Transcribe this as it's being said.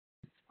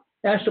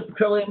National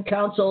Petroleum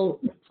Council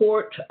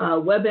report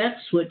WebEx,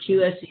 which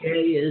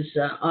USDA is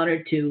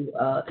honored to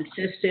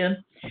assist in.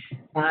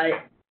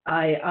 I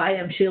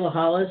am Sheila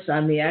Hollis.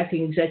 I'm the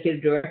acting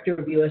executive director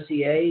of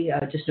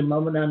USDA. Just a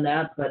moment on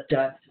that, but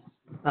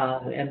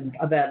and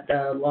I've had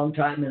a long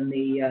time in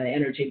the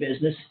energy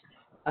business.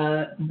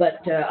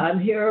 But I'm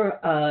here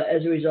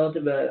as a result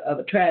of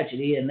a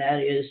tragedy, and that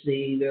is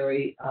the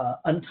very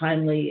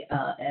untimely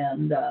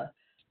and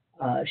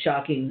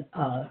shocking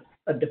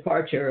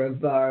departure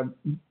of our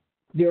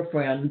dear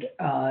friend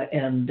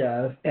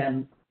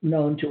and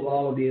known to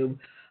all of you,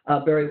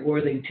 Barry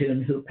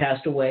Worthington, who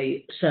passed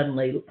away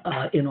suddenly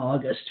in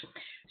August.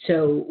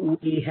 So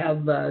we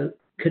have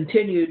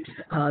continued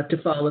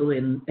to follow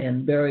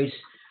in Barry's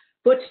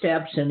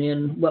footsteps, and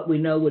in what we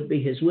know would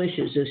be his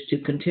wishes is to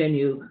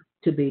continue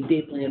to be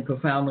deeply and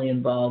profoundly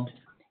involved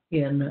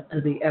in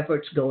the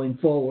efforts going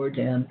forward.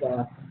 And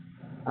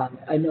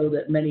I know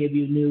that many of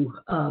you knew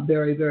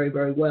Barry very,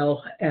 very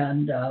well,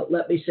 and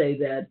let me say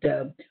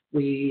that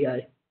we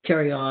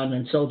carry on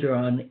and soldier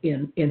on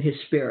in his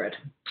spirit.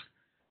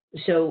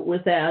 So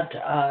with that,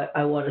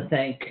 I want to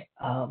thank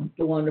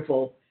the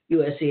wonderful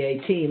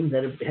USDA team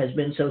that has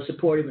been so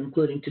supportive,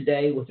 including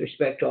today with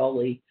respect to all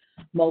the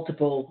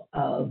multiple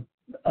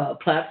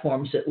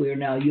platforms that we are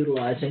now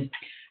utilizing.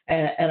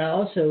 And I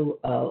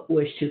also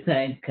wish to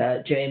thank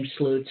James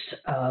Slutz,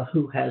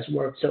 who has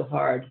worked so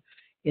hard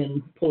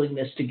in pulling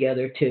this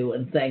together too.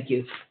 And thank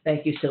you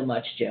so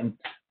much, Jim.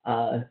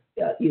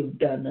 You've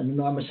done an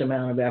enormous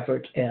amount of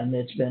effort, and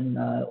it's been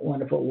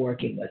wonderful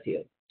working with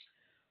you.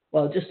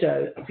 Well, just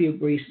a few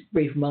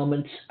brief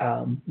moments.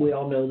 We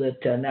all know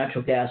that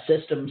natural gas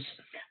systems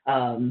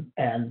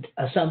and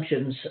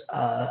assumptions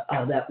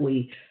that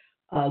we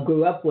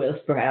grew up with,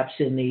 perhaps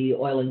in the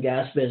oil and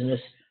gas business,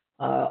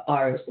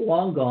 are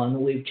long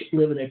gone. We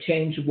live in a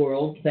changed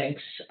world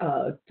thanks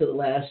to the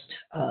last,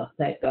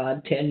 thank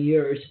God, 10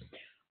 years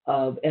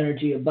of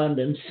energy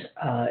abundance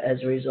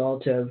as a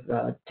result of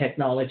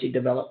technology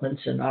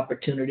developments and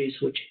opportunities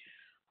which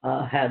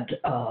had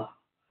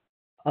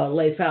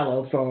lay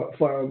fallow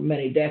for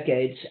many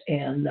decades.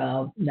 And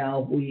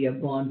now we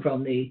have gone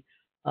from the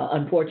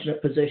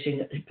unfortunate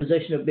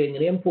position of being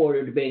an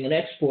importer to being an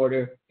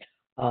exporter.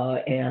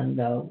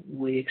 And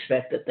we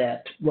expect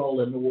that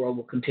role in the world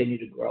will continue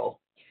to grow.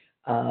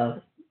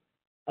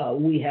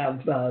 We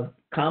have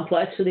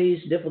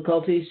complexities,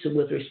 difficulties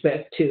with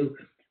respect to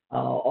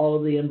all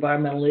of the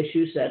environmental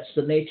issues. That's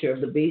the nature of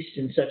the beast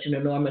in such an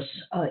enormous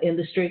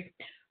industry.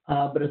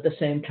 But at the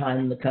same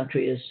time, the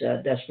country is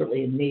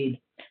desperately in need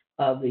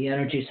of the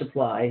energy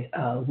supply,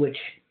 which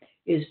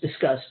is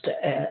discussed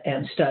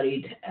and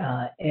studied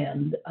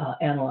and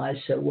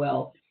analyzed so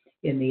well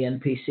in the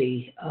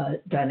NPC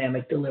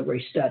dynamic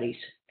delivery studies.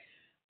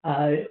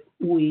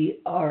 We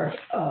are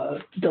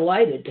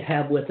delighted to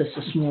have with us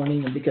this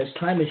morning, and because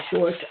time is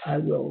short, I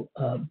will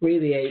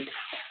abbreviate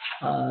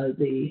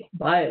the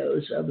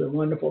bios of the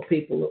wonderful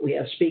people that we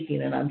have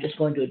speaking, and I'm just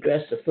going to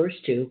address the first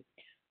two.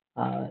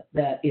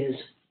 That is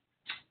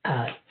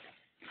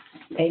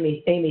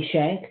Amy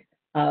Shank,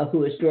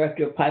 who is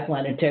Director of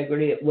Pipeline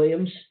Integrity at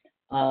Williams.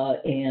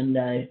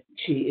 And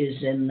she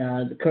is in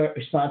the current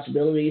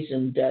responsibilities,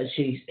 and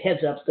she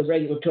heads up the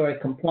regulatory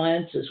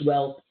compliance as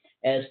well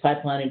as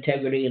pipeline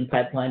integrity and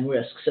pipeline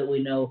risk. So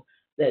we know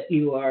that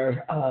you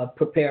are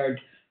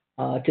prepared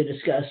to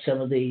discuss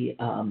some of the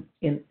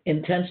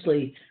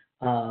intensely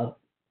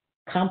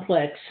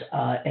complex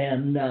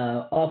and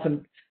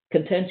often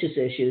contentious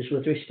issues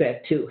with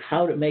respect to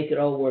how to make it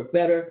all work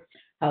better,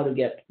 how to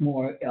get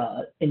more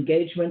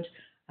engagement,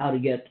 how to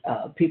get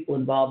people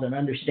involved and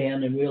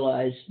understand and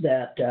realize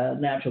that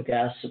natural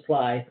gas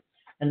supply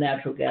and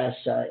natural gas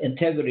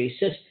integrity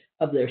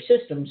of their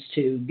systems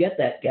to get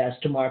that gas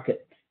to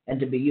market and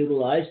to be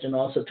utilized and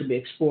also to be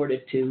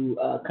exported to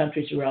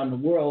countries around the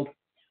world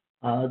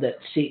that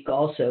seek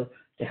also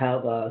to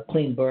have a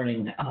clean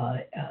burning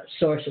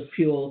source of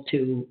fuel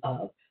to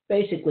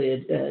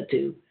basically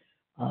to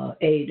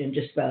aid in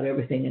just about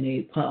everything in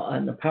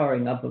the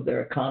powering up of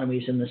their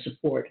economies and the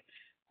support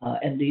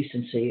and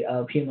decency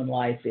of human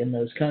life in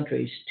those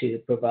countries to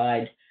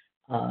provide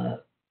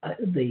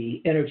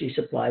the energy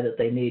supply that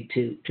they need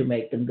to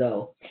make them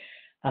go.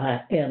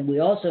 And we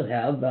also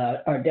have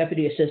our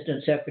Deputy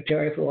Assistant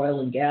Secretary for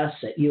Oil and Gas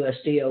at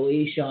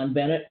USDOE, Sean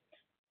Bennett,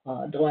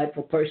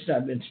 delightful person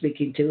I've been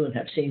speaking to and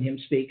have seen him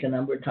speak a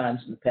number of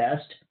times in the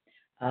past.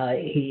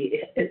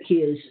 He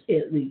is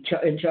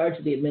in charge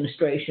of the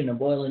administration of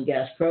oil and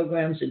gas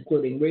programs,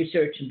 including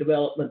research and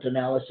development,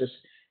 analysis,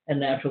 and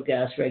natural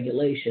gas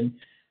regulation.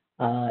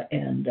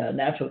 And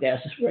natural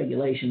gas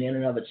regulation in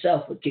and of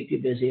itself would keep you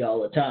busy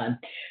all the time.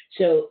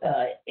 So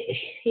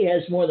he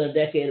has more than a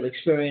decade of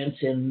experience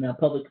in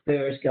public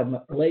affairs,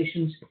 government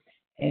relations,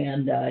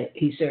 and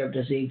he served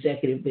as the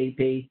executive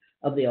VP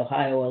of the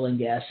Ohio Oil and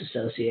Gas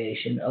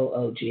Association,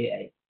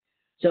 OOGA.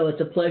 So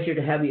it's a pleasure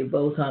to have you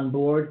both on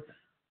board.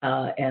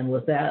 And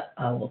with that,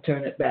 I will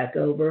turn it back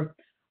over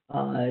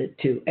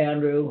to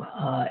Andrew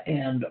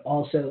and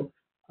also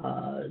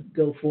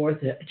go forth.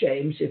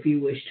 James, if you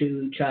wish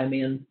to chime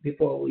in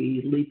before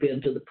we leap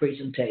into the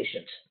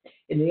presentations.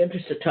 In the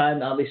interest of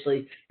time,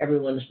 obviously,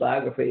 everyone's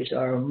biographies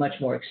are much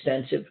more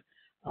extensive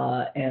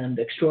and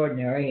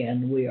extraordinary,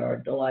 and we are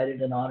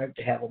delighted and honored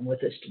to have them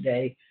with us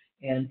today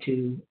and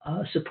to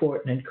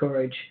support and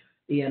encourage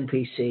the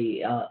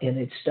NPC in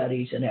its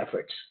studies and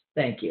efforts.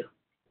 Thank you.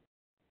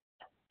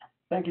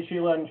 Thank you,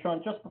 Sheila. And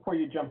Sean, just before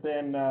you jump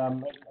in,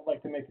 I'd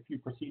like to make a few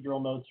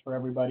procedural notes for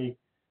everybody.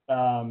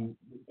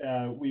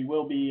 We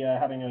will be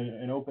having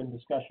an open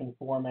discussion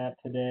format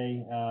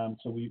today,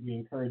 so we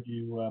encourage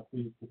you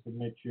please to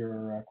submit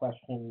your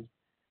questions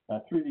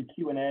through the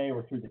Q&A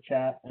or through the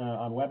chat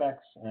on WebEx,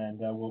 and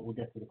we'll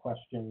get to the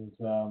questions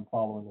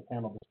following the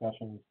panel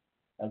discussions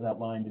as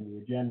outlined in the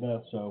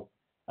agenda. So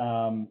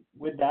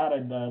with that,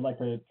 I'd like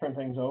to turn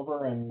things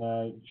over, and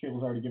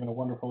Sheila's already given a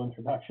wonderful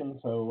introduction.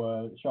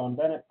 So Sean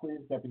Bennett, please,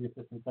 Deputy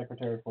Assistant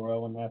Secretary for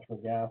Oil and Natural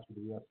Gas for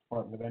the U.S.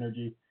 Department of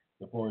Energy.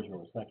 The floor is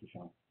yours. Thank you,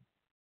 Sean.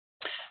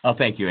 Oh,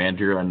 thank you,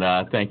 Andrew,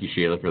 and thank you,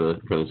 Sheila, for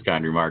those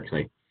kind remarks.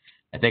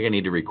 I think I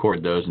need to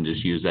record those and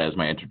just use that as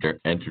my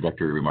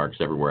introductory remarks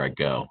everywhere I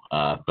go.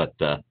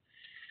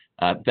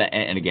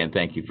 And again,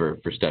 thank you for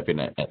stepping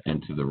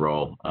into the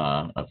role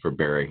for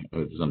Barry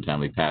with his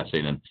untimely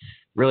passing, and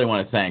really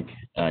want to thank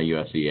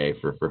USEA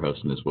for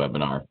hosting this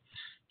webinar.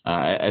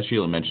 As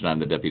Sheila mentioned, I'm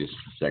the Deputy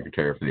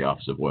Secretary for the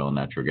Office of Oil and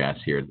Natural Gas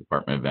here at the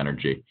Department of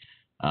Energy.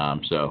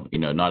 So,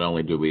 not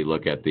only do we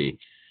look at the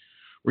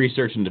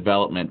research and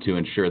development to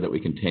ensure that we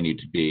continue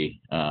to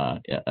be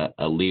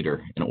a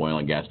leader in oil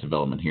and gas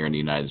development here in the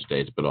United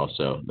States, but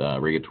also the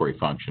regulatory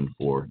function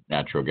for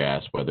natural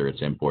gas, whether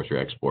it's imports or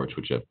exports,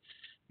 which have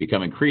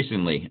become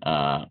increasingly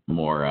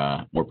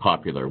more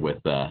popular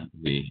with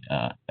the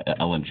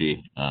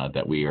LNG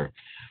that we are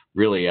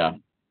really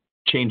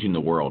changing the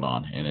world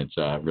on. And it's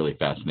a really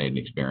fascinating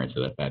experience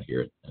that I've had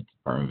here at the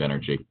Department of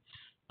Energy.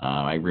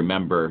 I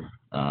remember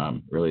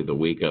really the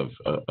week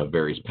of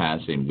Barry's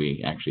passing,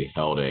 we actually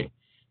held a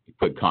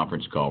quick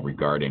conference call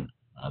regarding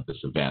this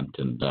event.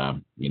 And,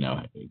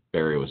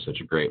 Barry was such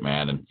a great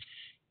man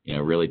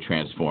and, really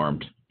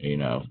transformed,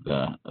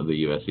 the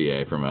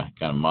USEA from a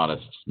kind of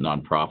modest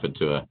nonprofit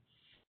to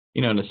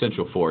an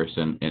essential force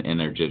in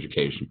energy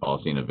education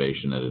policy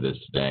innovation that it is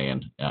today.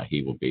 And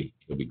he'll be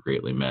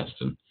greatly missed,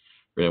 and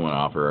really want to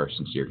offer our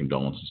sincere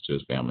condolences to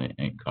his family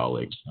and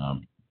colleagues.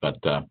 But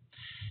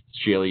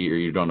Sheila,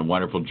 you're doing a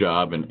wonderful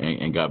job,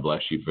 and God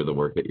bless you for the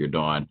work that you're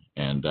doing.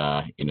 And,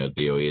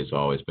 DOE has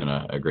always been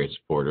a great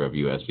supporter of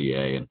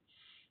USEA,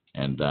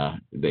 and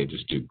they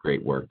just do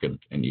great work,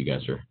 and you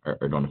guys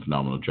are doing a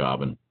phenomenal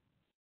job. And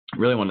I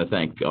really want to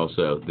thank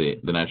also the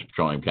National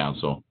Petroleum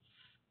Council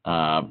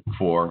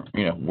for,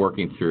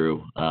 working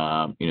through,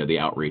 the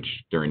outreach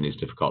during these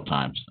difficult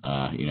times.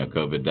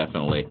 COVID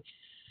definitely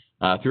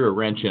threw a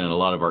wrench in a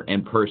lot of our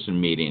in-person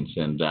meetings,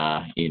 and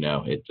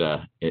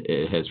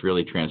it has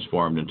really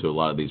transformed into a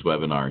lot of these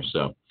webinars.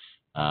 So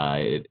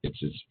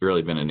it's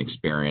really been an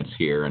experience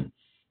here, and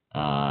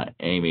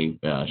Amy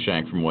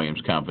Shank from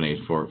Williams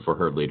Company for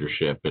her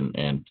leadership,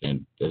 and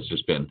it's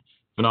just been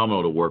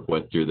phenomenal to work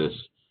with through this.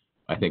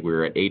 I think we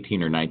were at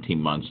 18 or 19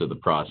 months of the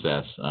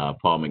process.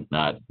 Paul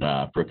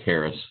McNutt, Brooke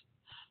Harris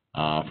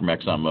from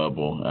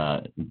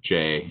ExxonMobil,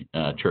 Jay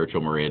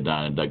Churchill, Maria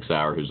Dunn, and Doug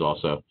Sauer, who's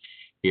also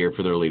here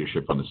for their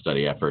leadership on the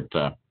study effort.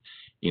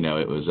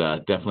 It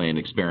was definitely an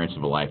experience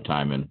of a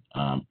lifetime, and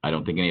I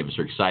don't think any of us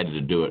are excited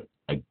to do it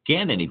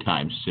again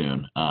anytime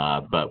soon,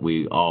 but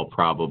we all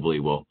probably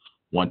will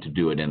want to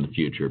do it in the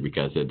future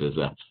because it is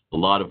a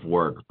lot of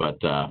work, but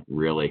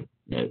really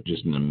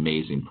just an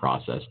amazing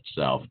process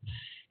itself.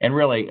 And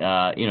really,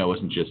 it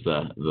wasn't just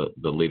the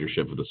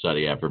leadership of the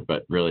study effort,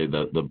 but really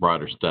the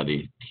broader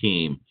study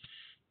team.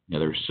 There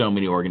were so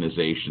many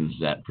organizations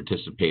that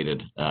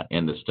participated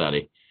in the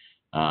study.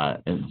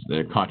 And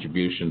their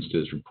contributions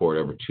to this report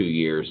over 2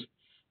 years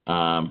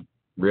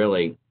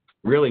really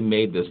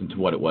made this into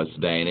what it was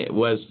today. And it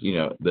was,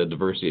 the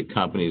diversity of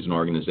companies and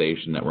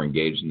organizations that were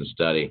engaged in the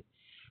study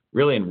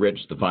really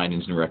enriched the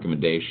findings and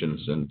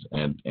recommendations.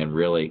 And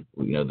really,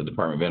 the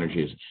Department of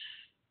Energy is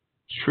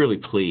truly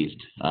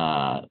pleased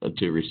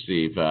to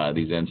receive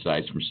these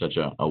insights from such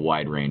a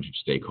wide range of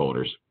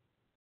stakeholders.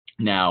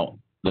 Now,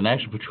 the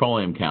National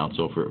Petroleum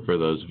Council, for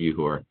those of you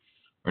who are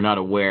not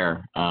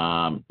aware,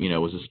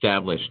 was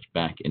established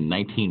back in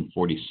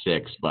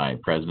 1946 by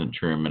President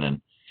Truman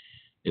and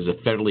is a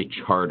federally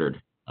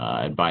chartered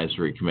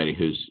advisory committee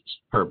whose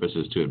purpose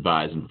is to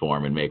advise,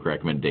 inform, and make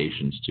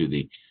recommendations to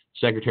the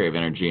Secretary of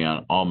Energy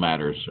on all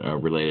matters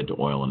related to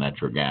oil and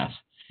natural gas.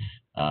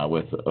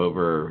 With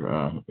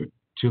over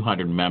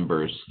 200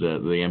 members, the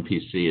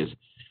NPC is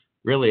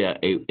really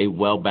a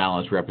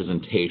well-balanced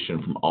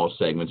representation from all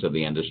segments of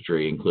the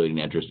industry, including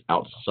interests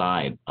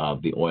outside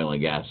of the oil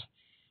and gas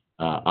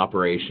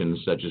operations,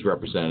 such as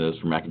representatives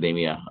from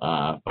academia,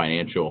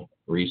 financial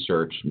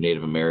research,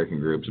 Native American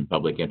groups, and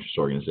public interest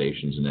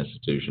organizations and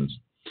institutions.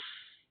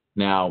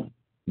 Now,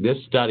 this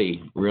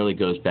study really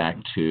goes back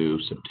to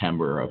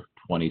September of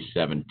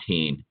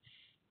 2017.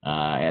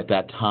 At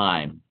that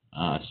time,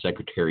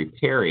 Secretary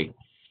Perry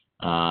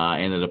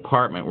in the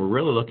department, we're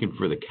really looking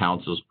for the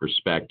council's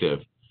perspective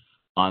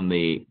on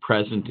the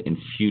present and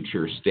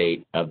future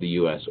state of the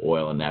U.S.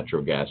 oil and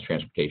natural gas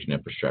transportation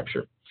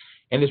infrastructure.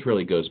 And this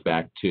really goes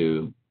back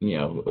to,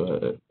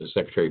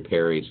 Secretary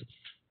Perry's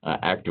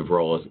active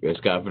role as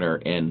governor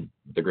in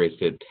the great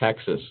state of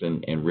Texas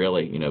and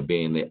really,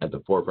 being at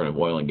the forefront of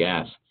oil and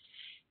gas.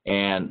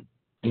 And,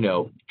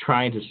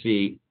 trying to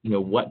see,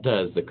 what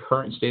does the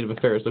current state of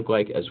affairs look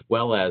like, as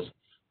well as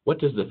what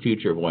does the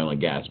future of oil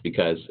and gas?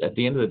 Because at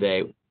the end of the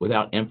day,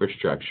 without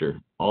infrastructure,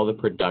 all the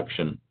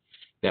production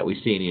that we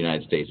see in the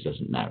United States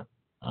doesn't matter.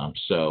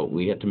 So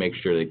we have to make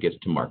sure that it gets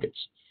to markets.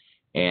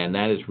 And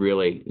that is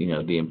really,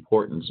 the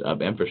importance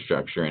of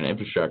infrastructure. And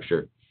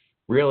infrastructure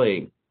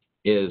really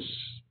is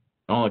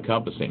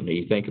all-encompassing.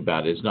 You think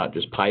about it, it's not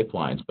just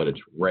pipelines, but it's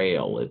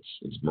rail,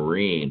 it's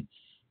marine,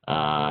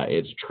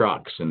 it's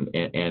trucks, and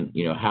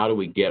how do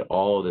we get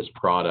all of this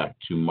product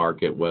to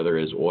market, whether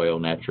it's oil,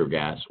 natural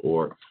gas,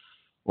 or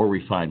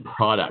refined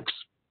products.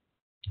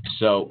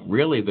 So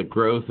really the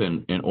growth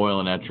in oil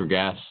and natural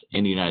gas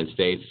in the United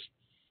States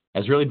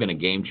has really been a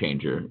game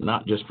changer,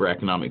 not just for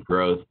economic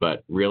growth,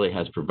 but really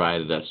has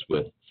provided us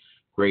with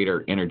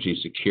greater energy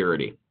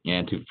security.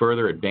 And to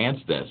further advance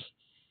this,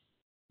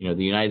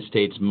 the United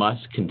States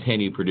must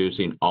continue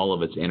producing all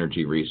of its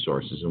energy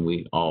resources, and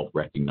we all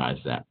recognize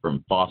that,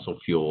 from fossil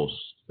fuels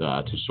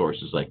to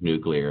sources like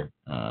nuclear,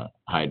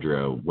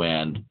 hydro,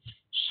 wind,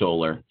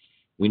 solar.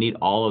 We need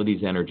all of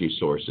these energy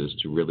sources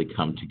to really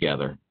come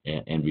together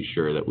and be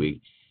sure that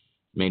we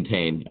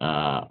maintain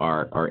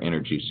our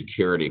energy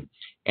security.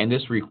 And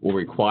this will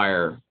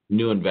require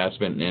new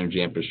investment in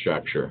energy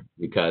infrastructure,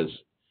 because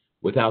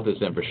without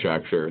this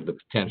infrastructure, the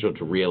potential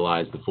to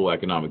realize the full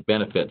economic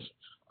benefits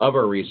of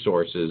our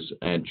resources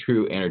and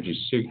true energy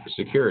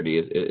security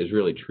is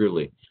really,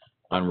 truly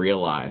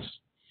unrealized.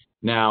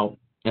 Now,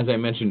 as I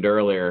mentioned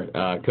earlier,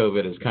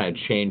 COVID has kind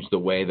of changed the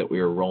way that we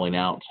are rolling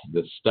out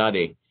this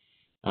study.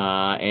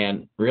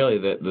 And really,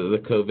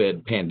 the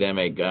COVID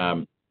pandemic,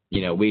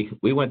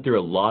 we went through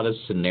a lot of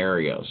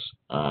scenarios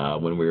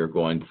when we were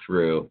going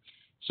through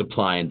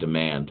supply and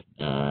demand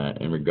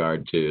in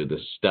regard to the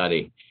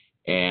study.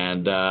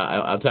 And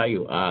I'll tell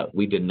you,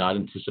 we did not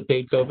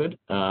anticipate COVID,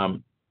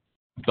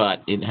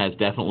 but it has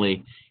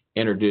definitely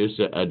introduced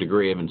a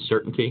degree of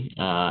uncertainty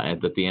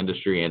that the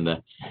industry and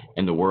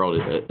the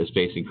world is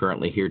facing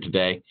currently here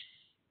today.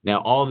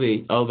 Now,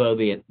 although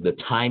the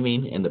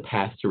timing and the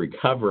path to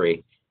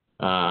recovery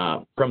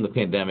from the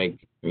pandemic,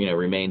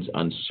 remains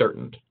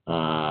uncertain.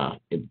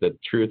 The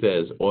truth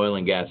is, oil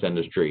and gas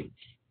industry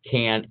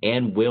can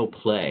and will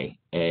play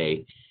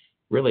a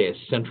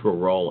central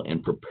role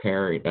in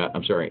propelling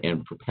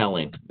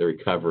the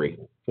recovery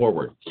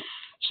forward.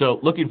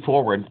 So, looking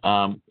forward,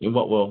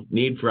 what will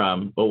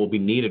be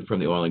needed from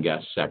the oil and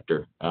gas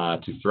sector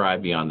to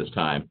thrive beyond this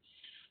time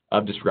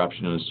of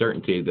disruption and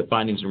uncertainty, the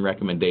findings and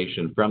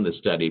recommendation from the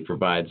study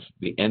provides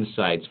the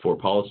insights for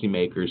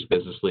policymakers,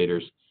 business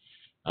leaders,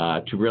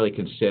 to really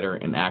consider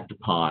and act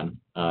upon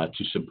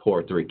to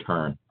support the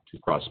return to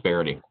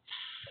prosperity.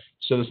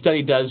 So the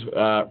study does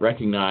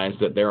recognize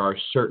that there are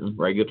certain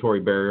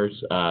regulatory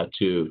barriers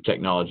to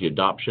technology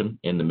adoption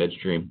in the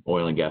midstream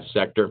oil and gas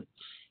sector,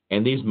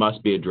 and these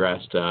must be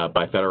addressed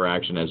by federal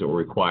action, as it will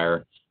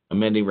require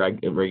amending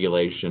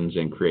regulations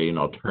and creating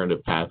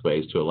alternative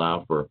pathways to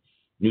allow for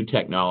new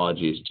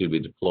technologies to be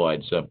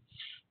deployed. So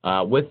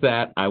with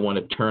that, I want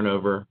to turn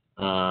over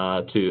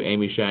to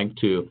Amy Shank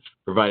to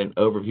provide an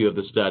overview of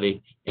the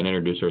study and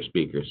introduce our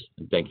speakers.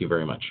 And thank you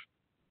very much.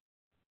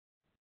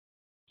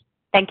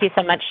 Thank you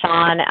so much,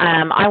 Sean.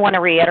 I want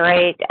to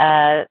reiterate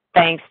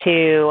thanks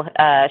to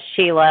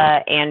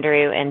Sheila,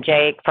 Andrew, and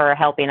Jake for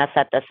helping us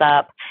set this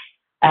up.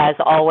 As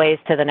always,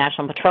 to the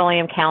National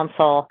Petroleum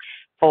Council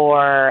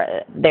for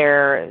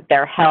their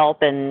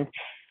help in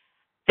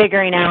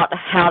figuring out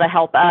how to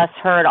help us,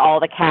 heard all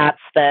the cats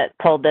that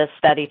pulled this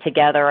study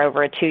together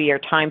over a 2-year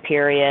time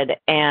period,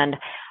 and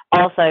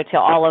also to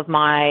all of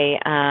my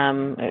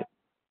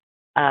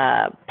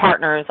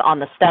partners on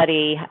the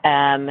study.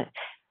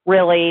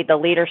 Really, the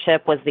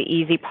leadership was the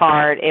easy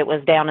part. It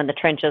was down in the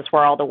trenches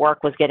where all the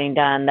work was getting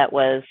done that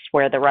was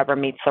where the rubber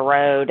meets the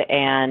road,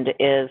 and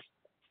is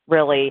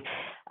really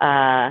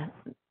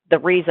the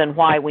reason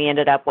why we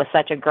ended up with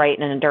such a great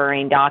and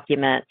enduring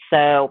document.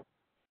 So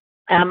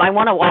I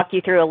want to walk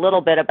you through a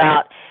little bit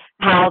about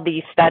how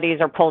these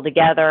studies are pulled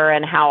together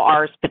and how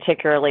ours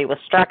particularly was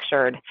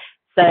structured.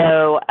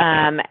 So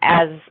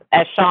as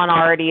Sean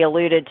already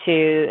alluded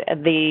to,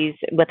 these,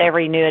 with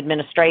every new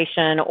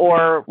administration,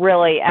 or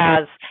really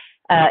as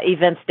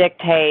events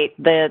dictate,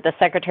 the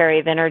Secretary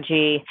of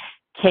Energy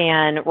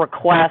can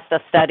request a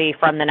study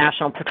from the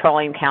National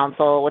Petroleum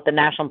Council, with the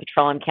National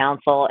Petroleum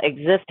Council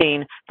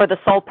existing for the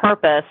sole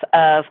purpose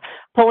of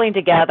pulling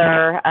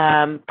together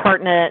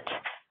pertinent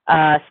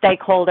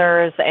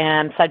stakeholders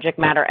and subject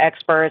matter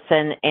experts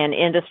and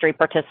industry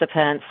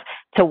participants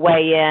to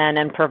weigh in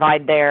and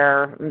provide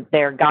their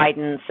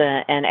guidance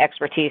and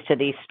expertise to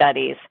these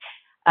studies.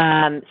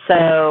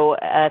 So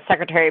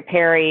Secretary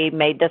Perry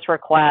made this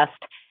request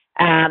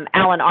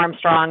Alan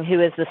Armstrong,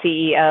 who is the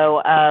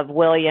CEO of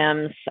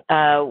Williams,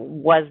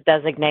 was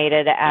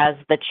designated as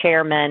the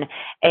chairman,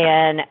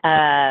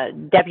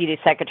 and Deputy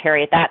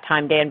Secretary at that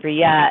time, Dan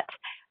Briette,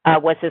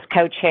 was his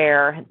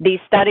co-chair. These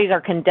studies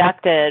are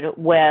conducted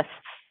with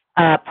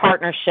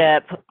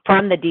partnership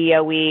from the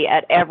DOE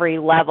at every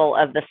level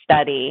of the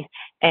study.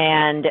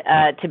 And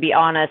to be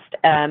honest,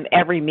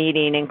 every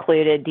meeting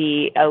included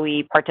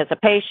DOE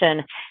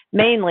participation,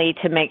 mainly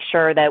to make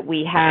sure that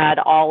we had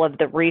all of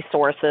the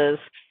resources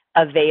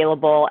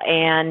available,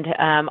 and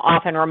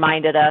often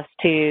reminded us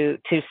to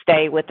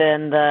stay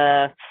within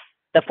the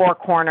four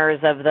corners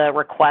of the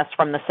request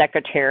from the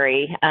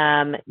Secretary.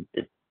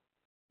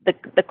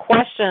 The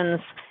questions,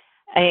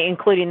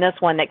 including this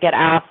one, that get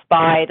asked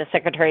by the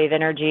Secretary of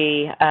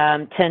Energy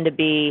tend to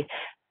be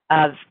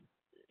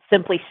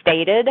simply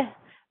stated,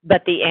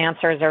 but the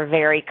answers are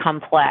very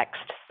complex.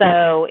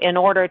 So in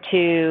order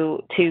to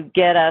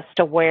get us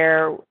to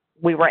where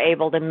we were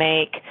able to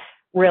make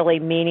really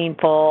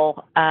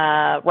meaningful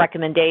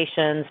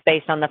recommendations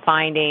based on the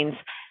findings,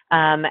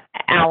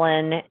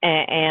 Alan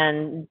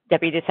and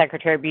Deputy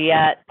Secretary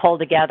Briette pulled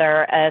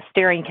together a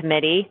steering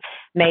committee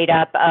made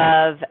up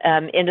of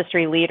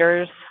industry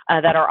leaders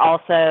that are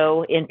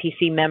also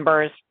NPC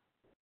members,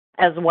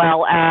 as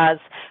well as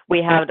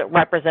we had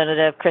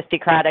Representative Christy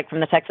Craddock from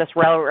the Texas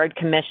Railroad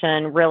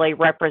Commission, really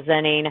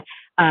representing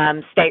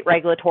state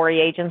regulatory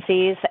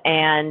agencies,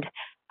 and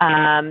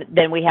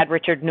then we had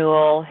Richard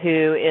Newell,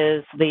 who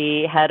is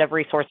the head of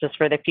Resources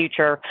for the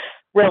Future,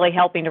 really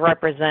helping to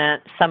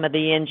represent some of the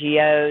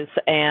NGOs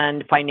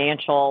and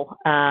financial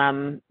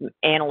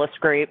analyst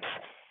groups.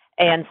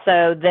 And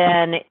so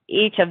then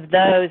each of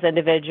those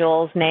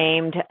individuals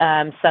named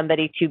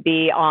somebody to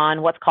be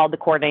on what's called the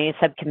coordinating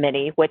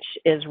subcommittee, which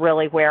is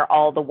really where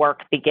all the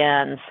work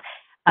begins.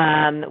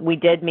 We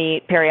did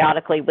meet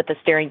periodically with the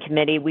steering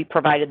committee. We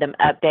provided them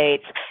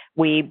updates.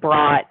 We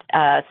brought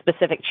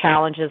specific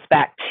challenges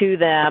back to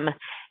them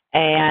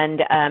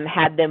and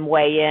had them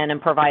weigh in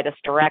and provide us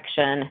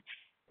direction.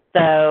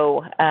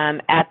 So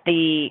at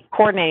the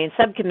coordinating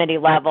subcommittee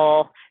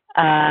level,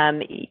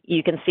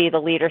 you can see the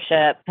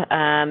leadership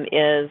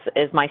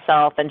is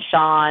myself and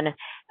Sean,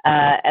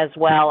 as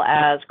well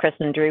as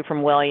Kristen Drew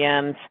from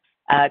Williams.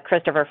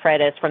 Christopher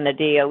Freitas from the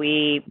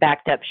DOE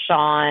backed up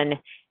Sean,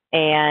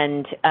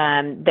 and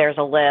there's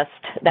a list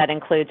that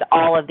includes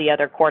all of the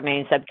other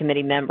coordinating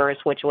subcommittee members,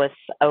 which was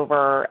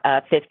over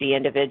 50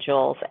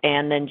 individuals,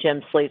 and then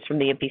Jim Sleuth from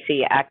the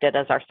NPC acted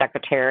as our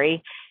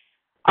secretary.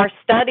 Our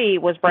study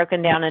was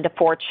broken down into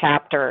 4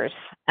 chapters,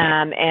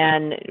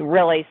 and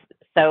really,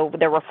 so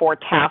there were 4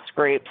 task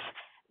groups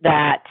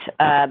that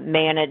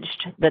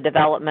managed the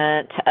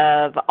development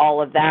of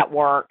all of that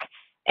work,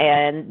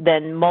 and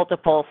then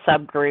multiple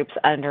subgroups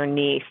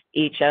underneath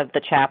each of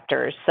the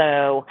chapters.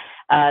 So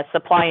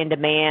supply and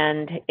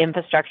demand,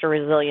 infrastructure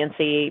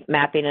resiliency,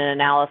 mapping and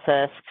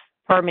analysis,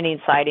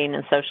 permitting, siting,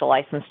 and social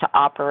license to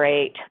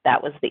operate.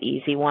 That was the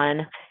easy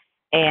one.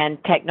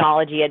 And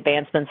technology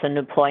advancements and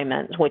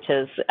deployments, which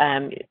is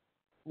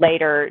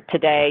later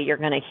today, you're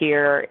going to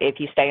hear, if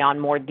you stay on,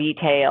 more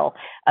detail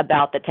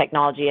about the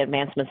technology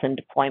advancements and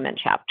deployment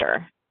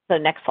chapter. So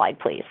next slide,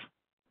 please.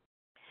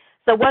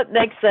 So what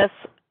makes this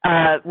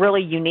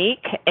really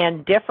unique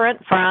and different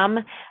from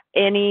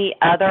any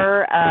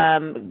other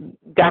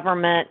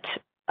government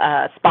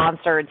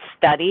sponsored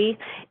study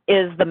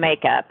is the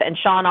makeup. And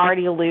Sean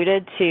already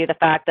alluded to the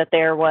fact that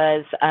there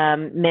was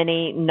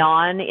many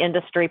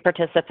non-industry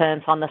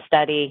participants on the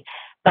study,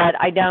 but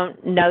I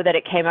don't know that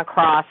it came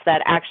across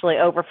that actually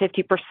over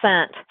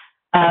 50%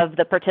 of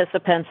the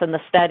participants in the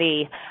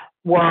study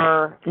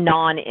were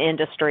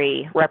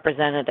non-industry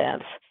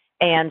representatives.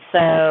 And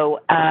so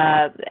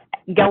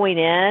going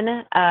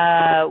in,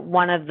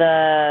 one of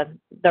the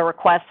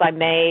requests I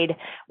made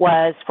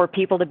was for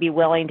people to be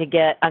willing to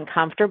get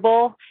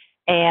uncomfortable.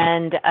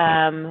 And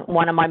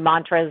one of my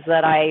mantras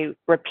that I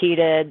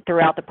repeated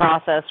throughout the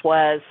process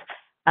was,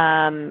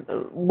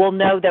 we'll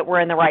know that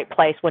we're in the right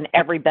place when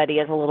everybody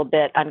is a little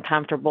bit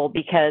uncomfortable,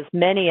 because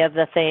many of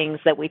the things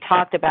that we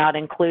talked about,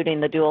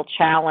 including the dual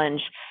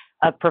challenge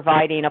of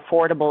providing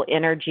affordable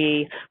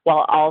energy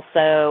while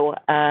also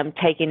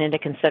taking into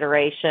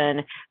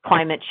consideration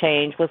climate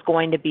change, was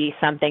going to be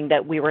something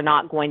that we were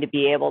not going to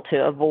be able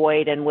to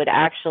avoid and would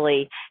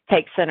actually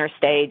take center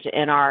stage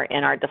in our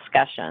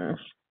discussions.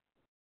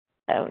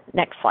 So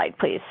next slide,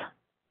 please.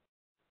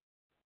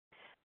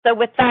 So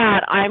with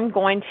that, I'm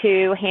going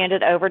to hand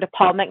it over to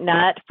Paul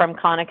McNutt from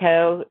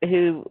Conoco,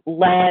 who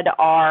led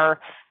our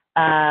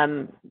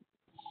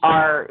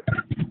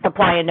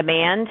supply and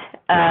demand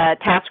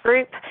task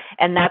group,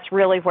 and that's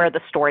really where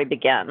the story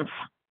begins.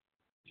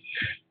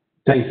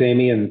 Thanks,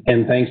 Amy, and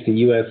thanks to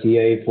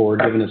USEA for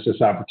giving us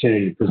this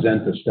opportunity to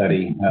present the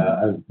study.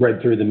 I've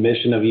read through the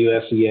mission of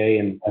USEA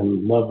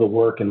and love the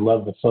work and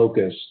love the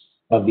focus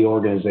of the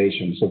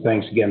organization. So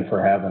thanks again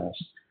for having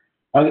us.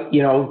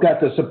 We've got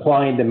the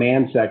supply and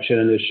demand section,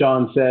 and as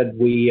Sean said,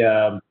 we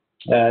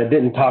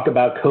didn't talk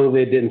about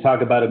COVID, didn't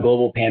talk about a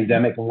global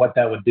pandemic and what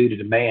that would do to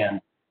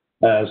demand.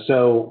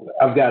 So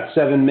I've got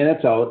 7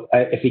 minutes.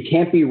 If it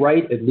can't be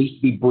right, at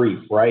least be brief,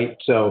 right?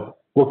 So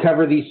we'll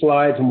cover these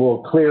slides and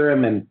we'll clear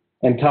them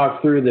and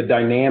talk through the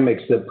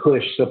dynamics that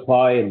push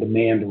supply and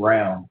demand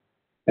around.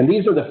 And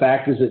these are the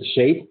factors that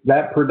shape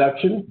that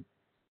production.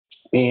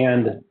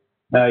 And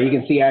you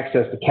can see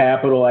access to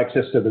capital,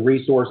 access to the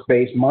resource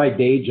base. My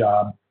day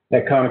job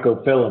at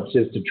ConocoPhillips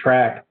is to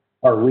track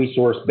our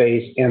resource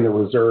base and the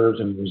reserves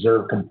and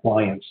reserve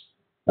compliance.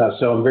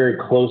 So I'm very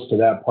close to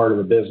that part of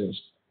the business.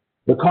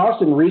 The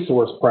cost and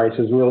resource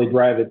prices really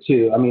drive it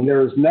too. I mean,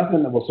 there's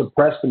nothing that will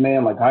suppress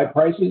demand like high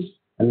prices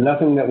and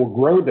nothing that will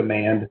grow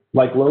demand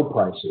like low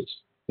prices.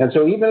 And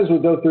so even as we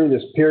go through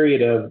this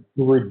period of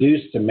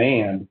reduced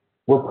demand,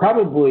 we're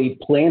probably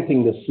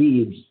planting the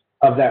seeds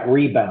of that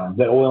rebound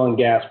that oil and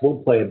gas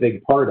will play a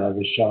big part of,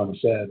 as Sean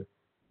said.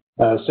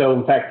 So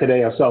in fact,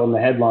 today I saw in the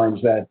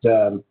headlines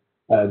that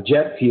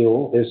jet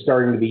fuel is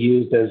starting to be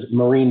used as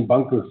marine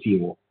bunker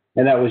fuel.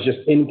 And that was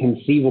just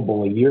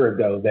inconceivable a year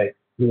ago that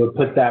you would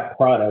put that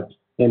product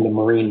into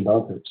marine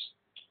bunkers.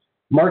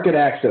 Market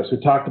access,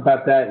 we talked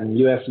about that, and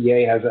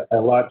USDA has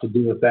a lot to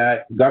do with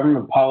that.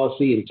 Government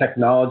policy and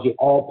technology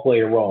all play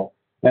a role.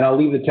 And I'll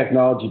leave the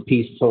technology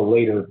piece till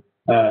later,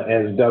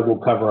 as Doug will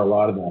cover a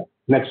lot of that.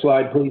 Next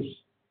slide, please.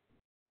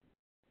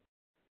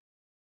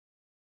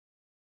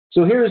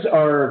 So here's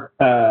our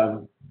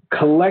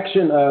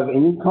collection of,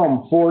 and you call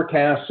them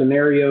forecasts,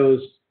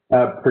 scenarios,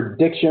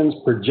 predictions,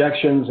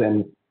 projections,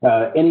 and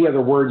any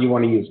other word you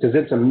want to use, because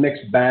it's a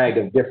mixed bag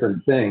of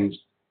different things.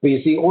 But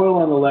you see oil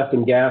on the left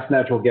and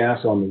natural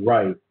gas on the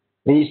right.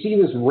 And you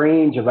see this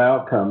range of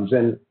outcomes.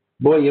 And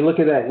boy, you look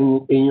at that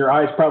and your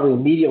eyes probably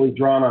immediately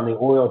drawn on the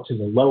oil to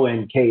the low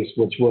end case,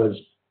 which was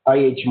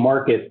IH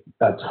Market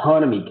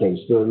autonomy case.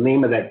 The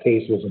name of that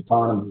case was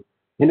autonomy.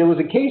 And it was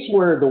a case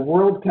where the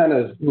world kind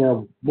of,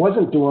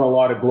 wasn't doing a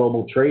lot of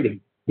global trading,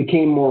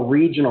 became more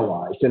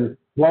regionalized. And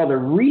while the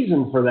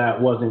reason for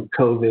that wasn't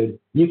COVID,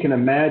 you can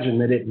imagine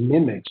that it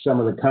mimics some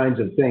of the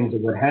kinds of things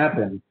that would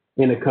happen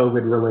in a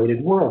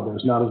COVID-related world.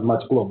 There's not as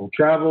much global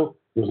travel.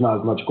 There's not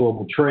as much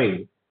global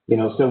trade.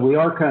 So we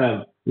are kind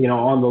of,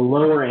 on the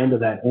lower end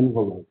of that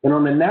envelope. And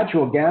on the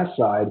natural gas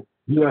side,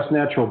 U.S.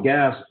 natural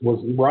gas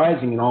was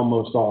rising in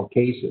almost all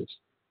cases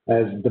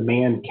as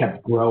demand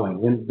kept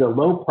growing. And the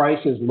low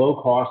prices,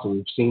 low costs that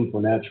we've seen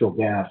for natural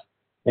gas,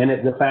 and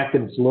the fact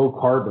that it's low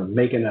carbon,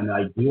 making an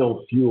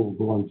ideal fuel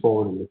going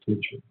forward in the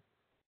future.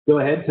 Go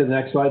ahead to the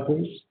next slide,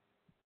 please.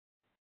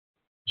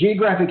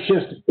 Geographic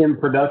shifts in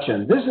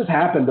production. This has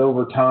happened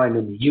over time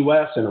in the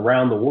U.S. and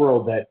around the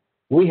world, that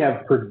we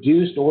have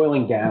produced oil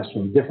and gas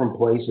from different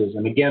places.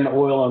 And again,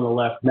 oil on the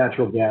left,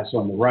 natural gas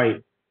on the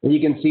right. And you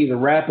can see the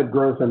rapid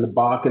growth in the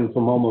Bakken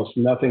from almost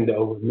nothing to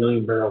over 1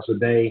 million barrels a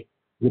day.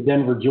 The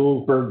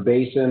Denver-Julesburg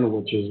Basin,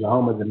 which is the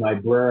home of the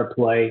Niobrara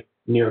play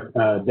near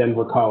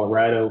Denver,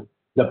 Colorado.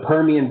 The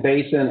Permian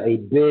Basin, a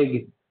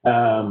big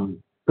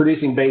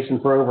producing basin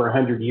for over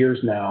 100 years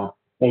now,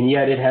 and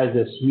yet it has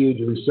this huge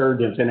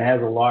resurgence and it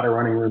has a lot of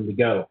running room to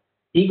go.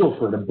 Eagle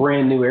Ford, a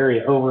brand new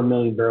area, over 1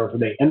 million barrels a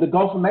day. And the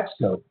Gulf of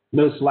Mexico,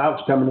 no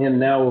slouch, coming in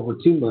now over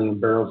 2 million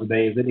barrels a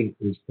day as it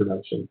increased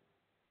production.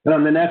 And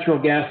on the natural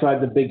gas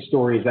side, the big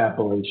story is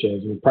Appalachia,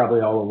 as we're probably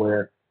all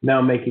aware,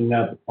 now making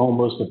up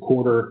almost a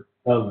quarter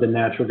of the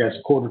natural gas,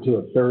 quarter to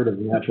a third of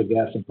the natural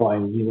gas supply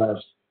in the U.S.,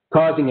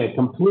 causing a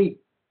complete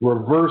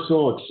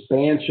reversal,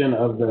 expansion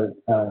of the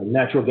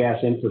natural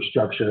gas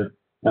infrastructure,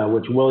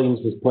 which Williams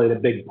has played a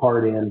big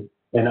part in,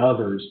 and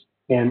others.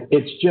 And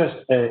it's just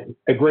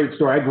a great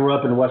story. I grew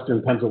up in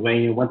Western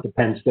Pennsylvania, went to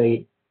Penn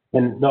State,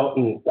 and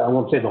I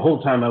won't say the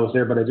whole time I was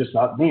there, but I just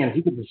thought, man, if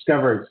you could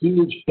discover a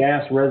huge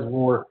gas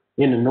reservoir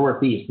in the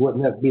Northeast,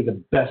 wouldn't that be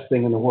the best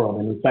thing in the world?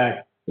 And in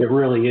fact, it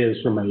really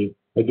is from a,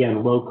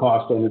 again,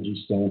 low-cost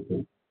energy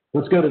standpoint.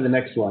 Let's go to the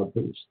next slide,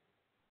 please.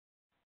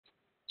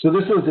 So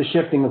this was the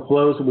shifting of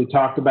flows that we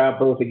talked about,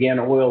 both, again,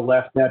 oil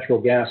left, natural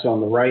gas on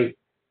the right.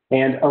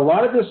 And a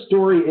lot of this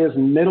story is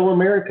middle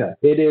America.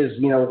 It is,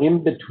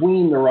 in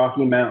between the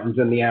Rocky Mountains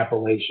and the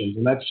Appalachians.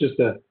 And that's just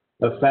a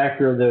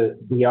factor of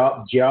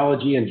the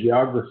geology and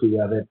geography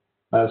of it.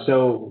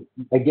 So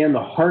again, the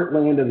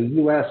heartland of the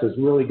U.S. is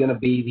really going to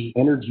be the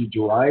energy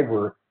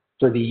driver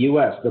for the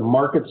U.S. The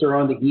markets are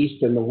on the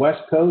East and the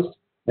West Coast,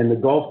 and the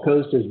Gulf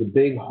Coast is the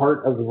big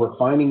heart of the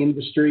refining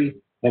industry,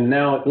 and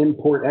now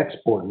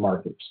import-export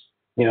markets.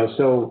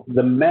 So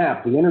the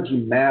map, the energy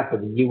map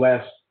of the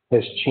U.S.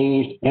 has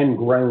changed and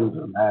grown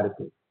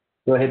dramatically.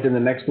 Go ahead to the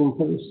next one,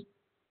 please.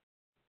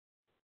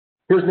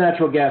 Here's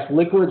natural gas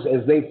liquids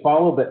as they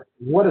follow, but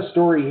what a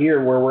story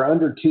here where we're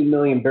under 2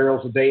 million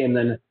barrels a day and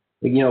then,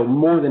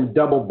 more than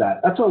doubled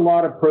that. That's a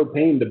lot of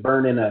propane to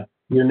burn in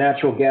your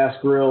natural gas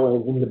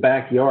grill in the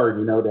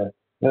backyard,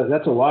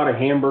 that's a lot of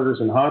hamburgers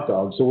and hot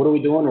dogs. So what are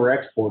we doing? We're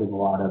exporting a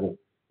lot of it,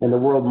 and the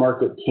world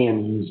market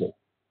can use it.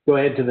 Go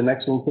ahead to the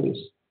next one, please.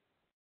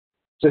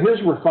 So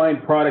here's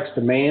refined products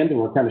demand, and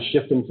we're kind of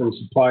shifting from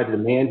supply to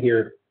demand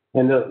here.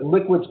 And the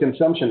liquids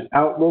consumption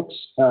outlooks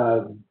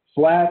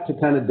flat to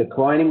kind of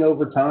declining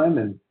over time.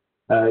 And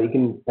you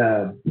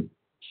can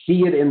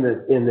see it in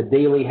the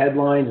daily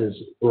headlines as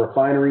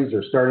refineries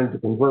are starting to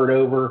convert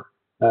over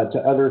to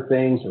other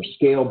things or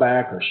scale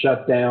back or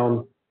shut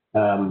down.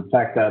 In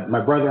fact,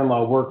 my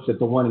brother-in-law works at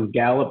the one in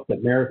Gallup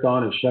that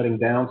Marathon is shutting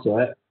down, so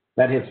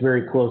that hits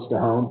very close to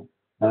home.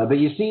 But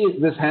you see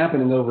this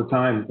happening over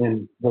time,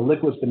 and the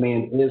liquids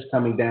demand is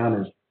coming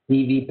down as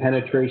EV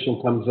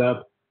penetration comes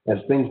up, as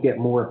things get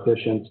more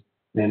efficient.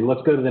 And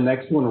let's go to the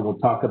next one, and we'll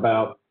talk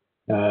about,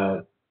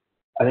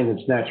 I think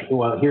it's natural.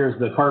 Well, here's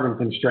the carbon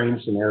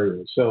constrained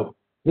scenario. So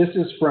this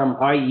is from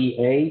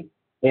IEA,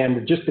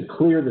 and just to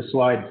clear the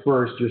slide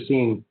first, you're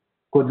seeing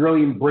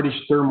quadrillion British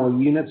thermal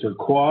units, or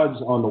quads,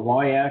 on the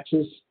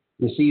y-axis.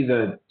 You see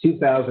the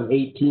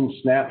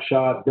 2018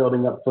 snapshot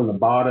building up from the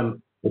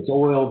bottom. It's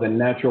oil, then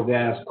natural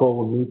gas,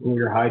 coal,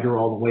 nuclear, hydro,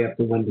 all the way up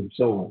to wind and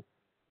solar.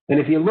 And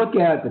if you look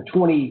at the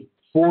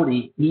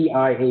 2040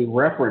 EIA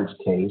reference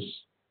case,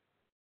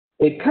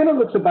 it kind of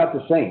looks about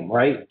the same,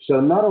 right?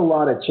 So not a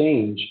lot of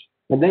change.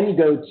 And then you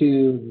go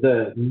to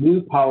the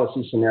new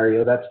policy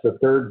scenario. That's the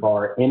third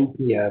bar,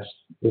 NPS,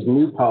 is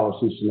new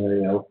policy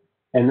scenario.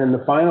 And then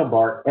the final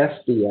bar,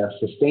 SDS,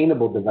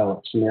 sustainable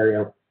development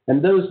scenario.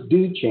 And those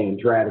do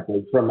change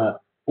radically from a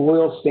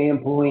oil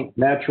standpoint,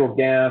 natural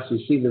gas.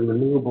 You see the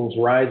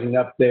renewables rising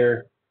up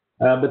there.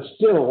 But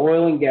still,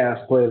 oil and gas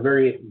play a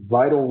very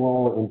vital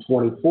role in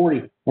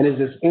 2040. And as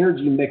this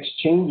energy mix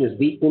changes,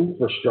 the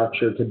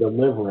infrastructure to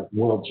deliver it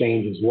will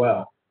change as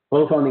well,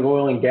 both on the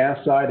oil and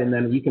gas side, and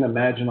then you can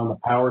imagine on the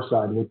power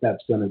side what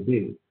that's going to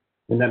do.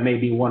 And that may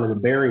be one of the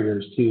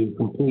barriers to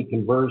complete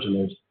conversion,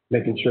 is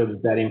making sure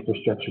that that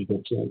infrastructure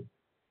gets in.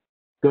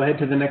 Go ahead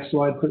to the next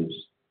slide, please.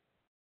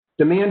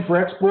 Demand for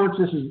exports,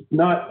 this is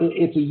not,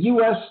 it's a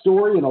U.S.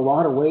 story in a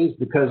lot of ways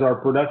because our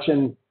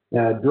production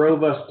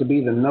drove us to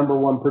be the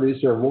 #1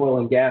 producer of oil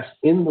and gas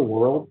in the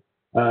world.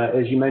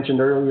 As you mentioned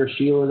earlier,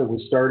 Sheila, that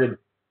we started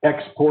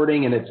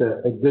exporting, and it's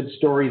a good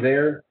story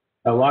there.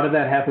 A lot of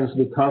that happens to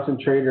be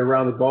concentrated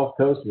around the Gulf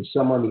Coast, with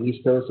some on the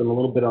East Coast and a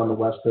little bit on the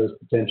West Coast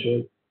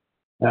potentially.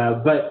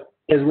 But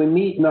as we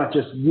meet not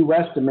just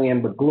U.S.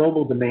 demand, but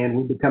global demand,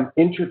 we become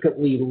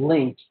intricately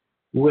linked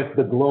with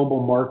the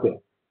global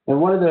market. And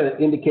one of the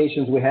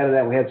indications we had of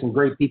that, we had some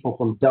great people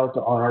from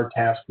Delta on our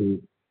task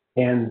group,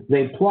 and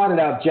they plotted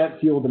out jet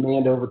fuel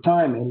demand over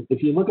time. And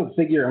if you look at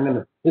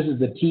figure, this is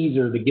the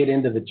teaser to get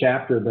into the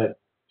chapter, but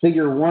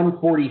figure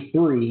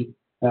 143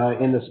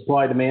 in the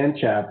supply demand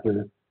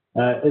chapter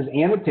is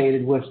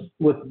annotated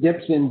with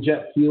dips in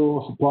jet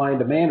fuel supply and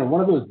demand. And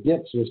one of those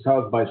dips was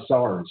caused by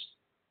SARS.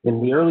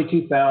 In the early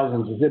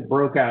 2000s, as it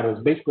broke out, it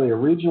was basically a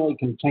regionally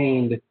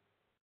contained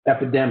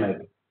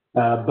epidemic.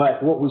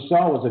 But what we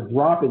saw was a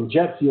drop in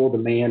jet fuel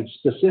demand,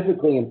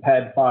 specifically in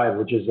PADD 5,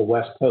 which is the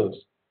West Coast.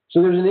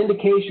 So there's an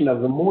indication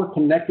of the more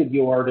connected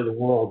you are to the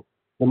world,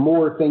 the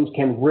more things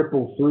can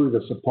ripple through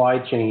the supply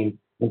chain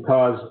and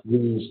cause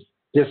these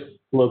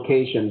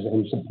dislocations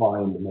in supply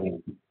and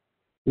demand.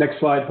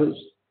 Next slide, please.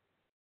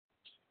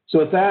 So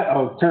with that,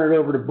 I'll turn it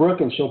over to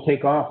Brooke, and she'll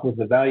take off with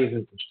the value of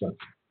infrastructure.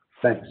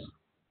 Thanks.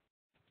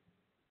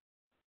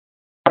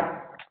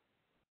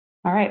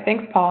 All right,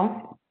 thanks,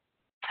 Paul.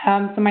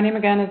 So my name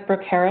again is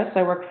Brooke Harris.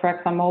 I work for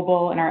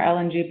ExxonMobil in our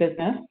LNG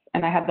business,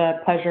 and I had the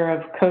pleasure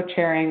of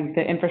co-chairing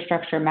the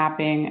infrastructure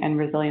mapping and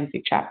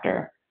resiliency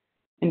chapter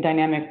in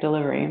dynamic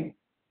delivery.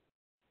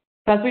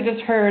 So as we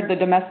just heard, the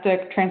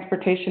domestic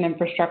transportation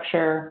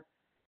infrastructure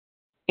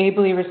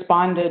ably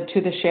responded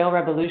to the shale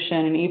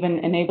revolution and even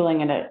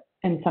enabling it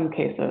in some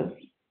cases.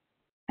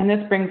 And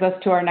this brings us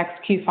to our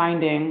next key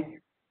finding,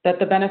 that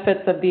the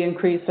benefits of the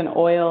increase in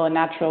oil and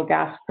natural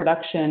gas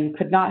production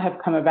could not have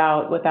come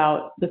about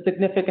without the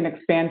significant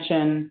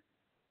expansion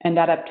and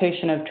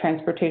adaptation of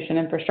transportation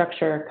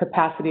infrastructure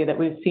capacity that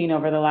we've seen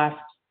over the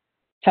last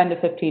 10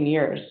 to 15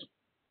 years.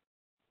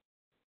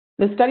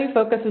 The study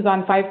focuses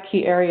on 5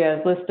 key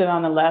areas listed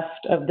on the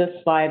left of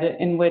this slide,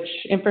 in which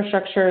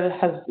infrastructure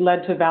has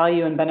led to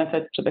value and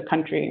benefits to the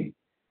country.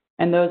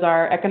 And those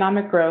are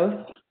economic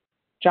growth,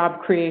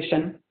 job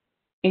creation,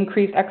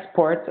 increased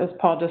exports, as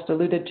Paul just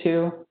alluded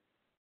to,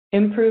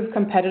 improved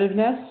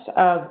competitiveness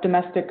of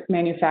domestic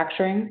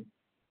manufacturing,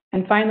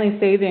 and finally,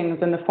 savings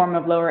in the form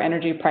of lower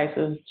energy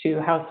prices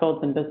to households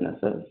and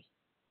businesses.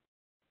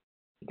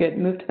 Good,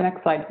 move to the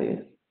next slide, please.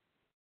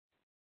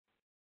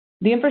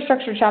 The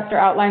infrastructure chapter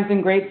outlines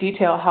in great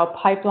detail how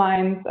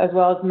pipelines, as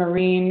well as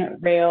marine,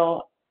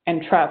 rail,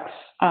 and trucks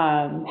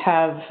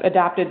have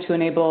adapted to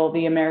enable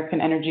the American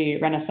energy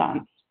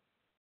renaissance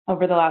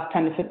over the last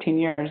 10 to 15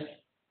 years.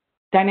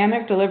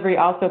 Dynamic delivery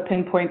also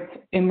pinpoints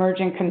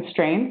emerging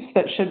constraints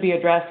that should be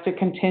addressed to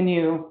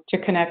continue to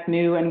connect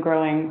new and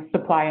growing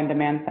supply and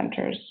demand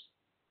centers.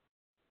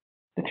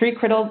 The 3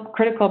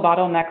 critical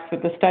bottlenecks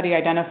that the study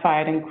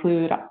identified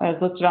include, as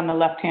listed on the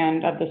left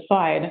hand of the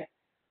slide,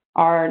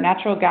 are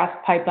natural gas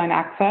pipeline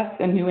access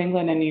in New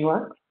England and New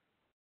York,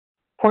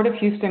 Port of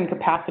Houston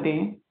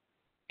capacity,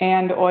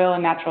 and oil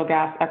and natural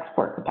gas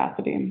export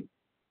capacity.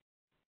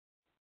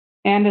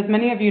 And as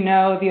many of you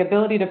know, the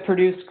ability to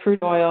produce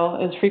crude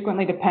oil is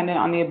frequently dependent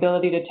on the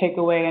ability to take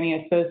away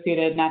any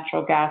associated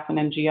natural gas and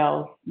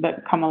NGLs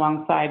that come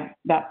alongside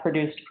that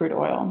produced crude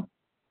oil.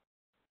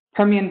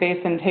 Permian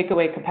Basin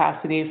takeaway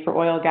capacity for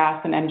oil,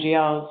 gas, and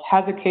NGLs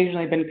has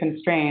occasionally been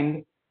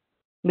constrained,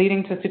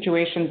 leading to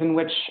situations in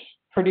which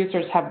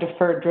producers have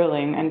deferred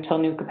drilling until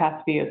new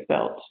capacity is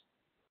built.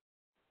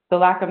 The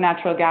lack of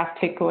natural gas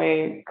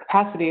takeaway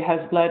capacity has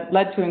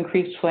led to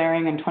increased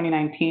flaring in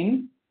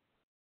 2019,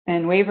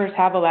 and waivers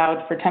have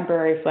allowed for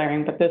temporary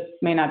flaring, but this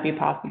may not be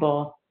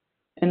possible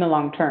in the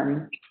long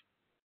term.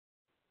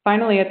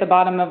 Finally, at the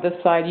bottom of this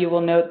slide, you will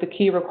note the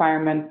key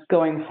requirements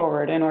going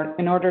forward in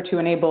order to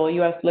enable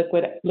U.S.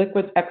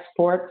 liquids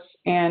exports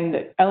and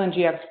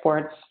LNG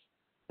exports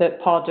that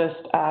Paul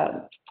just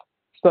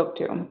spoke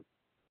to.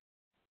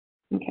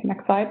 Okay,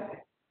 next slide.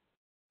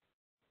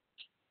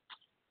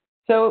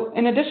 So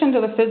in addition to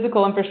the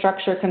physical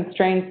infrastructure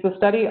constraints, the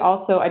study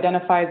also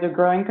identifies a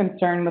growing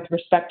concern with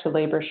respect to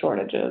labor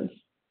shortages.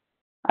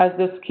 As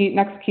this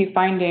next key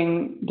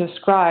finding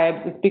describes,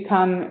 it's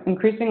become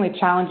increasingly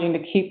challenging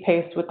to keep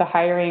pace with the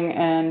hiring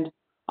and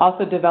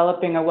also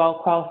developing a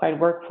well-qualified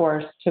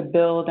workforce to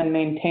build and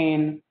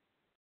maintain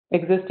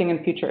existing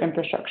and future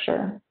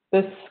infrastructure.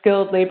 This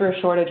skilled labor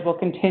shortage will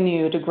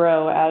continue to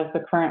grow as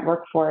the current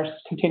workforce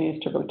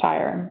continues to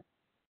retire.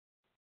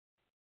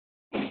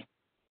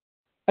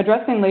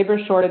 Addressing labor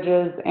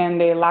shortages and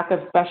a lack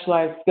of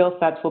specialized skill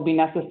sets will be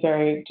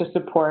necessary to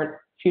support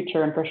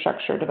future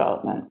infrastructure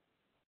development.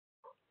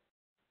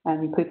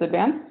 And please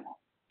advance.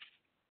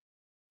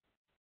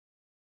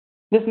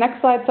 This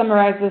next slide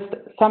summarizes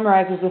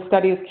the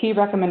study's key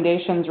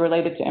recommendations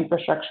related to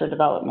infrastructure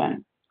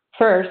development.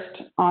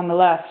 First, on the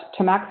left,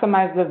 to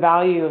maximize the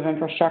value of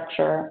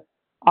infrastructure,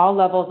 all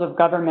levels of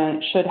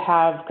government should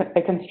have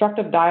a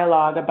constructive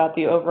dialogue about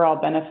the overall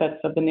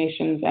benefits of the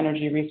nation's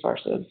energy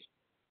resources,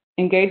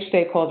 engage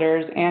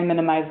stakeholders, and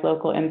minimize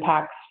local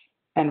impacts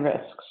and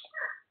risks.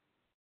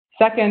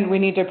 Second, we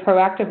need to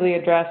proactively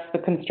address the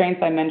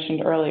constraints I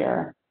mentioned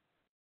earlier.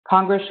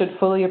 Congress should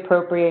fully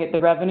appropriate the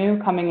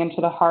revenue coming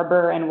into the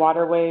harbor and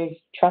waterways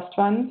trust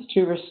funds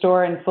to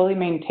restore and fully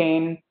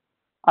maintain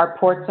our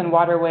ports and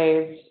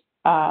waterways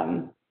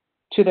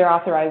to their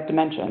authorized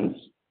dimensions.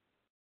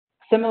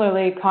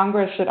 Similarly,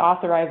 Congress should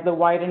authorize the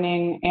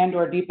widening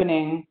and/or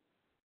deepening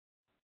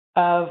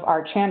of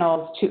our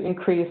channels to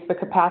increase the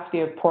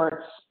capacity of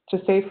ports to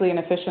safely and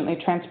efficiently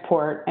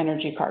transport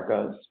energy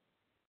cargoes.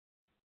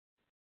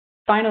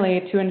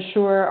 Finally, to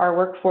ensure our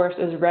workforce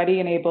is ready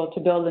and able to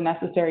build the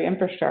necessary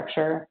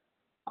infrastructure,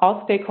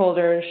 all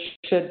stakeholders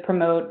should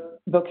promote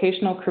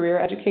vocational career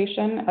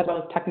education as well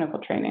as technical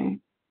training.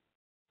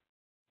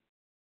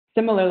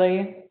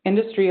 Similarly,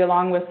 industry,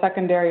 along with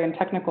secondary and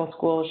technical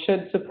schools,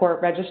 should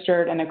support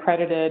registered and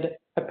accredited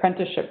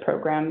apprenticeship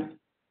programs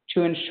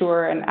to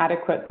ensure an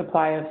adequate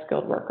supply of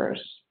skilled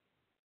workers.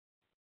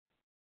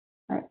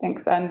 All right,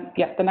 thanks. And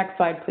yeah, the next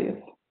slide, please.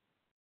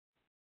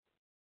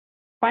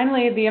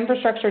 Finally, the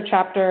infrastructure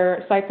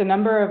chapter cites a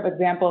number of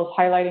examples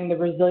highlighting the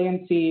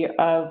resiliency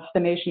of the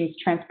nation's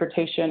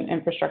transportation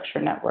infrastructure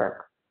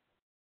network.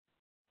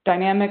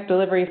 Dynamic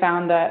Delivery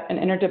found that an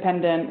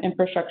interdependent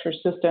infrastructure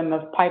system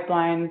of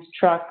pipelines,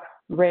 truck,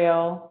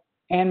 rail,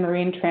 and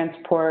marine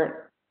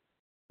transport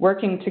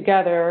working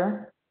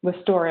together with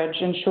storage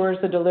ensures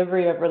the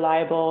delivery of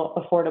reliable,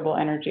 affordable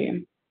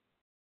energy.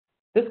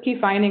 This key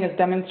finding is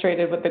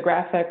demonstrated with the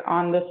graphic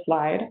on this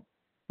slide,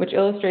 which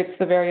illustrates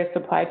the various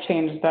supply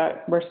chains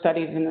that were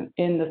studied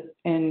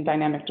in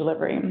Dynamic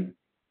Delivery.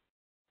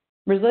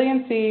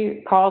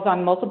 Resiliency calls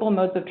on multiple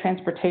modes of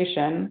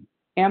transportation,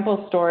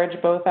 ample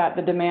storage both at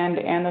the demand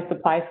and the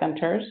supply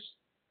centers,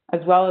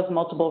 as well as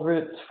multiple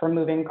routes for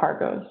moving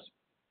cargoes.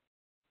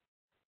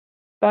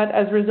 But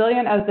as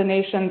resilient as the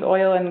nation's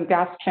oil and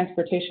gas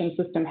transportation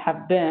system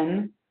have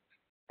been,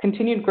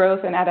 continued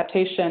growth and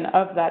adaptation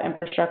of that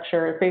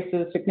infrastructure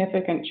faces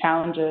significant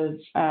challenges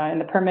in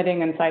the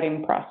permitting and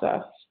siting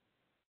process.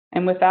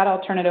 And with that,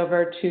 I'll turn it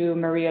over to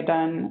Maria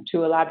Dunn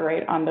to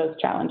elaborate on those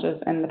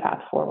challenges and the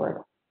path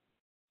forward.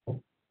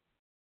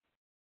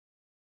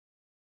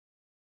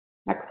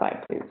 Next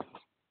slide, please.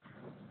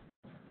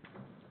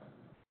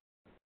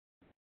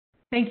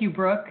 Thank you,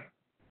 Brooke.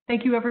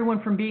 Thank you,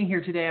 everyone, for being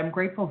here today. I'm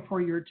grateful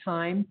for your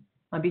time.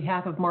 On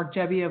behalf of Mark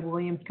Gebbia of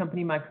Williams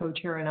Company, my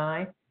co-chair, and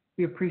I,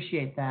 we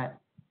appreciate that.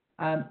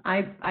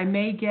 I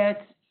may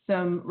get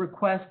some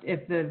requests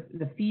if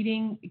the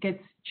feeding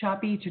gets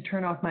choppy to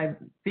turn off my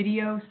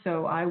video,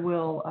 so I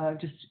will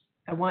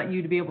I want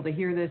you to be able to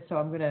hear this, so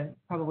I'm going to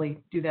probably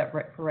do that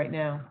for right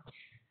now.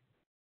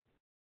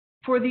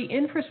 For the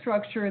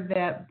infrastructure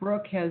that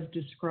Brooke has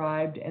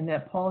described and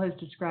that Paul has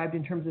described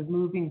in terms of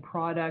moving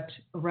product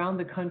around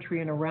the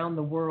country and around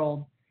the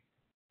world,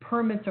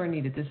 permits are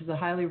needed. This is a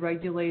highly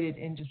regulated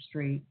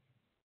industry.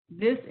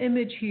 This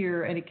image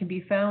here, and it can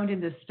be found in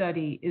the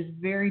study, is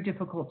very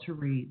difficult to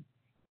read.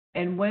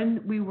 And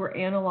when we were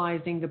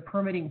analyzing the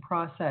permitting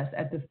process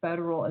at the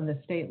federal and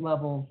the state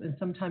levels, and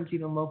sometimes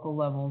even local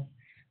levels,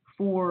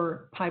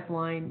 for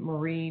pipeline,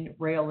 marine,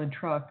 rail, and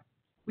truck,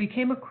 we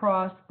came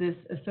across this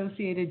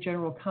Associated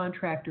General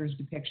Contractors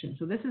depiction.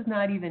 So this is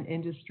not even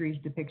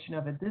industry's depiction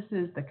of it. This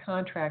is the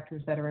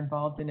contractors that are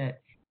involved in it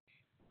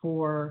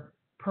for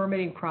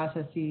permitting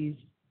processes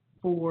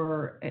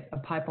for a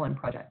pipeline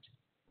project.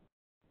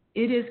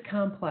 It is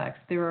complex.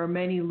 There are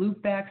many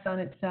loopbacks on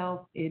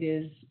itself.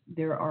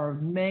 There are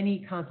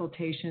many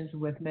consultations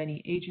with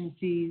many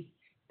agencies.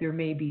 There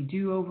may be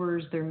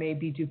do-overs. There may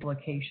be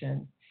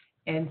duplication.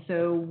 And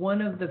so one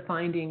of the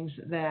findings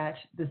that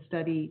the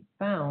study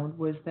found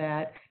was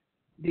that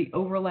the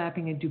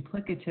overlapping and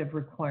duplicative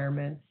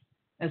requirements,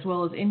 as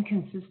well as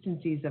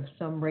inconsistencies of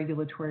some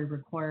regulatory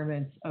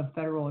requirements of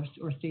federal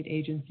or state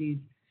agencies,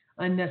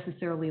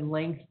 unnecessarily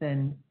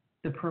lengthen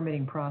the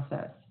permitting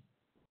process.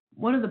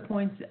 One of the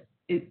points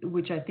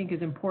which I think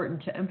is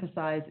important to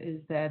emphasize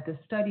is that the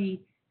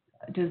study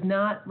does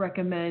not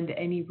recommend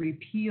any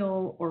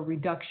repeal or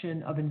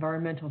reduction of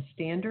environmental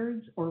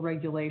standards or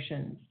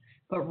regulations,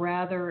 but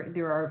rather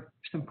there are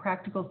some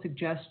practical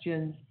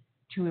suggestions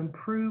to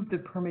improve the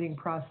permitting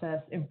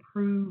process,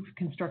 improve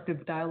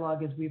constructive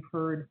dialogue, as we've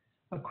heard,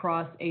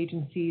 across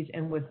agencies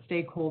and with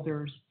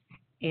stakeholders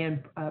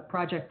and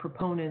project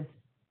proponents,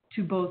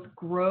 to both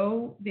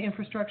grow the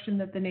infrastructure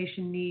that the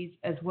nation needs,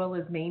 as well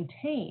as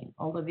maintain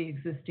all of the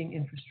existing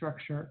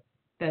infrastructure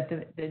that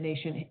the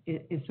nation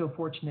is so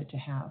fortunate to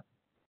have.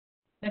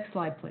 Next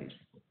slide, please.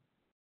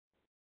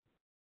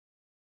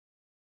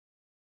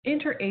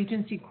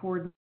 Interagency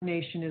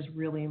coordination is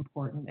really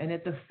important. And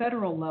at the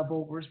federal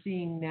level, we're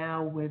seeing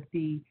now with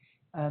the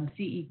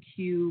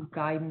CEQ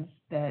guidance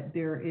that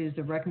there is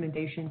a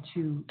recommendation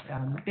to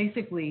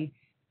basically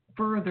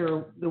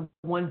further the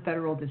one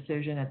federal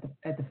decision at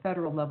the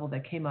federal level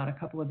that came out a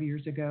couple of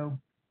years ago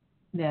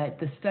that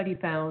the study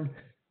found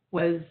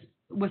was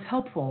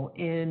helpful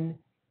in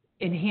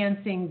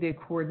enhancing the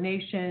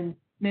coordination,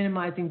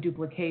 minimizing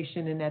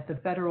duplication, and at the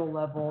federal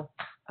level,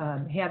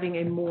 having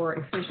a more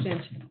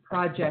efficient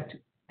project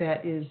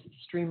that is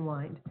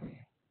streamlined.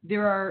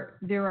 There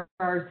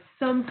are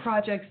some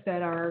projects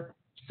that are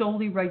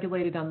solely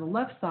regulated on the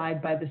left side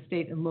by the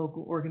state and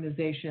local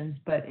organizations,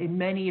 but in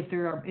many, if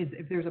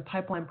there's a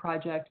pipeline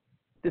project,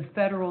 the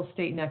federal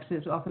state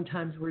nexus,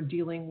 oftentimes we're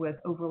dealing with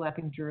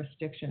overlapping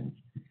jurisdictions.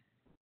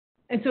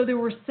 And so there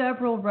were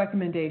several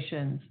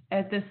recommendations.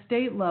 At the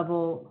state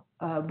level,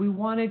 we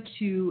wanted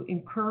to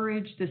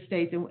encourage the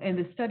states, and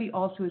the study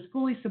also is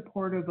fully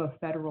supportive of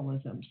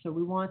federalism. So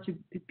we want to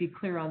be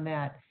clear on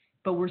that,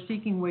 but we're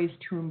seeking ways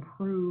to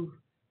improve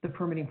the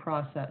permitting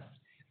process.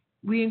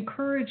 We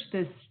encourage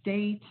the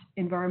state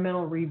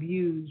environmental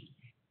reviews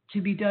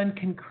to be done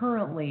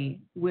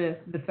concurrently with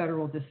the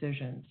federal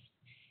decisions.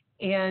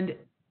 And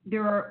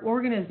there are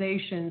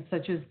organizations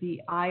such as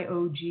the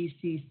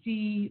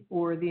IOGCC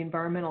or the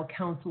Environmental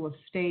Council of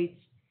States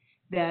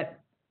that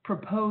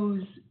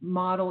propose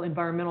model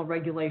environmental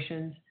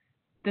regulations.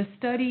 The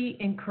study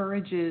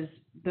encourages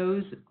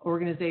those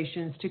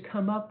organizations to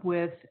come up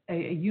with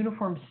a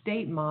uniform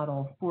state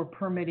model for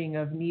permitting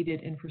of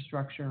needed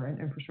infrastructure and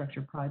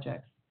infrastructure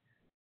projects.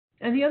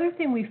 And the other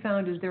thing we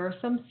found is there are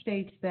some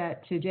states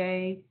that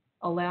today,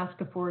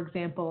 Alaska, for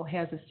example,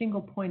 has a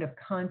single point of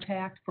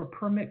contact for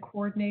permit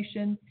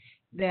coordination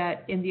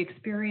that, in the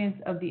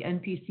experience of the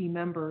NPC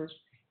members,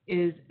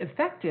 is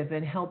effective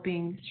in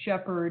helping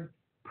shepherd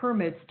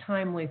permits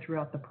timely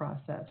throughout the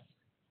process.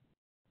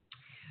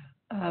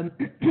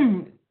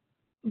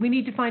 We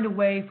need to find a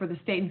way for the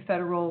state and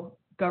federal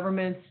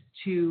governments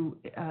to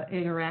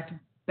interact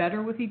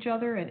better with each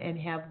other and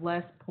have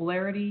less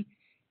polarity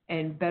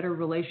and better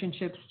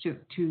relationships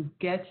to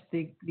get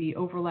the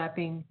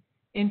overlapping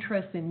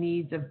interests and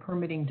needs of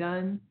permitting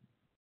done.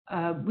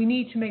 We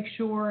need to make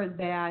sure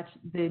that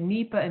the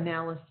NEPA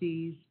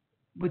analyses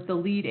with the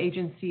lead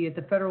agency at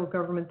the federal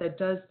government that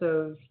does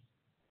those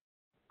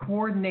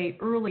coordinate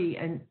early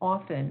and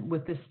often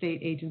with the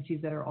state agencies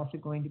that are also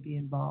going to be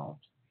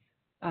involved.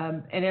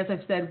 And as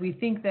I've said, we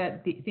think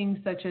that the things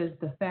such as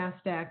the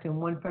FAST Act and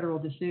one federal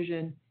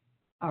decision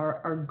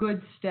are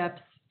good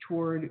steps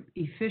toward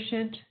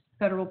efficient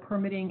federal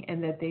permitting,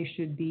 and that they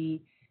should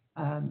be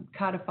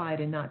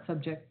codified and not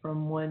subject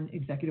from one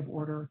executive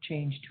order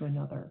change to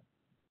another.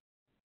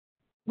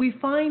 We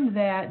find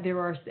that there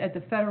are, at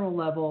the federal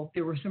level,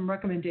 there were some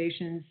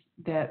recommendations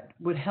that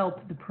would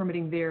help the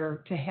permitting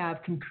there to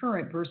have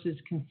concurrent versus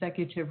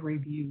consecutive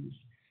reviews,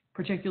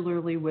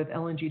 particularly with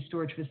LNG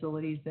storage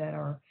facilities that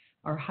are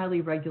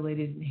highly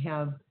regulated and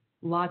have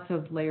lots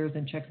of layers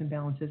and checks and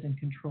balances and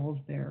controls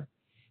there.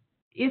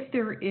 If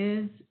there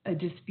is a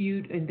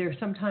dispute, and there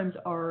sometimes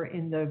are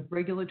in the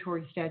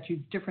regulatory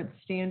statutes different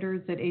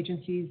standards that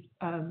agencies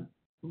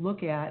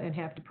look at and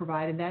have to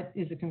provide, and that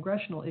is a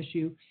congressional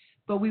issue,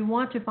 but we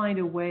want to find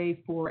a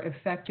way for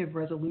effective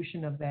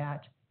resolution of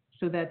that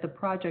so that the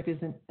project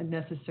isn't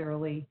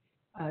necessarily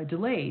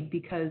delayed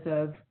because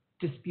of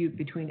dispute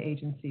between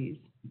agencies.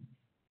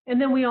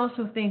 And then we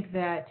also think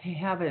that to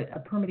have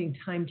a permitting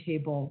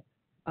timetable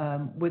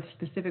with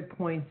specific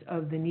points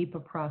of the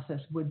NEPA process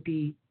would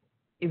be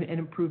an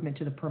improvement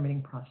to the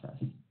permitting process.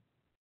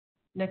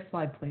 Next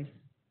slide, please.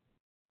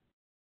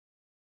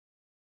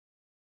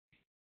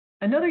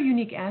 Another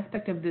unique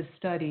aspect of this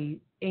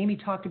study, Amy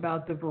talked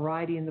about the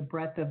variety and the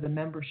breadth of the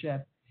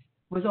membership,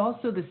 was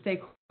also the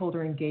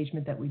stakeholder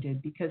engagement that we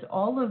did, because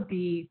all of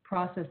the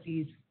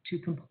processes to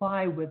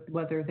comply with,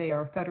 whether they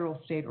are federal,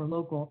 state, or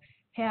local,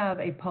 have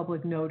a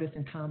public notice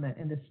and comment,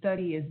 and the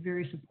study is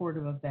very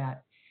supportive of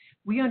that.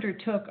 We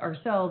undertook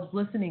ourselves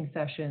listening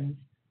sessions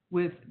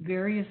with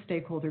various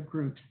stakeholder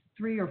groups,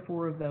 3 or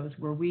 4 of those,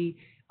 where we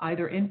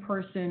either in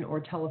person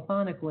or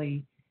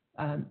telephonically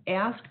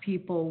asked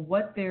people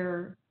what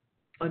their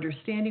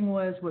understanding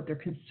was, what their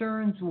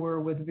concerns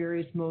were with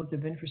various modes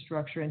of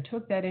infrastructure, and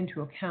took that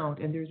into account.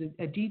 And there's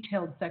a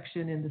detailed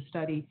section in the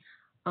study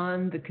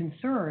on the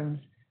concerns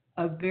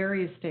of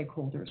various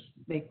stakeholders.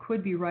 They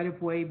could be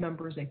right-of-way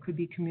members, they could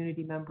be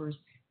community members,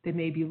 they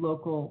may be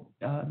local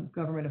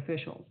government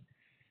officials.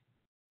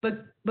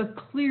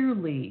 But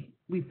clearly,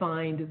 we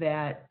find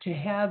that to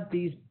have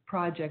these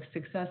projects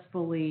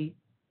successfully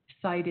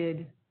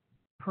sited,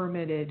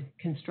 permitted,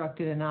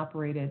 constructed, and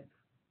operated,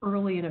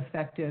 early and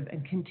effective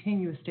and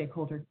continuous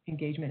stakeholder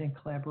engagement and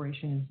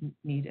collaboration is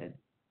needed.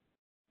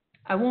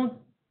 I won't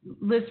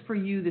list for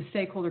you the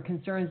stakeholder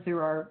concerns.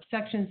 There are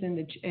sections in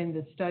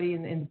the study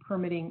and in the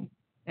permitting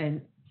and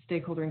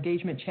stakeholder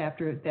engagement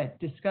chapter that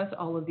discuss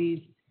all of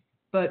these,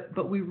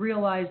 but we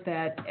realize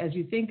that as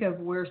you think of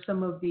where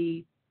some of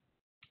the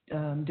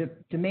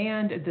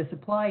demand, the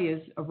supply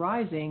is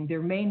arising,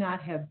 there may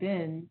not have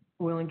been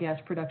oil and gas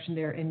production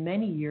there in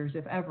many years,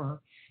 if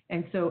ever.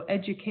 And so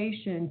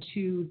education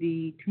to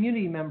the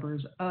community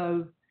members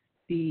of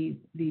the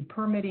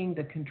permitting,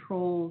 the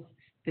controls,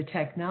 the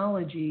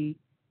technology,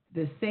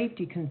 the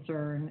safety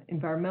concern,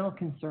 environmental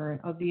concern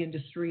of the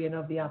industry and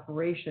of the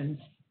operations,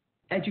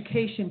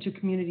 education to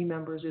community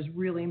members is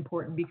really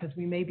important, because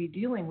we may be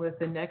dealing with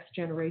the next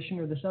generation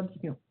or the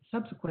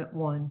subsequent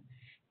one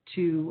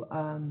to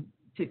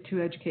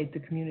educate the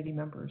community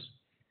members.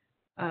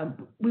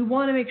 We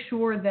want to make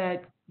sure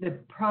that the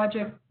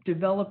project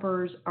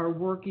developers are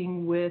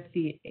working with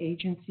the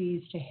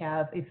agencies to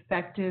have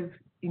effective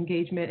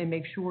engagement and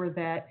make sure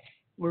that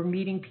we're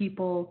meeting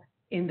people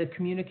in the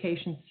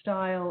communication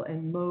style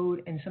and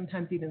mode and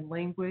sometimes even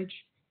language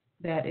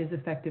that is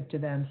effective to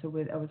them. So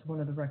that was one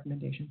of the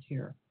recommendations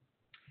here.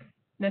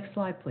 Next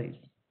slide, please.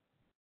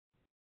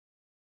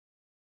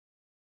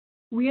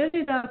 We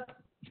ended up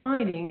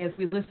finding, as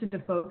we listened to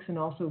folks and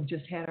also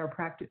just had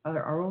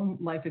our own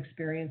life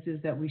experiences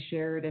that we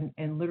shared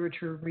and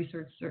literature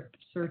research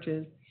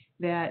searches,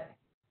 that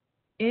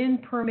in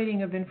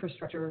permitting of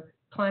infrastructure,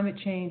 climate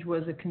change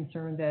was a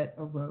concern that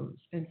arose.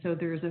 And so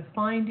there's a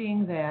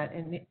finding that,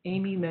 and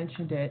Amy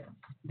mentioned it,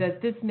 that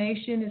this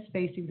nation is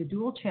facing the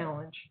dual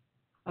challenge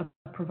of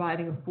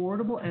providing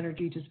affordable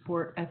energy to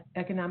support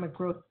economic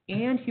growth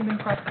and human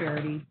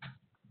prosperity,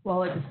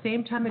 while at the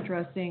same time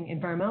addressing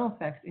environmental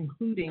effects,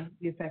 including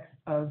the effects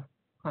of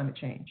climate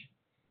change.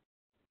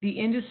 The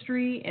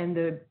industry and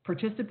the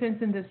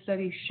participants in this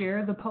study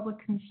share the public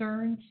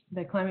concerns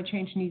that climate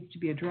change needs to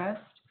be addressed.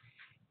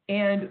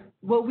 And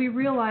what we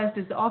realized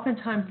is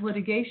oftentimes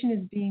litigation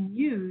is being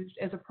used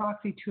as a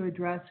proxy to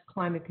address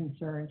climate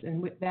concerns,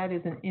 and that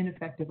is an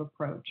ineffective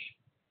approach.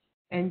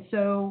 And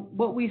so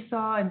what we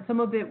saw, and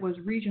some of it was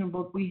regional,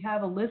 but we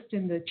have a list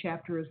in the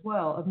chapter as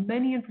well of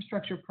many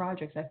infrastructure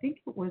projects, I think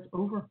it was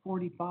over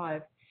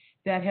 45,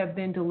 that have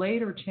been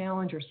delayed or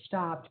challenged or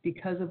stopped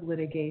because of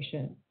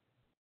litigation.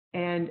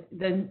 And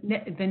the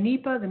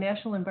NEPA, the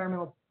National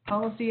Environmental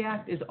Policy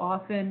Act, is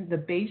often the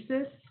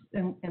basis,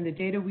 and the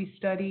data we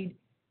studied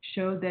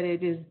showed that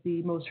it is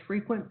the most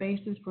frequent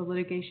basis for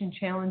litigation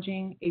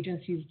challenging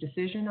agencies'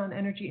 decision on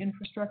energy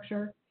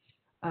infrastructure.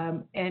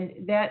 And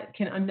that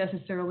can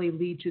unnecessarily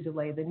lead to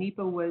delay. The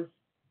NEPA was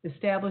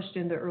established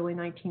in the early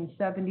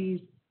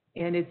 1970s,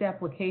 and its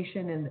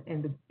application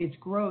and its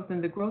growth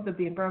and the growth of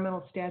the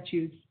environmental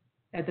statutes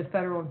at the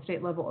federal and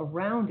state level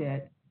around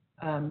it,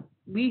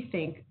 we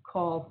think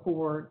call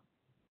for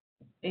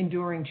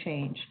enduring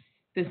change.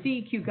 The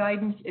CEQ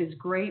guidance is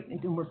great,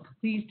 and we're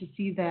pleased to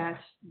see that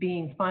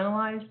being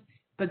finalized,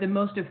 but the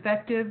most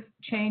effective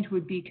change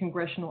would be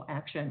congressional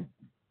action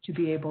to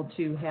be able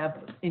to have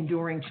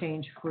enduring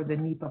change for the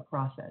NEPA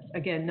process.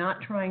 Again, not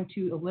trying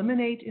to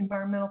eliminate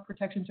environmental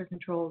protections or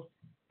controls,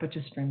 but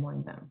to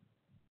streamline them.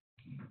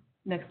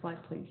 Next slide,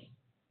 please.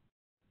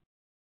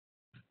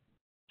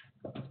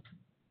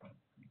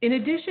 In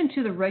addition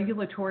to the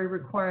regulatory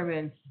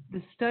requirements,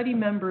 the study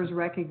members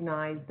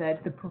recognize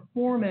that the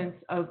performance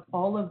of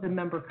all of the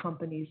member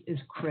companies is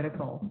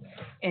critical.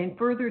 And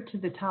further to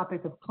the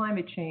topic of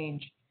climate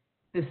change,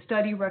 the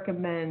study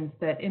recommends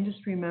that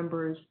industry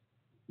members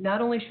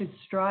not only should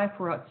strive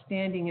for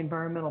outstanding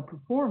environmental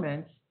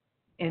performance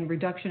and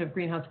reduction of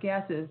greenhouse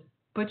gases,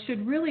 but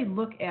should really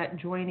look at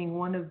joining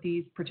one of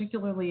these,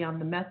 particularly on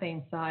the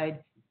methane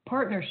side,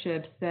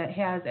 partnerships that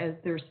has as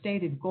their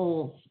stated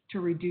goals to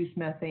reduce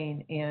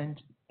methane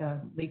and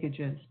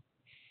leakages.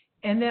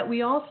 And that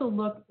we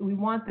also we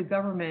want the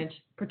government,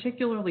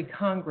 particularly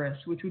Congress,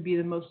 which would be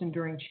the most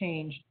enduring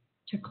change,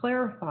 to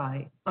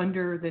clarify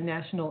under the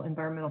National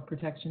Environmental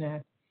Protection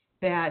Act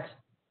that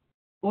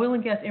oil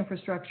and gas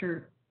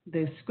infrastructure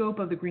the scope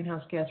of the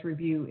greenhouse gas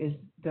review is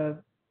the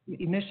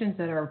emissions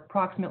that are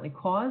approximately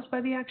caused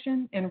by the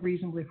action and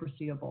reasonably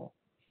foreseeable.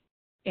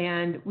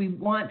 And we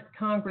want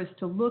Congress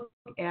to look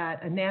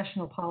at a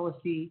national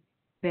policy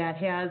that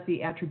has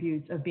the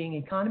attributes of being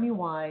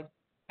economy-wide,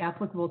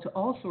 applicable to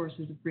all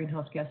sources of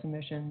greenhouse gas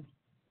emissions,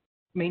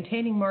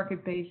 maintaining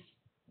market base,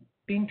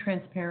 being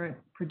transparent,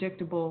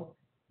 predictable,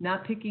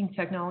 not picking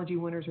technology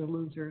winners or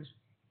losers,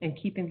 and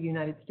keeping the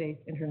United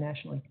States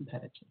internationally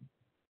competitive.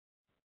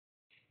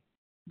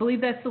 I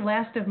believe that's the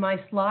last of my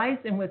slides.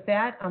 And with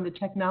that, on the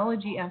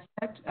technology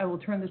aspect, I will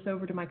turn this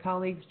over to my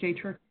colleagues, Jay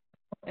Churchill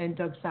and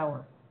Doug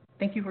Sauer.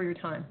 Thank you for your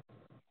time.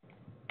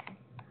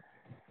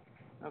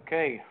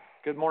 Okay,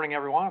 good morning,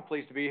 everyone. I'm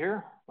pleased to be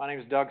here. My name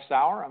is Doug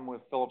Sauer. I'm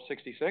with Phillips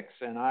 66,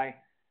 and I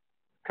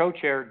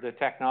co-chaired the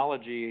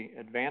technology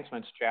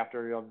advancements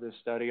chapter of this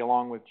study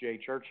along with Jay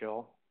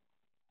Churchill,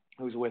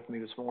 who's with me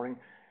this morning.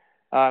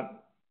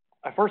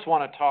 I first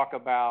want to talk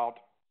about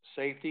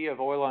safety of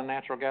oil and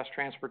natural gas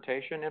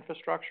transportation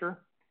infrastructure,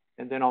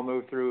 and then I'll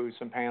move through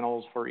some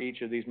panels for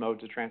each of these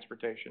modes of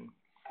transportation.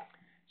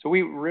 So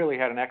we really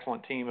had an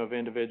excellent team of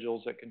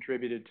individuals that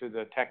contributed to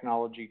the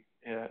technology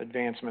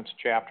advancements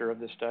chapter of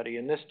this study,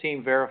 and this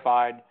team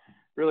verified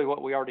really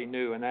what we already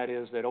knew, and that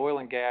is that oil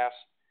and gas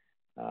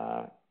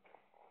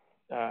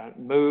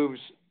moves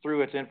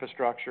through its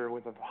infrastructure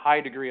with a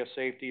high degree of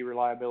safety,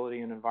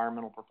 reliability, and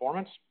environmental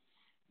performance,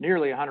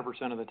 nearly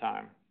 100% of the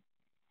time.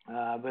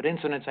 But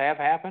incidents have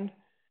happened,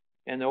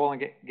 and the oil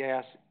and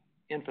gas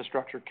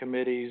infrastructure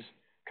companies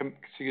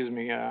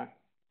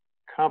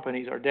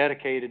are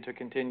dedicated to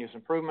continuous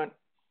improvement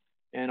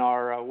and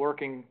are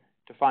working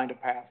to find a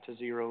path to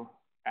zero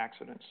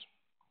accidents.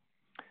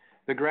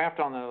 The graph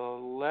on the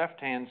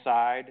left-hand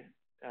side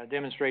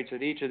demonstrates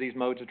that each of these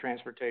modes of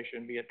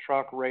transportation, be it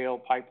truck, rail,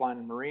 pipeline,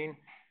 and marine,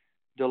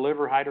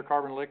 deliver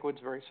hydrocarbon liquids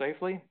very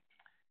safely.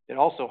 It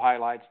also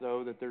highlights,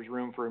 though, that there's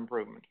room for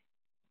improvement.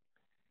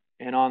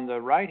 And on the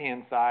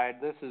right-hand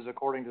side, this is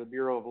according to the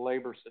Bureau of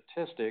Labor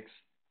Statistics,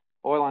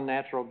 oil and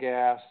natural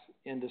gas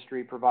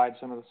industry provides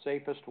some of the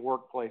safest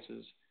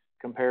workplaces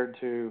compared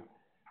to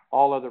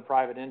all other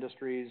private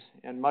industries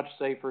and much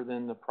safer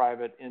than the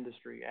private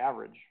industry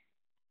average.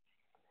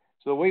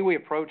 So the way we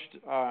approached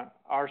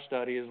our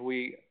study is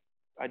we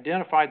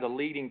identified the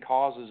leading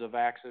causes of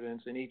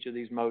accidents in each of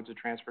these modes of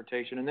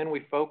transportation, and then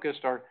we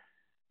focused our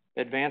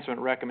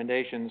advancement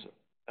recommendations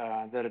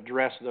that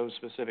address those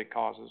specific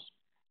causes.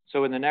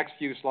 So in the next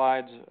few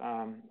slides,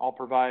 I'll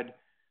provide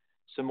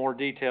some more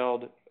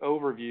detailed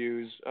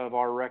overviews of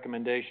our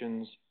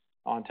recommendations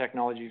on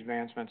technology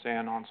advancements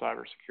and on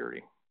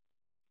cybersecurity.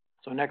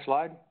 So next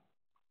slide.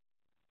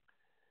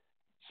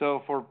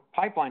 So for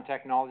pipeline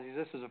technologies,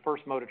 this is the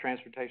first mode of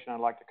transportation I'd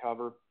like to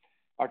cover.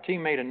 Our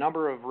team made a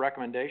number of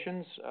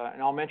recommendations,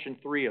 and I'll mention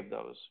three of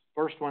those.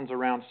 First one's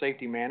around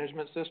safety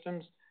management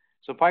systems.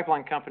 So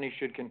pipeline companies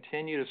should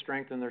continue to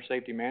strengthen their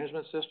safety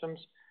management systems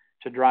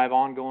to drive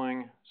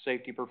ongoing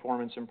safety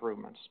performance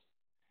improvements.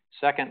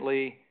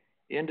 Secondly,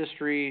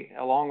 industry,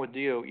 along with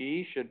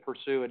DOE, should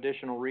pursue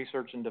additional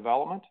research and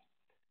development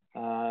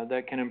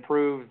that can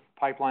improve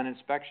pipeline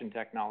inspection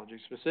technology,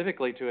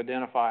 specifically to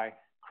identify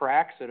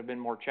cracks that have been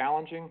more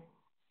challenging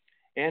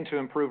and to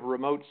improve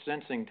remote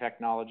sensing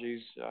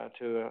technologies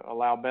to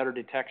allow better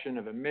detection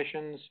of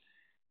emissions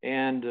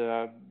and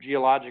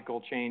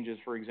geological changes,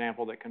 for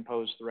example, that can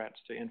pose threats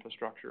to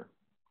infrastructure.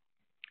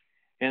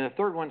 And the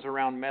third one's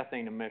around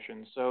methane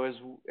emissions. So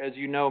as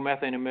you know,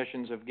 methane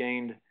emissions have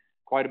gained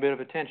quite a bit of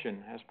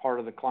attention as part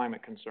of the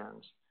climate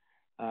concerns.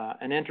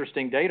 An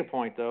interesting data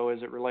point, though,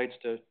 as it relates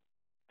to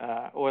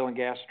oil and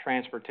gas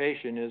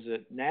transportation is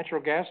that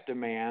natural gas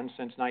demand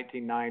since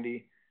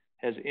 1990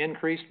 has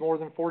increased more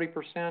than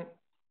 40%,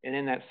 and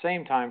in that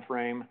same time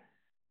frame,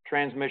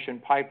 transmission,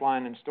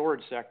 pipeline, and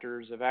storage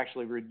sectors have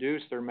actually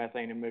reduced their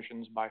methane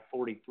emissions by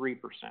 43%.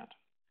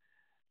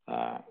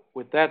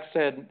 With that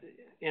said,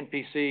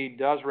 NPC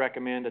does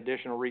recommend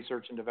additional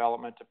research and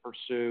development to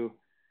pursue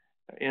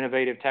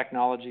innovative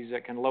technologies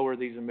that can lower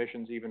these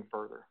emissions even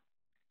further.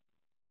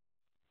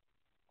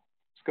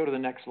 Let's go to the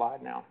next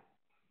slide now.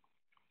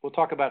 We'll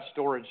talk about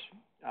storage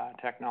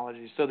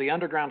technologies. So the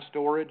underground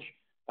storage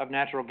of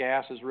natural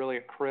gas is really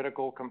a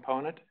critical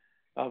component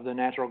of the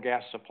natural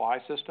gas supply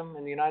system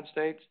in the United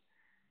States.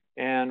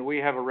 And we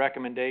have a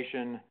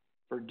recommendation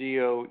for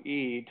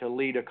DOE to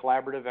lead a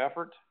collaborative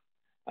effort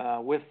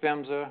with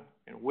PHMSA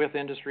and with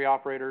industry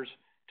operators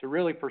to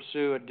really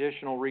pursue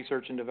additional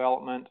research and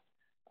development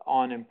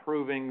on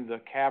improving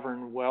the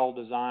cavern well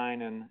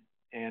design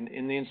and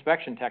in the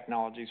inspection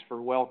technologies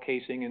for well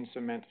casing and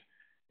cement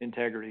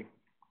integrity.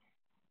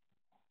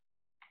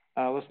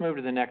 Let's move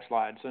to the next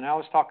slide. So now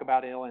let's talk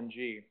about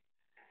LNG.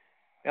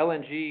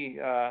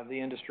 LNG, the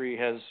industry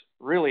has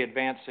really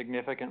advanced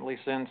significantly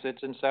since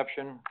its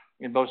inception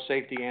in both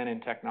safety and in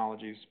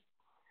technologies.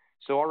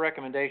 So our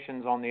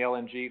recommendations on the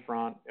LNG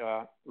front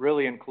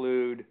really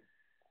include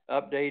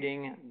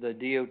updating the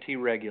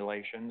DOT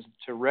regulations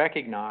to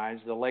recognize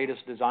the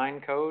latest design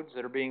codes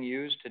that are being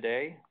used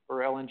today for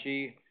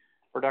LNG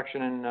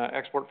production and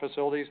export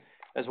facilities,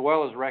 as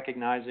well as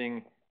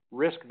recognizing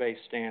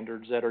risk-based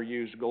standards that are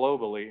used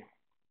globally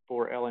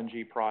for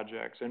LNG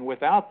projects. And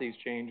without these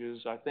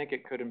changes, I think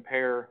it could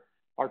impair,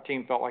 our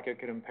team felt like it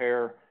could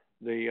impair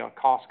the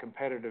cost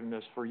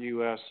competitiveness for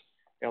U.S.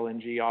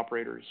 LNG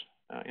operators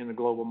in the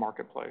global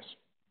marketplace.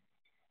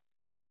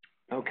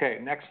 Okay,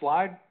 next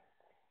slide.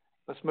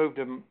 Let's move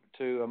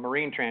to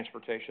marine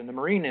transportation. The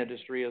marine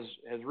industry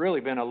has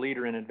really been a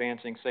leader in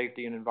advancing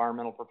safety and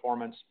environmental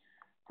performance,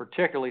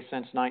 particularly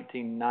since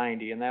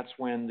 1990, and that's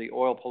when the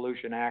Oil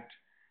Pollution Act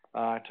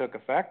took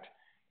effect,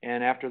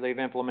 and after they've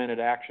implemented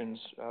actions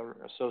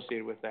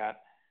associated with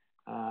that,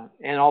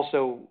 and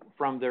also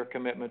from their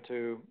commitment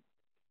to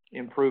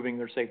improving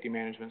their safety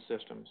management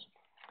systems.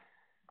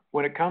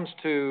 When it comes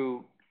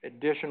to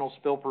additional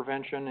spill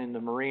prevention in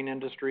the marine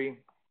industry,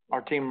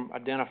 our team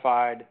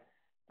identified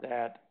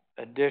that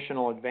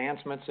additional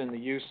advancements in the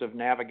use of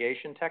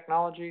navigation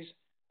technologies,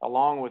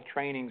 along with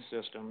training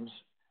systems,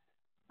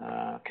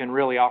 can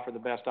really offer the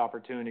best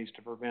opportunities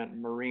to prevent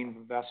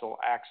marine vessel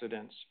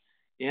accidents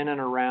in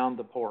and around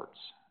the ports.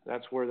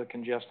 That's where the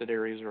congested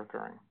areas are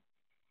occurring.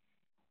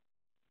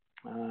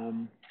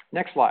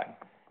 Next slide.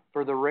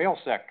 For the rail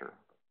sector,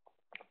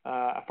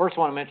 I first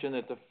want to mention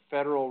that the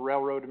Federal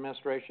Railroad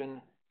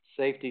Administration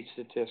safety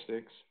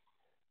statistics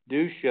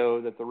do show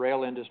that the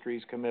rail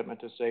industry's commitment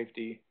to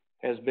safety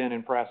has been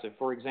impressive.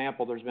 For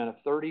example, there's been a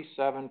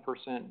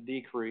 37%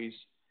 decrease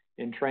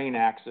in train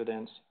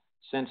accidents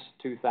since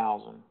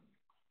 2000.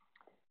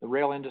 The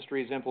rail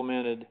industry has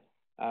implemented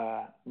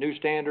new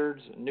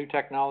standards, new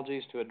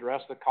technologies to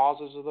address the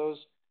causes of those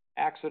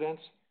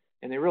accidents,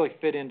 and they really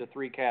fit into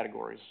three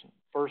categories.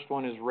 First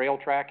one is rail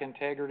track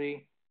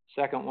integrity,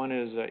 second one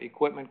is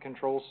equipment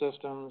control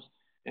systems,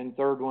 and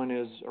third one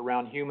is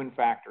around human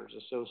factors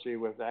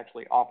associated with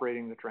actually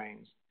operating the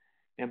trains.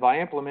 And by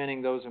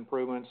implementing those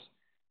improvements,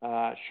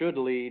 should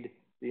lead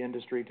the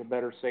industry to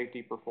better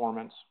safety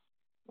performance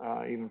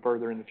even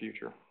further in the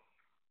future.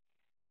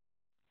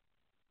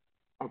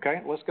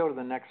 Okay, let's go to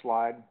the next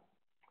slide.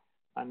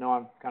 I know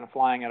I'm kind of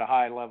flying at a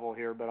high level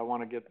here, but I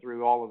want to get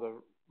through all of the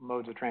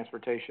modes of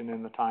transportation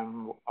in the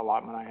time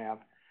allotment I have.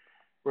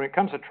 When it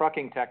comes to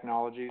trucking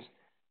technologies,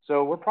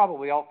 so we're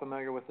probably all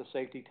familiar with the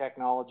safety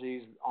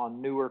technologies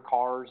on newer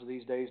cars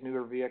these days,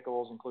 newer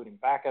vehicles, including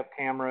backup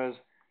cameras,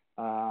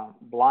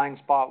 blind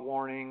spot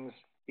warnings,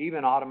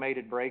 even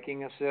automated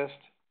braking assist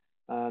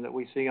that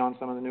we see on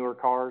some of the newer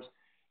cars.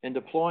 And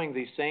deploying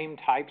these same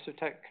types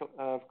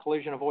of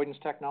collision avoidance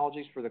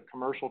technologies for the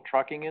commercial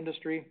trucking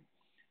industry,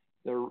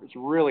 it's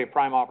really a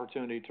prime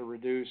opportunity to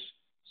reduce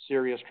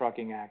serious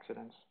trucking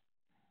accidents.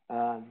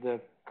 The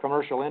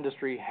commercial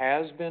industry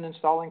has been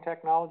installing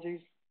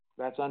technologies.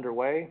 That's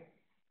underway,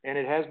 and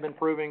it has been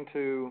proving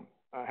to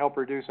help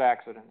reduce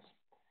accidents.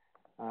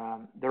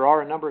 There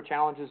are a number of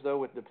challenges, though,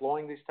 with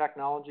deploying these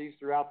technologies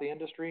throughout the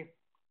industry.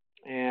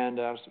 And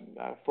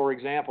for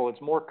example,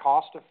 it's more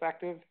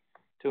cost-effective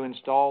to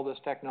install this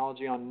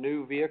technology on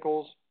new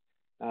vehicles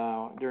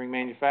during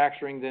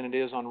manufacturing than it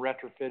is on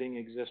retrofitting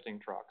existing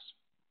trucks.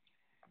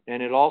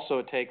 And it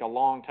also take a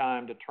long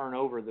time to turn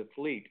over the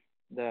fleet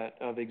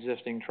of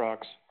existing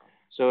trucks.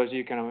 So as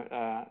you can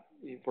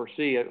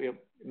foresee, it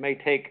may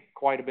take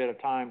quite a bit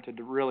of time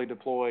to really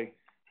deploy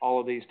all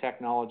of these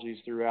technologies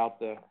throughout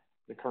the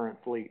current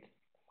fleet.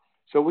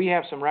 So we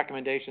have some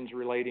recommendations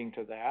relating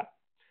to that.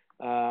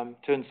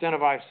 To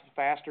incentivize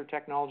faster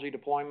technology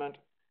deployment,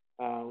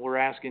 we're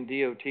asking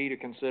DOT to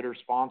consider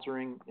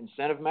sponsoring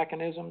incentive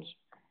mechanisms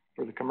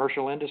for the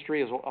commercial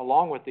industry,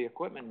 along with the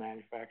equipment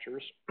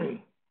manufacturers,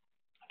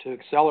 to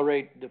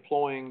accelerate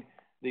deploying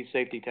these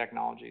safety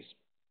technologies.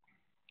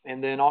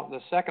 And then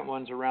the second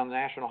one's around the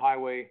National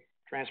Highway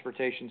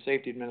Transportation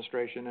Safety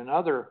Administration and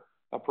other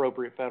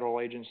appropriate federal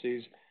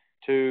agencies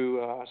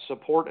to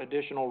support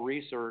additional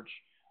research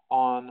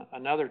on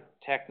another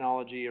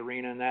technology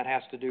arena, and that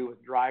has to do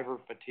with driver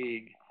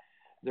fatigue.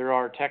 There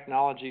are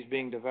technologies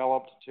being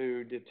developed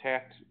to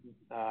detect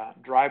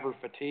driver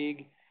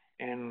fatigue,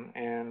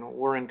 and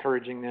we're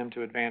encouraging them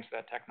to advance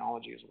that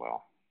technology as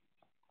well.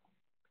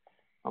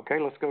 Okay,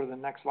 let's go to the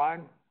next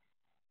slide.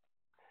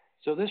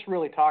 So this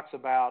really talks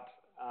about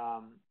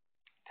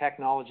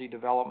technology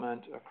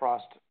development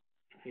across,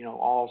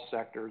 all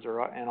sectors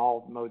and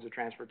all modes of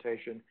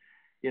transportation.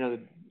 The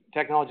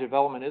technology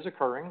development is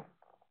occurring,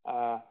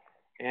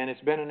 and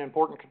it's been an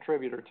important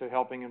contributor to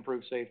helping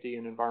improve safety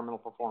and environmental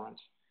performance.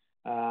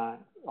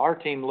 Our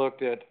team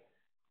looked at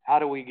how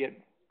do we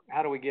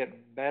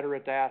get better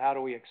at that? How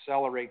do we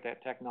accelerate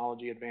that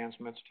technology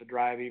advancements to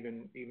drive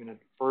even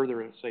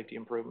further safety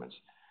improvements?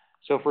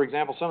 So, for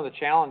example, some of the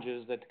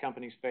challenges that the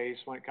companies face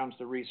when it comes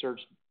to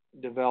research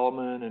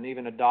development and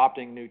even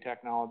adopting new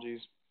technologies,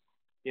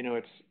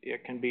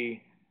 it can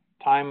be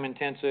time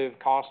intensive,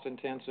 cost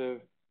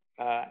intensive,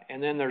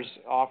 and then there's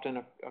often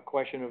a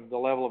question of the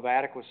level of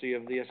adequacy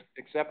of the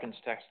acceptance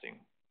testing.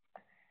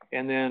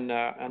 And then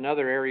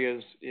another area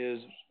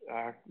is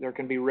there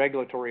can be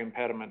regulatory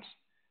impediments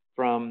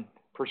from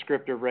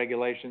prescriptive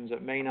regulations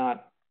that may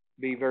not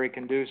be very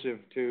conducive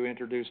to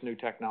introduce new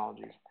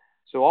technologies.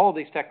 So all of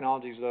these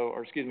technologies,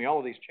 all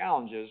of these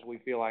challenges we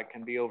feel like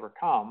can be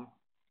overcome.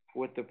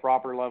 with the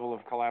proper level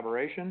of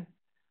collaboration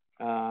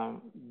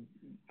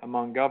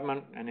among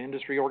government and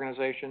industry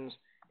organizations,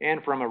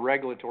 and from a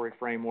regulatory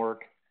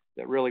framework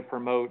that really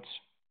promotes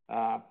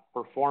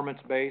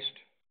performance-based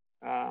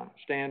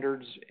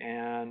standards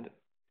and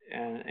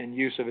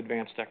use of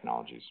advanced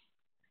technologies.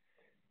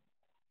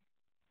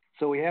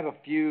 So we have a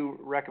few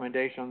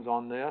recommendations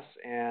on this,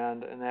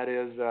 and that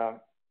is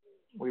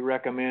we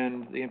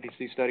recommend, the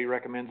NPC study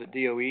recommends that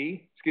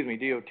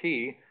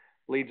DOT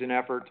leads an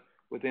effort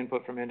with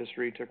input from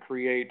industry to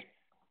create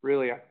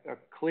really a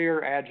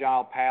clear,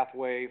 agile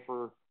pathway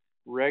for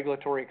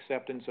regulatory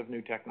acceptance of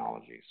new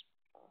technologies.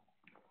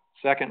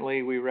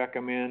 Secondly, we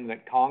recommend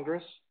that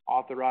Congress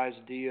authorize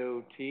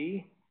DOT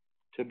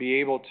to be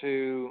able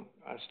to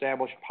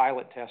establish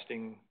pilot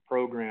testing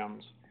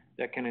programs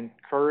that can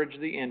encourage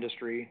the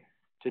industry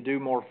to do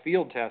more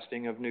field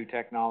testing of new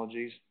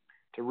technologies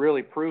to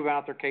really prove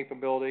out their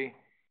capability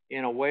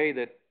in a way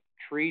that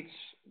treats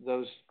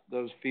those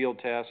field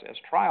tests as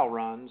trial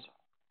runs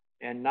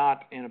and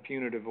not in a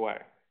punitive way.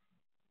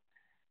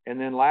 And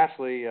then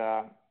lastly,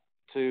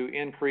 to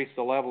increase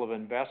the level of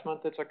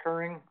investment that's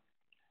occurring,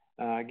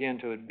 again,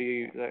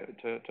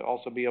 to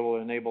also be able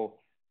to enable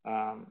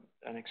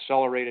an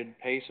accelerated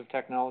pace of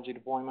technology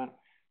deployment.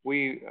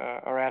 We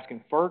are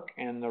asking FERC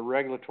and the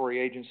regulatory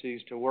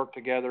agencies to work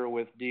together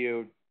with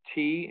DOT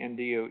and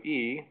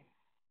DOE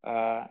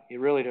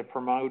really to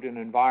promote an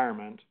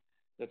environment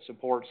that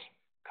supports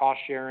cost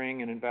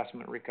sharing and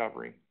investment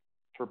recovery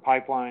for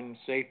pipeline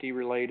safety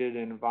related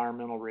and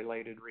environmental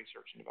related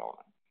research and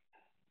development.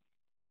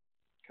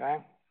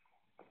 Okay.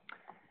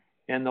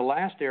 And the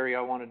last area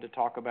I wanted to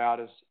talk about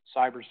is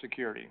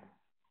cybersecurity.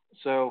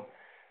 So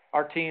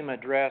our team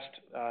addressed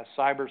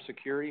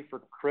cybersecurity for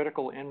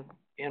critical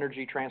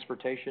energy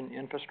transportation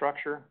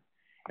infrastructure.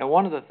 And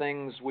one of the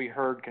things we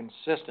heard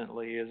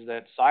consistently is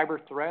that cyber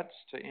threats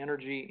to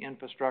energy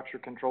infrastructure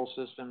control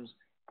systems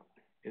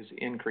is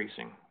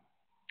increasing.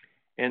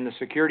 And the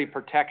security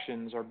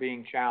protections are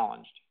being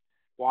challenged.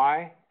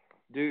 Why?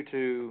 Due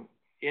to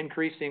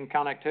increasing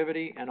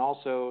connectivity, and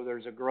also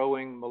there's a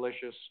growing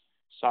malicious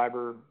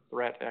cyber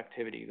threat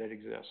activity that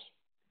exists.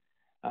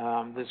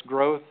 This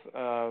growth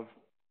of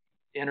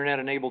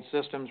internet-enabled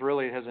systems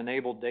really has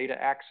enabled data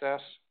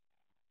access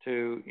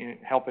to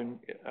helping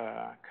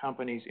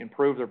companies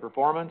improve their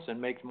performance and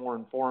make more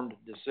informed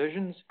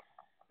decisions,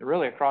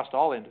 really across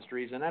all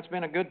industries, and that's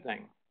been a good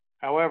thing.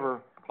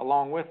 However,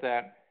 along with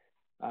that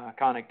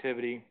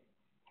connectivity,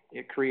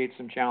 it creates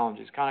some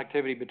challenges.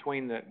 Connectivity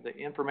between the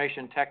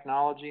information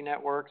technology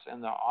networks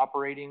and the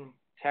operating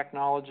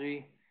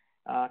technology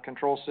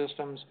control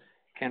systems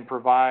can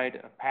provide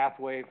a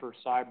pathway for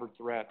cyber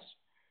threats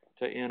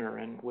to enter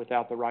and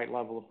without the right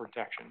level of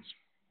protections.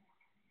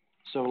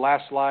 So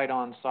last slide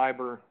on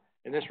cyber,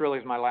 and this really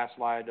is my last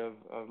slide of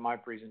my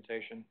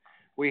presentation.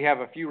 We have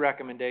a few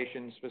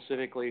recommendations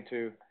specifically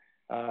to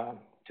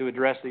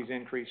address these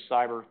increased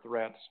cyber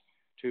threats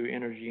to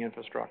energy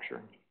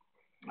infrastructure.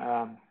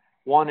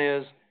 One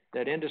is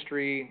that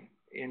industry,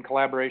 in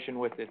collaboration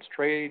with its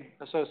trade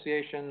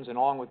associations and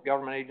along with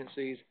government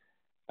agencies,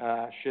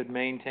 should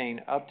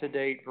maintain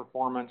up-to-date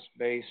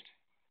performance-based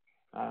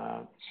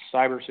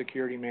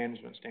cybersecurity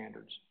management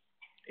standards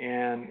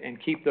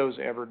and keep those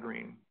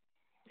evergreen.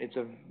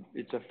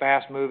 It's a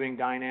fast-moving,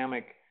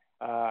 dynamic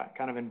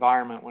kind of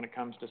environment when it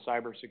comes to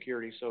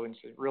cybersecurity, so it's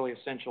really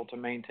essential to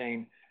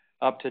maintain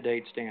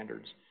up-to-date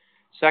standards.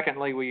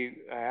 Secondly,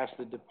 we asked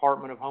the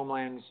Department of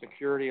Homeland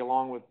Security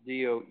along with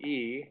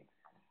DOE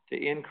to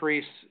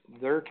increase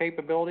their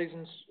capabilities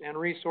and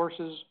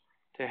resources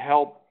to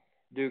help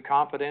do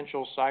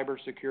confidential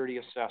cybersecurity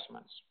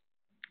assessments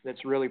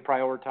that's really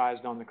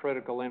prioritized on the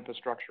critical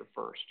infrastructure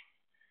first.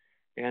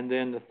 And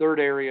then the third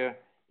area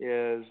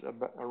is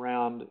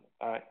around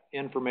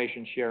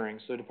information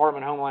sharing. So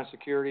Department of Homeland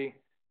Security,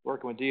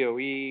 working with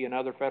DOE and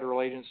other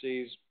federal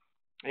agencies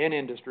and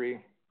industry,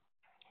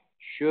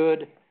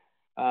 should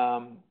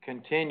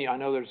continue. I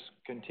know there's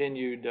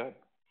continued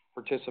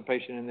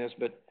participation in this,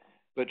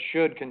 but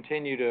should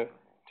continue to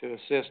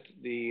assist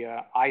the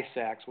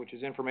ISACs, which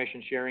is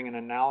Information Sharing and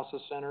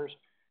Analysis Centers,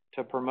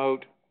 to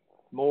promote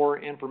more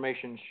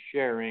information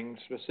sharing,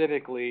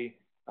 specifically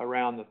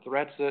around the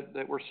threats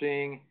that we're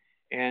seeing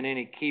and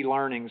any key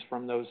learnings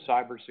from those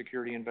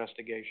cybersecurity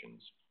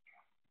investigations.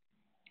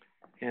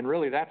 And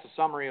really, that's a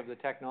summary of the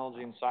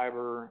technology and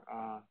cyber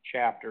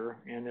chapter.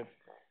 And if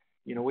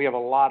we have a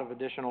lot of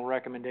additional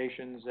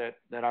recommendations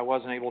that I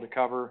wasn't able to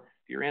cover.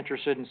 If you're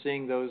interested in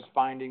seeing those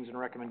findings and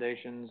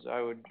recommendations,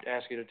 I would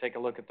ask you to take a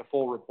look at the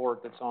full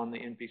report that's on the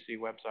NPC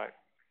website.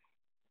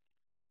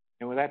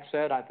 And with that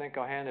said, I think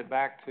I'll hand it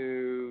back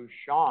to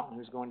Sean,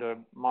 who's going to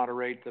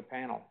moderate the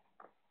panel.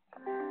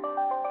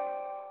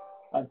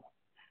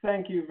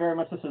 Thank you very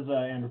much. This is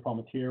Andrew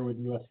Palmatier with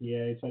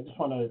USEA. So I just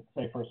want to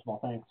say, first of all,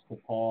 thanks to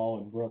Paul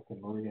and Brooke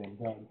and Maria and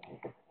Doug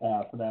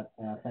for that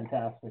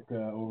fantastic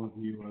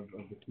overview of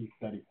the key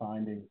study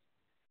findings.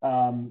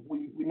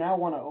 We now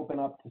want to open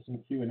up to some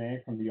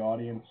Q&A from the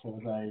audience. So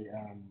as I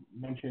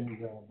mentioned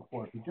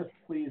before, if you just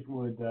please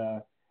would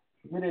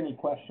submit any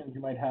questions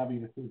you might have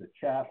either through the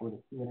chat or the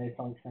Q&A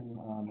function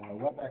on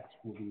WebEx.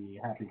 We'll be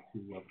happy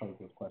to pose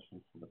those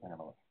questions to the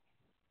panelists.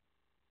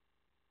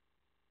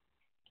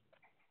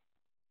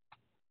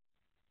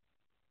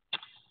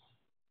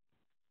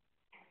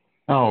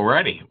 All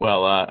righty.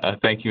 Well,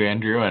 thank you,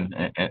 Andrew, and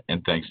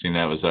thanks, Dean.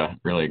 That was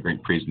really a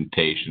great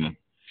presentation.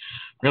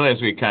 Really,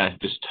 as we kind of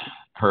just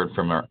heard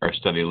from our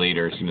study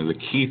leaders, the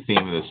key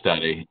theme of the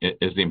study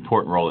is the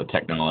important role that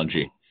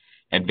technology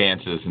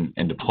advances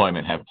and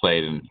deployment have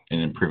played in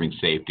improving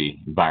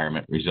safety,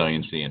 environment,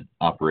 resiliency, and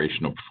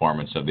operational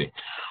performance of the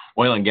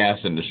oil and gas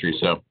industry.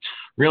 So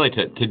really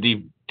to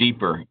deep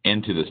deeper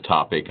into this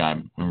topic,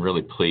 I'm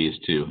really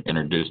pleased to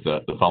introduce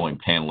the following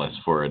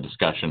panelists for a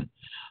discussion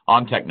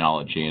on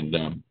technology.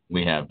 And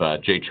we have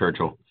Jay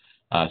Churchill,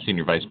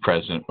 Senior Vice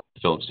President,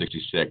 Phillips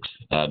 66,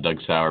 Doug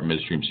Sauer,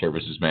 Midstream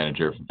Services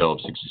Manager for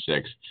Phillips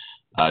 66,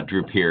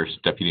 Drew Pierce,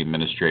 Deputy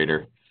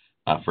Administrator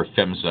for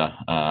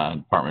PHMSA,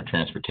 Department of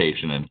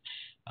Transportation,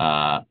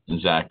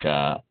 and Zach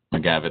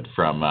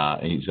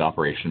McGavitt he's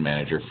Operation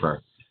Manager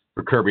for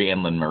Kirby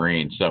Inland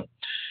Marine. So,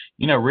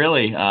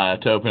 really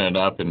to open it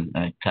up and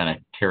kind of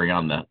carry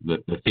on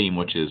the theme,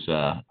 which is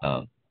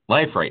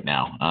life right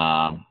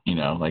now.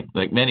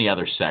 Like many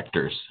other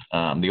sectors,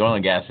 the oil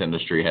and gas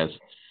industry has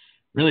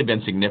really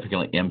been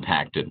significantly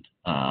impacted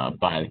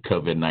by the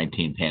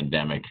COVID-19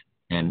 pandemic.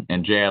 And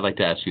Jay, I'd like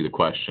to ask you the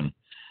question.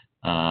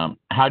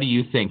 How do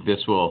you think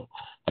this will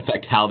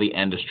affect how the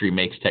industry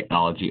makes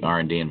technology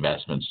R&D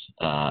investment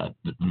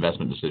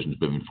decisions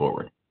moving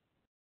forward?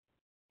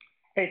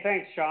 Hey,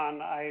 thanks,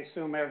 Sean. I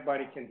assume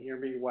everybody can hear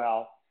me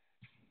well.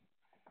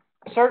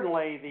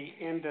 Certainly,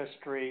 the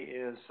industry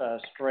is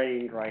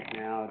strained right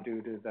now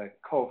due to the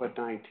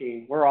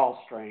COVID-19. We're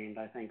all strained.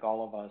 I think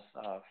all of us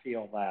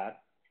feel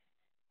that.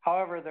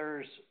 However,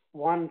 there's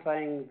one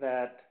thing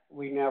that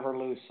we never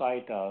lose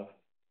sight of,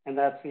 and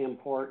that's the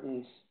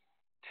importance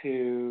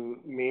to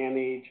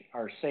manage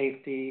our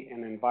safety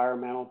and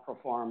environmental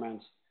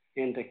performance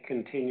and to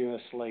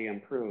continuously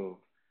improve.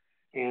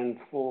 And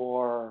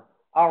for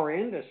our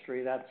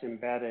industry, that's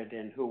embedded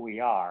in who we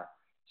are.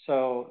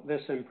 So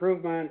this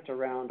improvement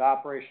around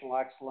operational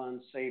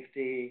excellence,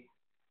 safety,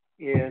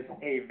 is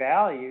a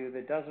value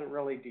that doesn't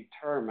really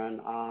determine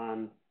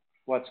on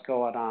what's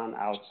going on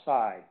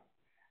outside.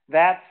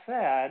 That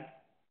said,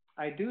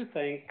 I do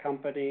think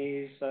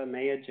companies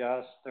may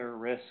adjust their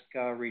risk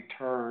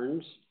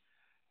returns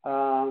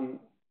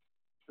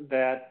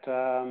that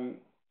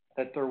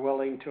they're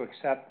willing to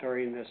accept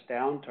during this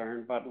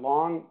downturn. But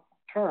long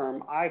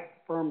term, I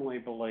firmly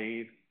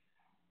believe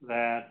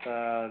that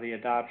the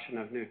adoption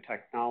of new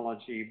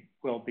technology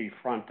will be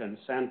front and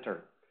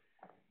center.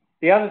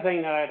 The other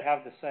thing that I'd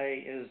have to say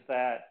is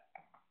that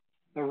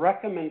the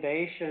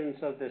recommendations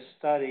of this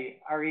study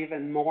are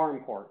even more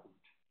important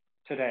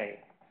today.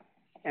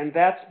 And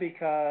that's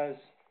because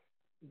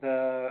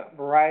the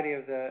variety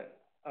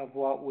of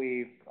what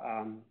we've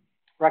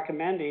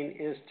recommending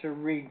is to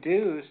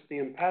reduce the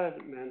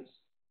impediments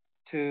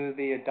to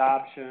the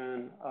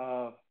adoption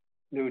of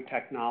new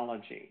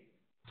technology.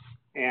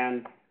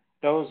 And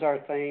those are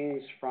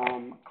things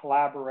from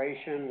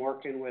collaboration,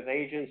 working with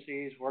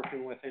agencies,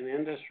 working within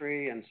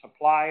industry and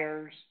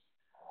suppliers,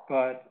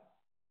 but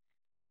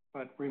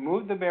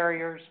remove the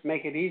barriers,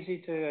 make it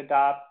easier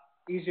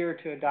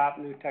to adopt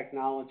new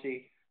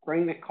technology,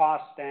 bring the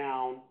costs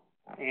down,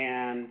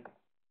 and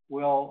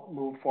we'll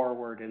move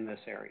forward in this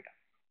area.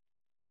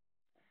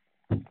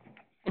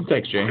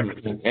 Thanks, Jay.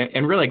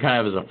 And really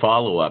kind of as a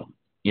follow-up,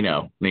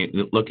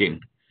 looking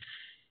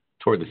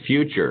toward the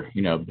future,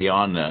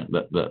 beyond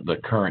the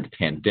current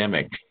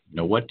pandemic,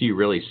 what do you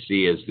really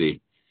see as the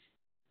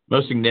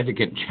most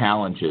significant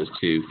challenges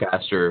to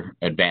faster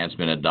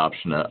advancement and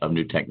adoption of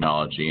new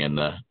technology in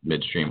the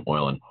midstream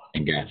oil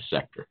and gas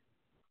sector?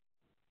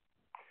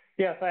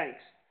 Yeah, thanks.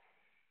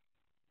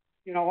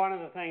 One of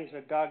the things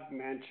that Doug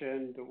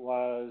mentioned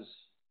was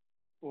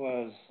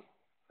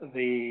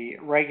the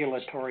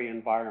regulatory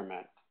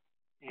environment.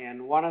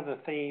 And one of the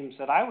themes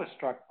that I was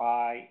struck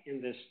by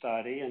in this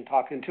study and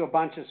talking to a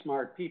bunch of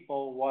smart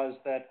people was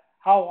that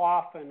how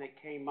often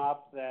it came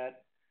up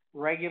that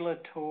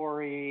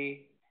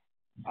regulatory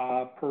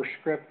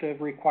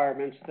prescriptive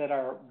requirements that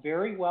are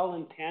very well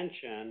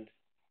intentioned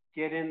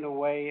get in the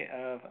way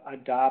of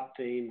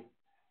adopting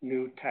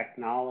new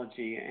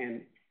technology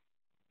and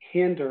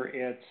hinder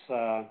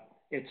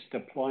its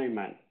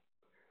deployment.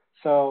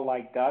 So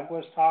like Doug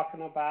was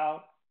talking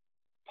about,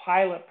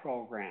 pilot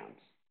programs.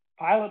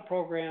 Pilot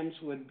programs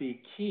would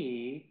be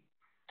key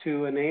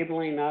to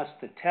enabling us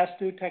to test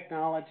new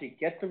technology,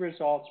 get the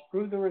results,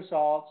 prove the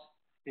results,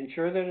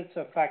 ensure that it's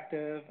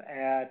effective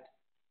at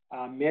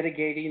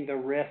mitigating the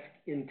risk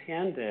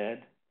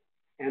intended,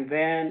 and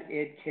then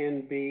it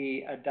can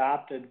be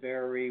adopted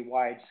very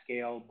wide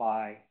scale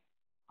by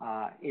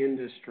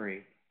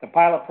industry. The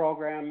pilot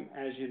program,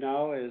 as you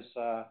know, is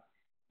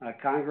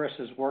Congress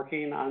is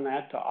working on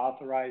that to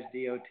authorize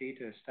DOT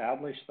to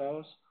establish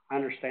those. I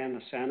understand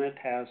the Senate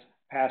has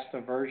passed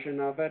a version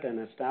of it, and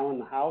it's now in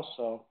the House.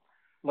 So,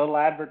 little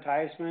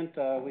advertisement.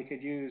 We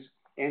could use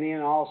any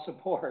and all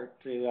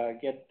support to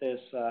get this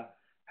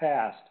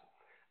passed.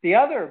 The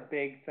other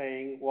big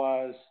thing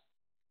was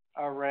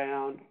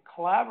around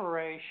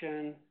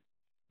collaboration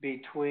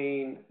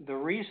between the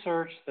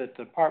research that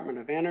the Department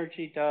of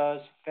Energy does,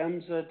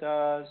 PHMSA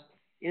does,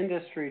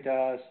 industry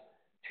does,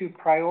 to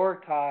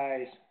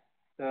prioritize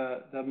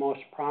the most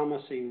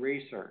promising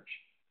research.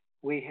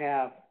 We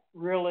have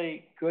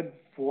really good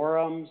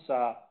forums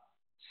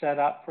set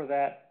up for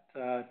that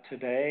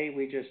today.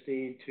 We just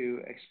need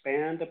to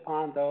expand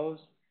upon those,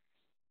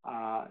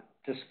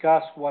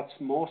 discuss what's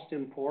most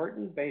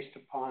important based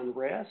upon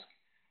risk,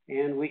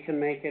 and we can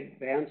make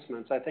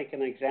advancements. I think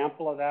an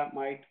example of that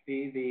might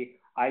be the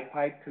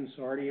IPIPE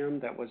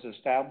consortium that was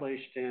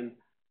established in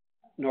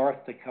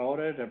North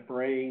Dakota to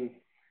bring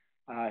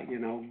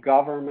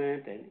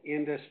government and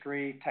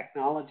industry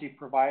technology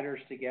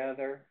providers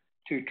together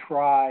to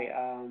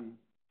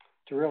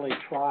really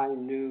try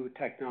new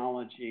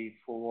technology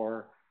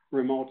for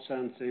remote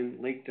sensing,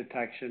 leak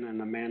detection, and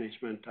the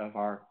management of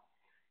our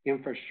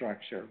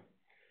infrastructure.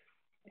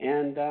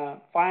 And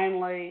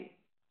finally,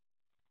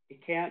 it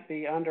can't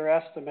be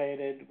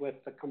underestimated with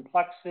the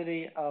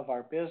complexity of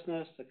our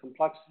business, the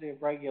complexity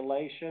of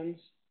regulations.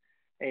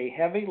 A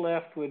heavy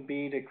lift would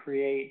be to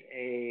create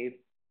a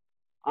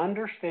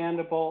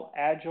understandable,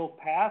 agile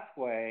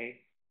pathway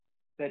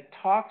that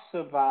talks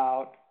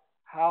about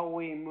how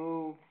we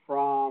move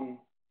from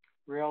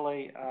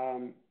really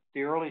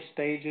the early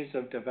stages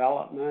of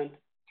development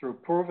through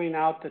proving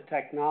out the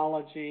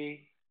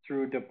technology,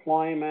 through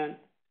deployment,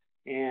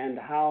 and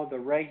how the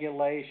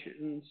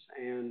regulations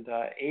and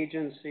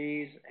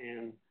agencies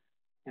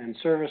and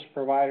service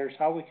providers,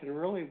 how we can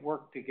really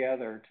work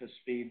together to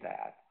speed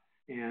that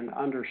and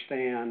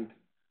understand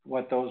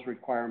what those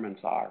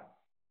requirements are.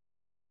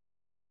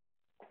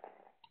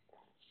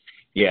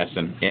 Yes,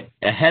 and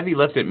a heavy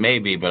lift it may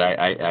be, but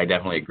I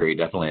definitely agree.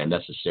 Definitely a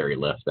necessary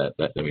lift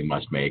that we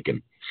must make.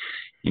 And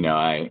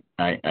I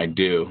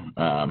do.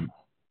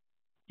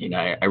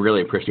 I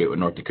really appreciate what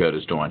North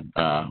Dakota's doing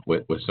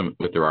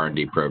with their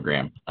R&D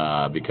program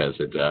because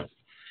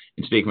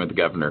in speaking with the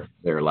governor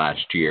there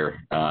last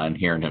year and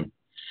hearing him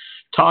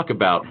talk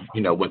about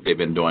what they've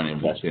been doing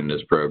investing in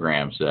those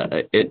programs,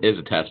 it is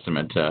a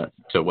testament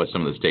to what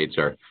some of the states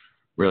are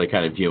really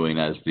kind of viewing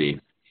as the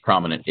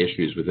prominent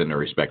issues within their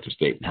respective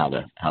state and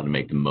how to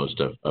make the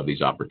most of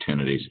these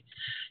opportunities.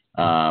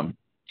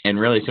 And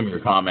really, some of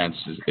your comments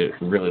it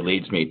really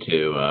leads me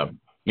to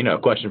a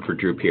question for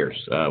Drew Pierce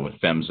with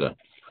PHMSA.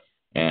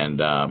 And,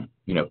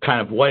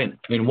 kind of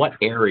in what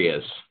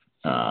areas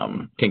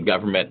can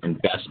government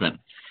investment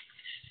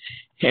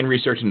in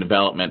research and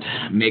development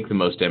make the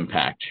most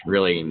impact,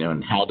 really,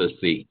 and how does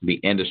the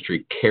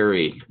industry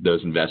carry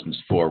those investments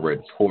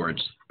forward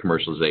towards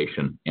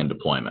commercialization and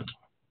deployment?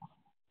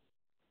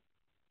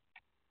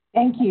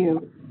 Thank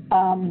you.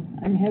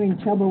 I'm having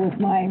trouble with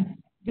my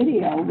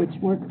video, which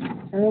worked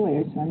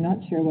earlier, so I'm not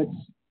sure what's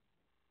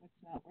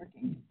not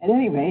working. At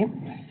any rate,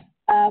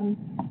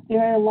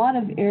 there are a lot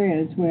of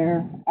areas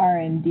where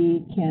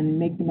R&D can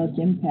make the most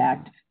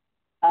impact.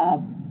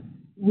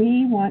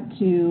 We want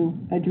to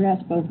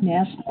address both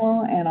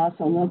national and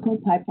also local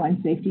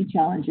pipeline safety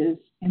challenges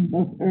in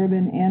both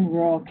urban and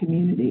rural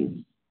communities.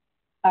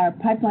 Our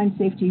pipeline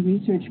safety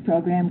research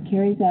program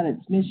carries out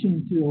its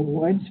mission through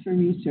awards for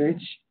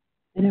research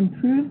that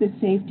improve the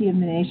safety of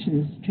the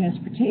nation's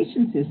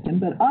transportation system,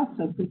 but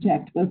also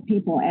protect both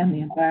people and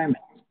the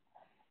environment.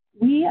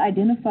 We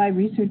identify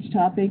research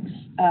topics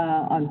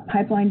on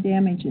pipeline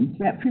damage and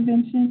threat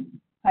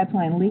prevention,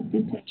 pipeline leak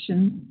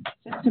detection,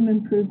 system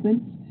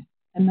improvements,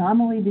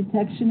 anomaly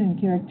detection and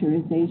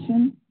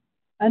characterization,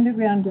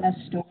 underground gas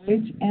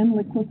storage, and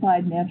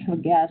liquefied natural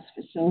gas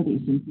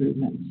facilities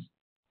improvements.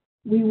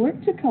 We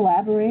work to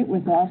collaborate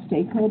with all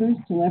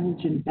stakeholders to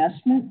leverage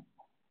investment.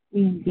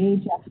 We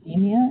engage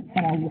academia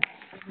and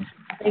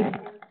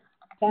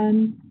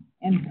fund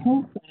and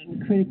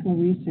co-fund critical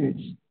research.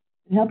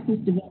 It helps us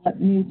develop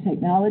new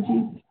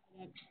technology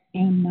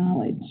and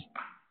knowledge.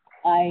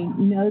 I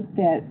note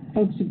that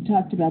folks have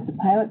talked about the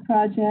pilot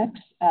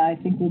projects. I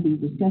think we'll be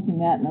discussing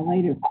that in a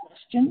later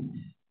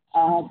question.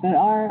 But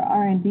our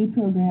R&D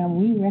program,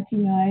 we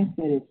recognize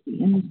that it's the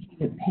industry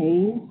that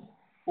pays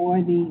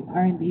for the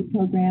R&D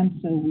program,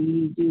 so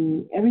we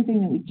do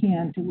everything that we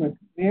can to work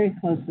very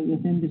closely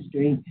with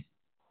industry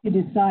to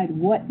decide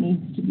what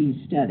needs to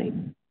be studied.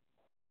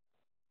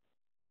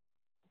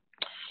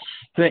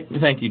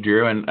 Thank you,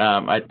 Drew. And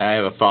I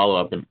have a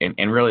follow-up,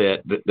 and really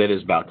that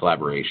is about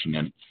collaboration.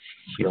 And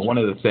one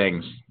of the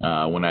things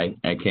when I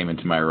came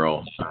into my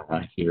role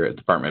here at the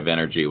Department of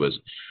Energy was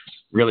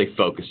really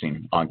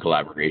focusing on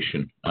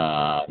collaboration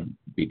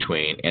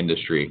between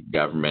industry,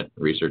 government,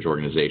 research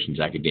organizations,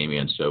 academia,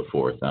 and so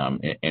forth.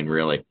 And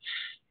really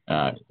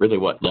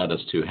what led us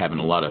to having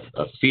a lot of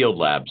field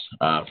labs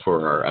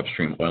for our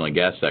upstream oil and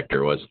gas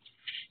sector was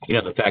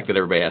the fact that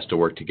everybody has to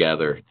work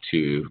together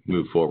to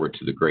move forward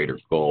to the greater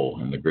goal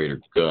and the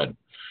greater good.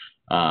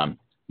 The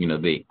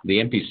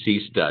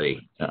NPC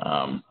study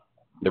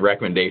the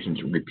recommendations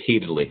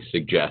repeatedly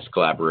suggest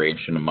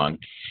collaboration among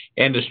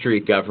industry,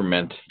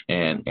 government,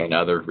 and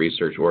other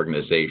research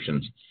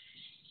organizations.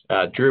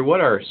 Drew,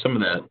 what are some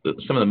of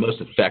the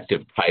most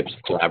effective types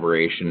of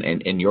collaboration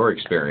in your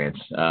experience?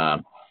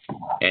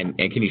 And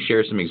can you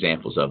share some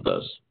examples of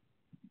those?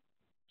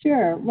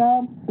 Sure.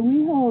 Well,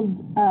 we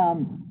hold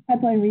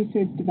pipeline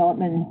research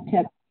development and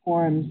tech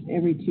forums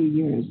every 2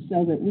 years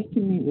so that we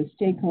can meet with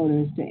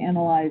stakeholders to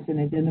analyze and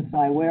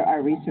identify where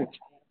our research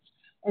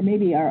or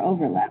maybe our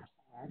overlaps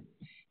are,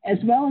 as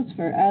well as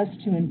for us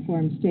to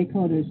inform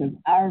stakeholders of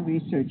our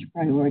research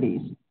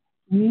priorities.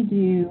 We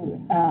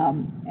do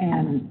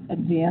an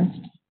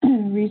advanced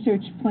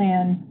research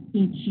plan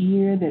each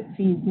year that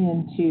feeds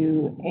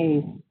into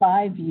a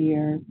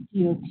 5-year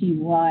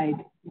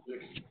DOT-wide.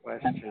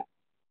 Question.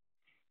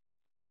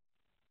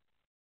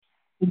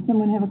 Did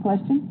someone have a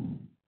question?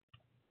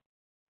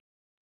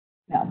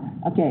 No.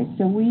 Okay,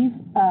 so we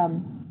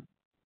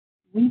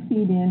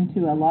feed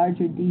into a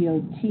larger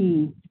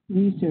DOT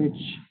research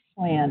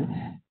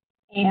plan,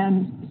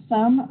 and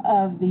some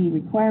of the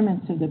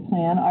requirements of the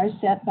plan are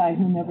set by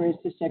whomever is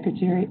the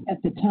secretary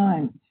at the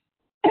time.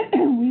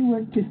 We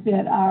work to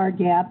fit our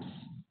gaps,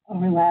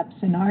 overlaps,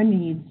 and our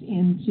needs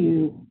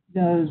into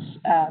those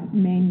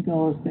main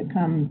goals that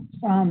come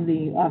from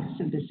the Office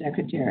of the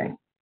Secretary.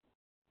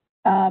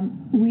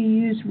 We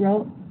use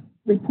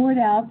report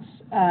outs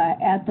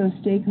at those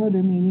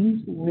stakeholder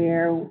meetings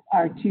where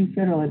our 2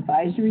 federal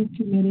advisory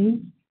committees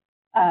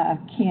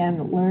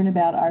can learn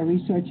about our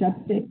research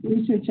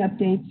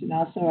updates and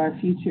also our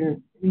future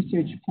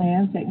research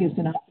plans. That gives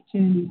an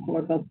opportunity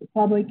for both the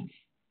public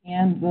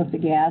and both the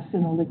gas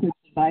and the liquids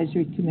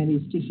advisory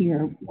committees to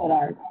hear what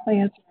our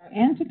plans are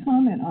and to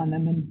comment on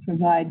them and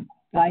provide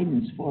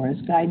guidance for us,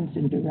 guidance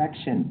and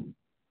direction.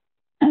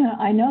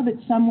 I know that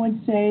some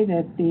would say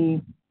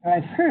that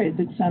I've heard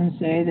that some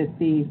say that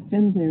the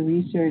PHMSA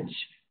research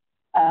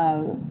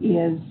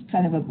is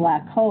kind of a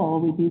black hole.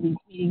 We do these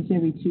meetings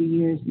every 2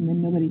 years and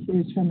then nobody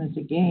hears from us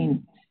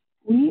again.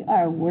 We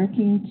are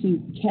working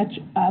to catch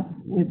up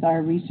with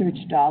our research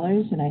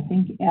dollars, and I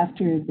think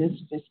after this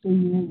fiscal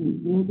year, we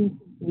will be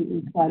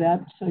completely caught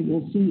up. So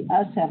you'll see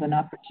us have an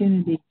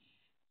opportunity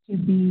to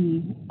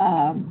be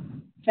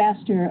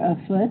faster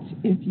afoot,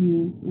 if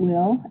you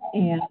will,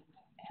 and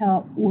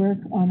help work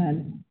on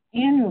an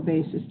annual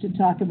basis to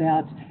talk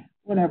about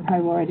what our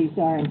priorities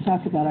are and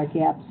talk about our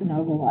gaps and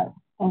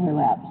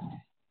overlaps.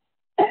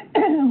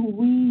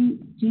 We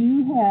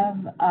do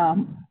have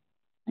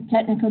a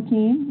technical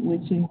team,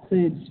 which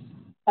includes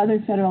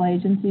other federal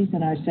agencies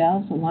and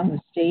ourselves, along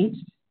with state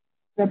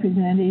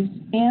representatives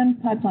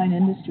and pipeline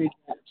industry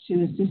groups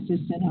to assist us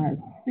in our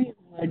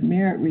pre-award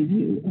merit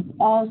review of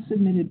all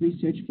submitted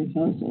research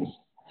proposals.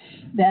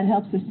 That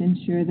helps us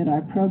ensure that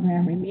our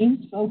program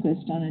remains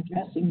focused on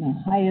addressing the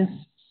highest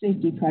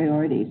safety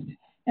priorities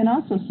and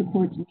also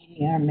supports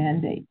meeting our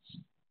mandates.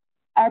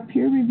 Our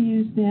peer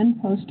reviews then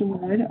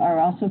post-award are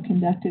also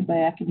conducted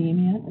by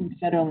academia and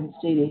federal and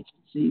state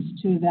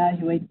agencies to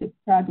evaluate the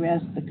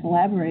progress, the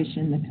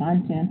collaboration, the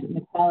content, and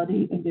the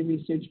quality of the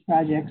research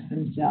projects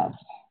themselves.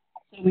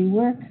 So we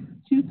work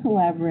to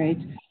collaborate.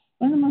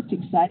 One of the most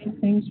exciting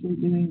things we're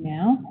doing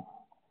now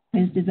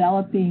is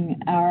developing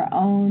our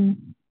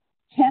own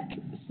tech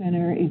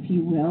center, if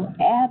you will,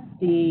 at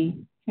the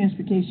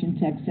Transportation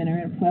Tech Center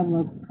in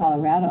Pueblo,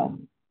 Colorado.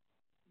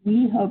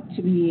 We hope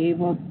to be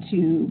able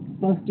to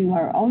both do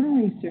our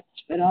own research,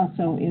 but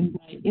also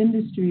invite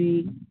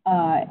industry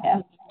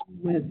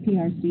with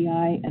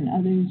PRCI and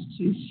others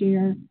to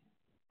share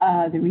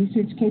the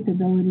research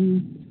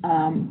capabilities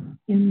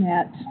in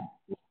that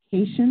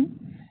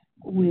location,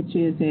 which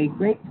is a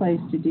great place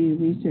to do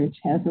research,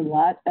 has a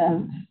lot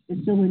of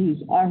facilities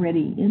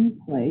already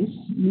in place.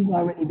 We've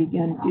already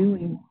begun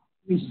doing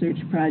research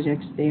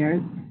projects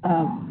there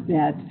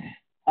that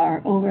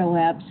are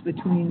overlaps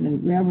between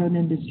the railroad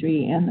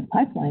industry and the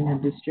pipeline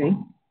industry.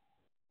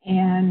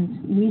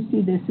 And we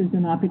see this as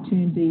an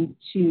opportunity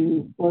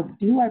to both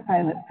do our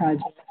pilot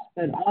projects,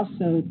 but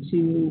also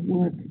to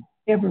work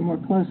ever more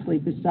closely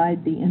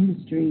beside the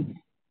industry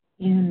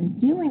in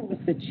dealing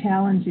with the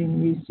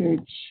challenging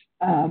research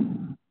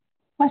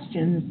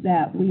questions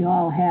that we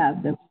all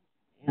have that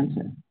we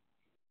answer.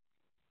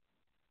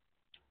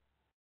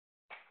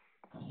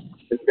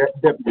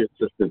 Deputy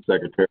Assistant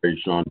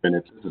Secretary Sean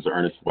Bennett, this is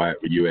Ernest Wyatt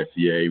with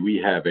USEA.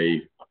 We have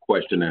a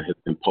question that has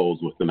been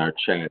posed within our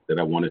chat that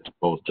I wanted to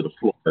pose to the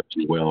floor as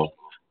well.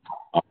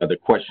 The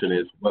question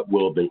is, what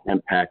will the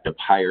impact of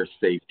higher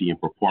safety and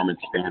performance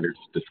standards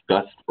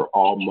discussed for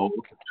all modes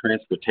of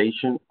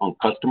transportation on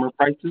customer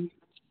prices?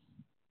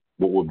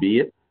 What will be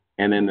it?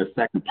 And then the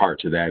second part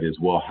to that is,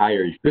 will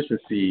higher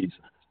efficiencies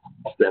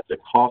offset the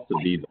cost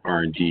of these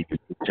R&D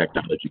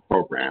technology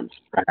programs?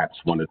 Perhaps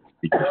one of the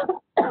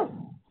speakers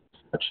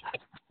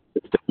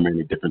touched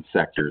many different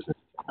sectors and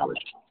technology.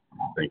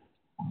 Thank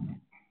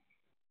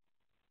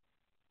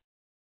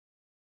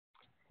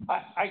you.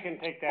 I can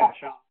take that,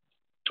 Sean.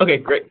 Okay,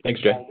 great.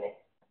 Thanks, Jay.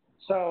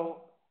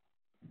 So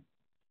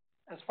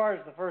as far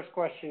as the first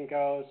question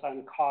goes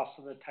on cost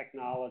of the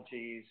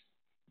technologies,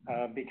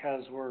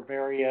 because we're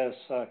various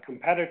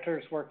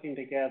competitors working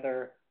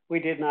together. We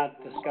did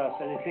not discuss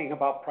anything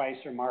about price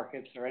or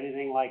markets or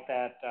anything like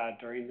that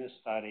during this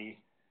study.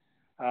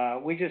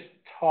 We just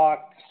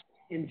talked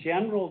in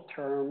general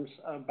terms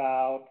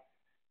about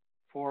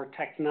for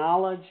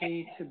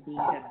technology to be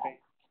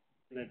advanced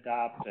and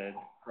adopted,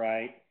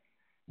 right,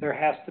 there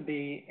has to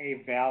be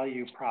a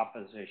value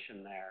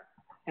proposition there.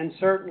 And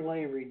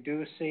certainly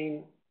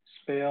reducing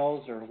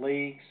spills or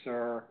leaks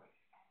or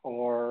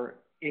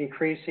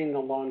increasing the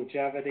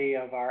longevity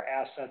of our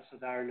assets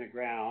that are in the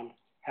ground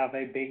have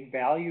a big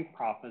value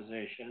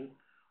proposition,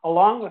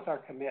 along with our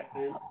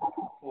commitment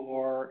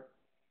for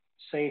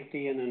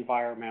safety and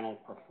environmental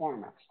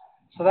performance.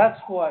 So that's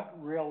what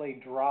really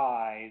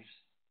drives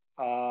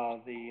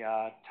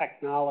the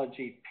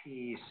technology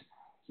piece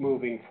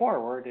moving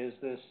forward, is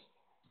this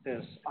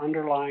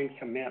underlying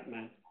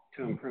commitment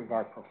to improve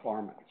our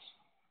performance.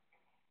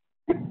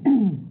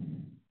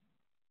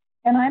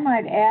 And I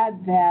might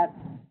add that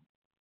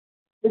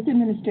this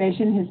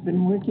administration has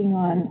been working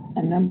on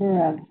a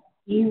number of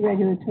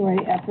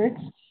e-regulatory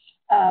efforts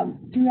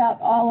throughout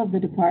all of the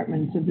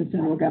departments of the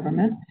federal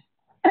government.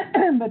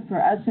 But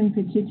for us in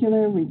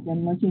particular, we've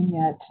been looking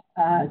at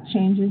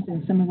changes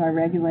in some of our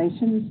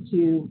regulations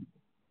to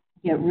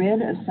get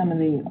rid of some of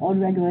the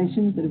old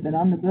regulations that have been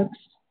on the books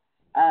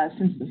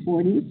since the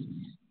 40s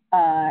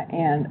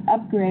and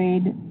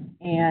upgrade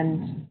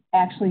and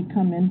actually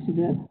come into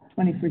the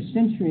 21st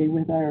century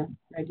with our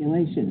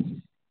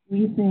regulations.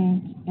 We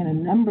think in a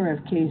number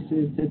of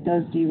cases that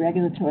those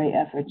deregulatory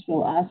efforts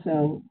will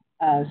also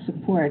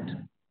support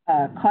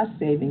cost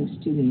savings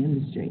to the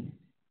industry.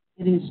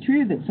 It is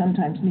true that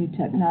sometimes new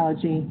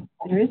technology,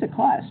 there is a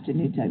cost to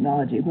new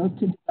technology, both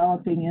to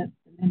developing it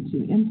and then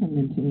to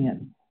implementing it.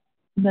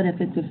 But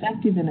if it's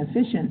effective and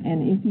efficient,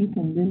 and if you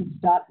can then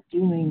stop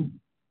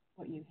doing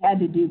what you had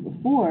to do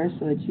before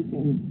so that you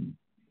can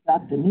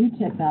adopt the new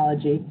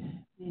technology,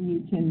 then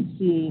you can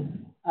see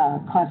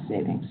cost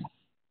savings.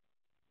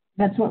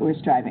 That's what we're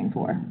striving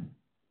for.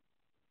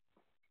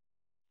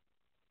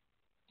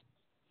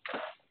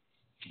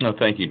 No,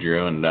 thank you,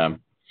 Drew. And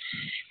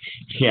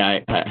yeah,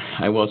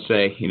 I will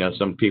say,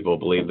 some people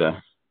believe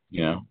that,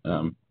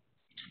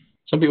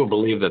 some people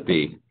believe that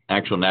the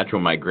actual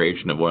natural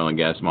migration of oil and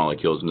gas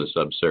molecules in the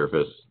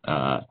subsurface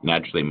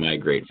naturally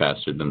migrate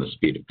faster than the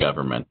speed of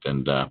government,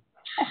 and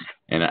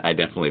I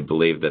definitely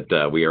believe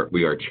that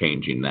we are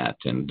changing that.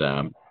 And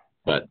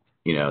but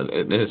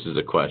this is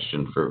a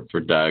question for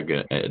Doug,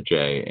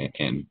 Jay,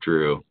 and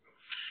Drew.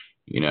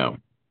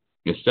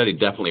 The study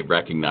definitely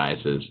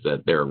recognizes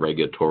that there are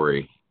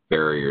regulatory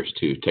barriers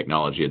to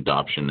technology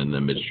adoption in the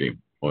midstream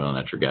oil and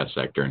natural gas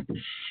sector,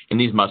 and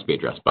these must be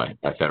addressed by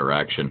federal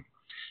action.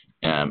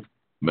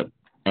 But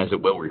as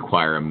it will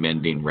require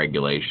amending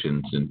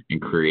regulations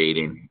and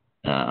creating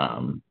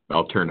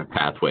alternative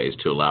pathways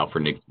to allow for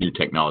new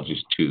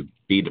technologies to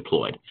be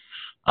deployed.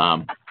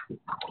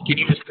 Can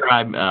you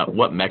describe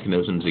what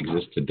mechanisms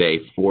exist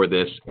today for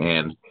this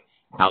and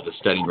how the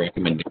study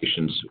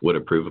recommendations would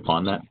improve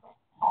upon that?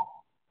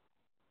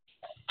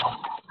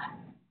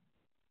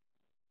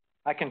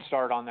 I can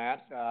start on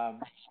that.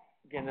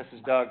 Again, this is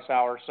Doug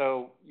Sauer.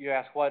 So you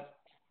asked what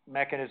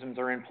mechanisms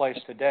are in place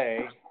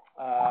today.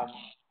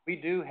 We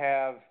do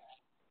have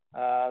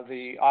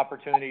the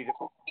opportunity to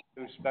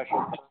do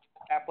special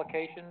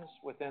applications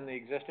within the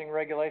existing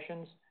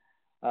regulations.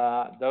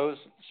 Those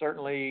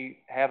certainly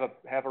have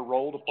a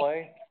role to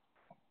play.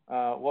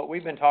 What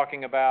we've been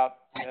talking about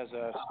as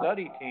a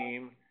study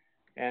team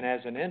and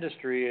as an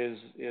industry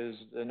is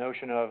the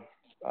notion of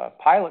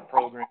pilot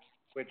programs,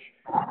 which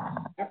is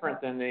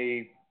different than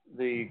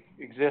the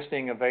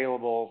existing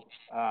available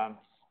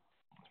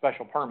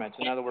special permits.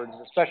 In other words,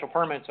 the special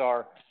permits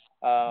are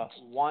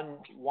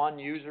one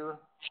user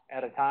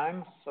at a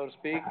time, so to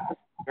speak,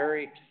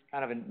 very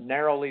kind of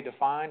narrowly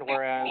defined,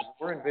 whereas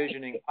we're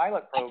envisioning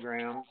pilot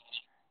programs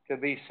to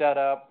be set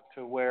up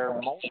to where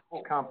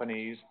multiple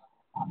companies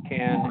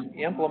can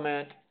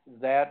implement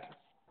that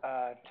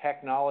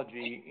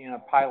technology in a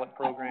pilot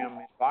program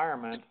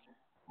environment,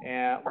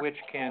 which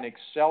can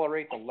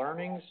accelerate the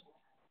learnings,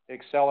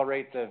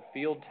 accelerate the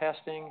field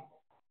testing,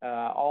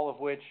 all of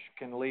which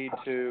can lead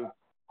to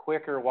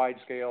quicker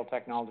wide-scale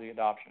technology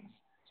adoption.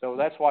 So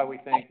that's why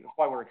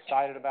we're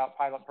excited about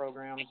pilot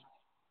programs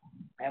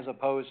as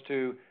opposed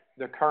to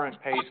the current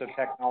pace of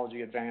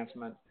technology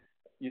advancement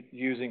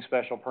using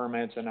special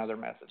permits and other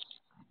methods.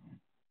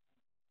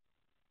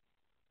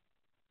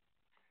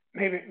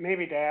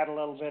 Maybe to add a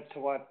little bit to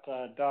what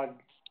Doug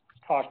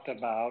talked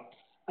about,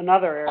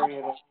 another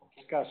area that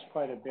we discussed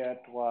quite a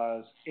bit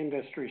was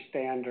industry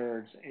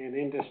standards and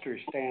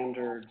industry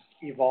standards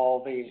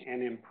evolving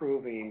and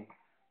improving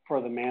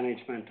for the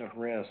management of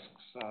risks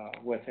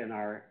within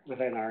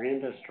our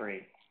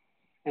industry.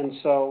 And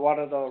so one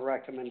of the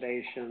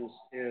recommendations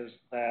is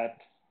that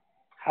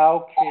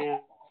how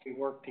can we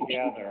work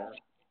together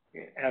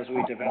as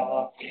we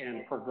develop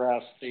and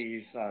progress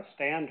these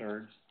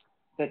standards,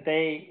 that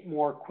they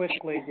more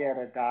quickly get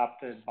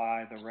adopted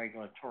by the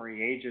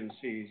regulatory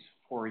agencies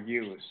for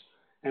use.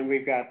 And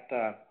we've got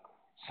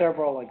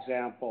several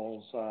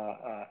examples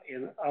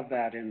of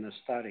that in the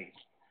study.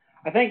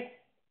 I think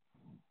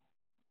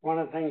one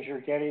of the things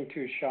you're getting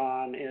to,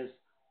 Sean, is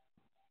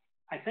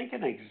I think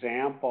an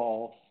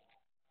example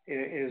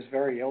is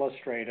very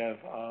illustrative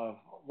of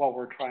what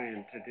we're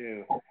trying to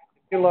do.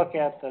 If you look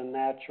at the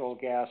natural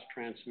gas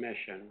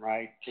transmission,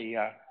 right,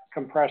 the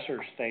compressor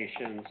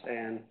stations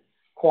and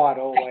Quad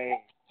OA,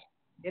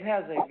 it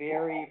has a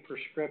very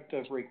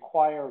prescriptive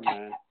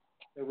requirement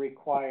that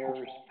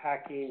requires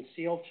packing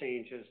seal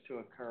changes to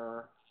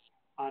occur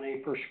on a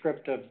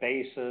prescriptive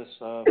basis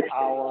of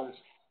hours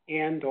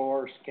and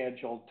or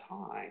scheduled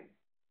time.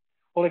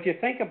 Well, if you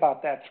think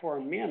about that for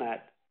a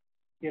minute,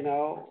 you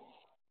know,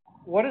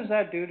 what does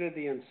that do to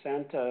the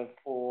incentive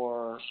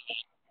for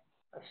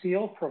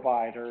seal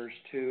providers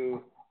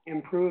to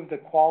improve the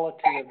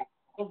quality of the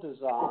seal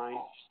design,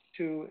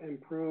 to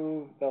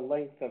improve the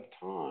length of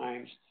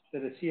time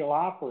that a seal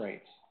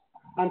operates?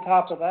 On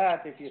top of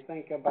that, if you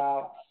think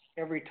about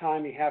every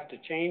time you have to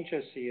change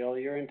a seal,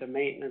 you're into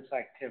maintenance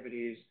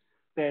activities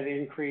that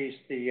increase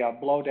the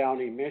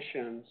blowdown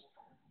emissions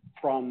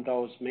from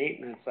those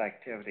maintenance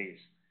activities.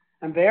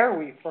 And there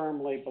we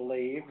firmly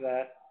believe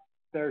that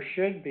there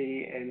should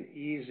be an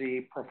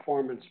easy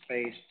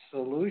performance-based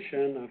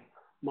solution of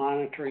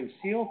monitoring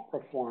seal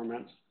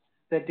performance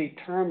that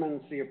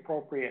determines the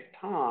appropriate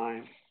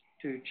time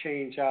to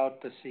change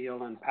out the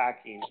seal and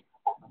packing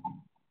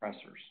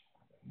compressors.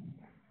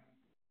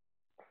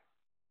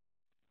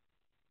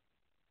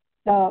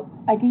 So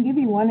I can give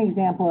you one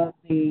example of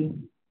the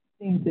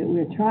things that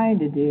we're trying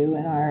to do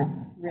in our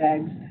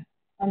regs.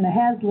 On the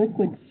has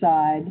liquid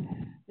side,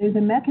 there's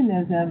a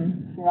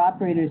mechanism for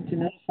operators to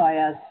notify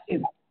us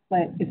if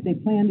they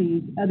plan to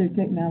use other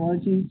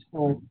technologies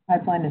for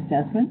pipeline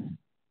assessments.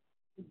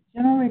 The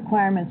general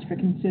requirements for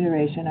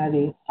consideration are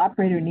the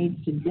operator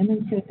needs to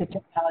demonstrate the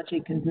technology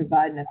can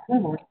provide an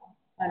equivalent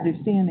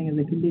understanding of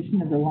the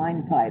condition of the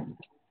line pipe, the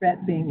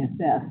threat being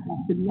assessed,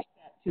 and submit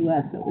that to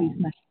us at least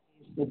 90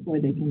 days before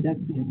they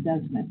conduct the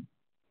assessment.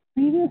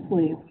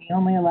 Previously, we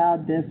only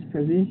allowed this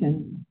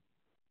provision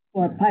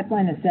for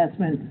pipeline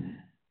assessments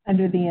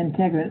under the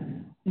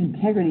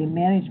integrity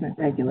management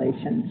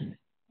regulations,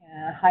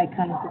 high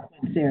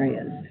consequence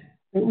areas.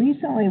 But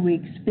recently we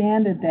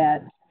expanded that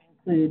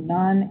to include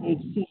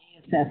non-HCA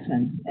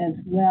assessments as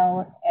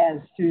well as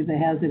through the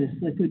hazardous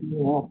liquid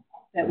rule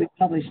that we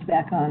published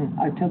back on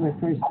October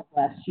 1st of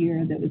last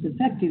year that was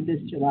effective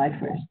this July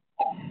 1st.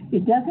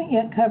 It doesn't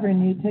yet cover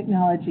new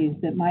technologies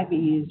that might be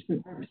used for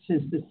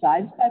purposes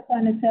besides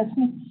pipeline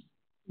assessments,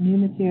 new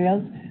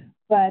materials,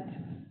 but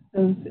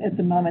those at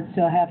the moment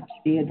still have to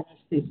be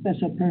addressed through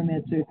special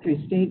permits or through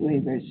state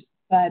waivers.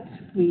 But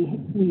we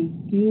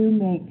do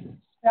make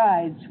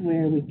strides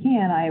where we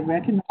can. I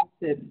recognize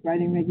that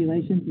writing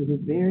regulations is a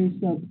very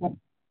slow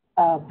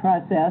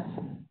process,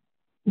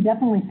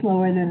 definitely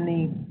slower than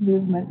the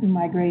movement and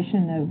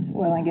migration of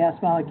oil and gas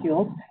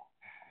molecules,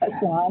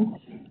 so on.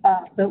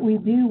 But we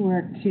do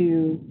work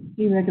to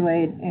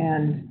deregulate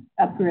and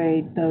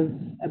upgrade those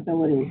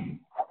abilities.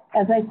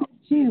 As I said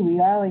too, we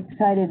are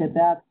excited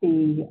about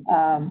the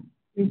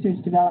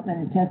research, development,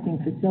 and testing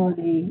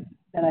facility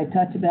that I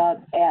talked about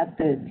at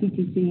the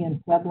TTC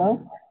in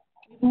Pueblo.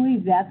 We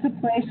believe that's a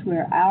place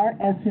where our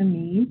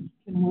SMEs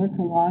can work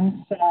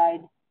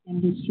alongside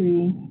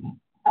industry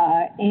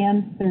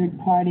and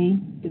third-party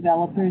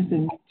developers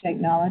and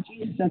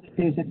technologies so that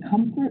there's a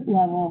comfort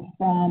level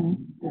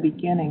from the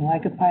beginning,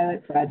 like a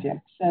pilot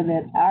project, so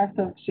that our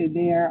folks are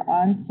there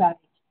on site,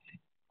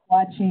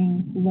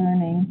 watching,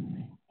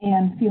 learning,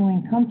 and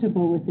feeling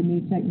comfortable with the new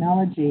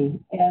technology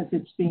as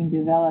it's being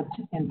developed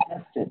and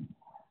tested.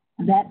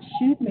 That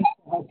should make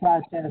the whole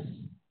process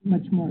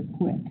much more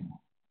quick.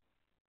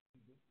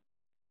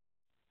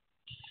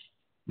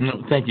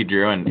 No, thank you,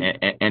 Drew.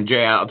 And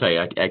Jay, I'll tell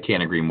you, I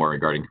can't agree more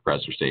regarding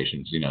compressor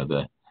stations. You know,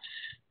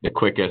 the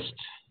quickest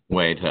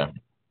way to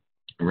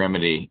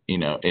remedy,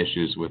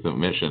 issues with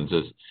emissions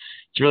is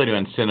really to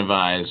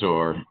incentivize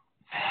or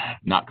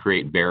not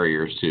create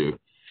barriers to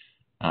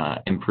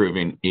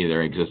improving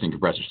either existing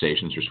compressor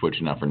stations or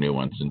switching out for new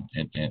ones.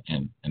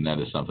 And that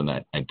is something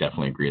that I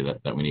definitely agree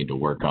that we need to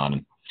work on.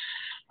 And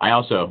I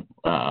also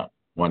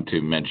want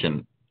to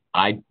mention,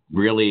 I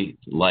really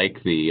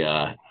like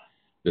the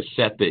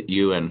set that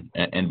you and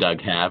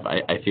Doug have.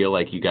 I feel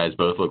like you guys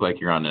both look like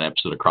you're on an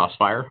episode of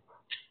Crossfire.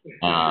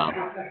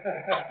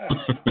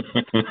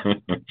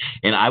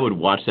 And I would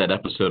watch that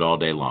episode all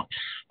day long.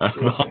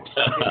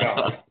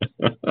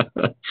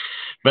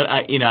 But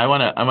I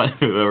want to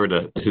move over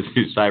to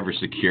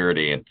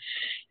cybersecurity, and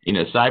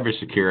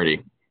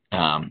cybersecurity.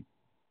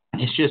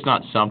 It's just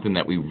not something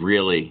that we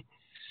really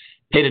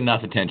paid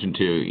enough attention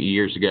to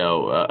years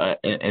ago,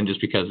 and just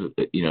because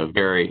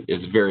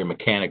it's very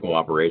mechanical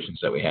operations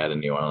that we had in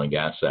the oil and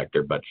gas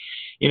sector. But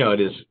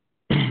it is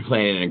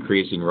playing an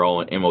increasing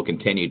role and will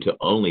continue to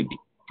only be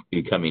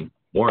becoming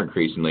more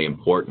increasingly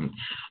important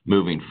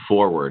moving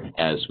forward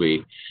as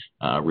we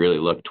really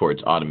look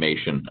towards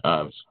automation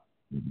of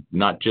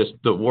not just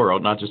the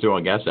world, not just the oil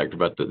and gas sector,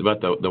 but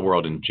the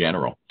world in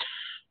general.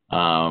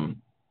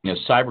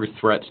 cyber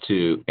threats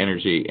to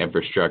energy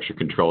infrastructure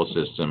control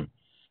system,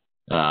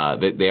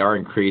 they are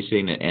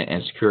increasing,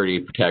 and security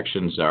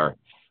protections are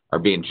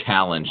being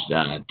challenged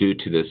due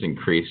to this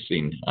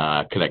increasing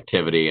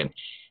connectivity and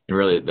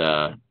really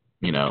the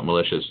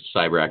malicious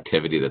cyber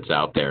activity that's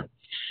out there.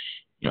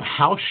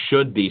 How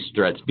should these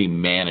threats be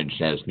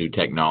managed as new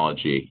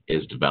technology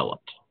is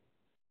developed?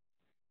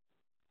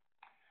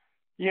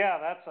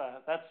 Yeah,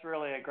 that's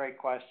really a great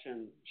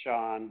question,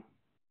 Sean.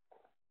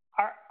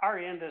 Our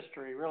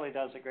industry really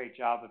does a great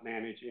job of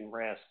managing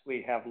risk.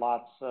 We have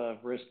lots of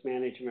risk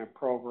management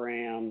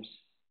programs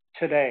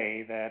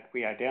today that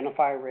we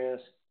identify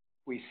risk,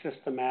 we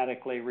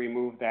systematically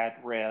remove that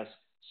risk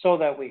so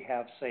that we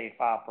have safe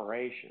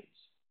operations.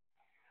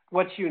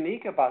 What's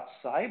unique about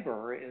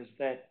cyber is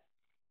that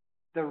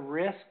the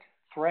risk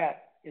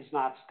threat is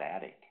not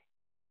static.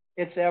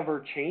 It's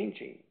ever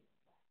changing.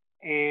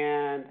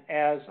 And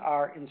as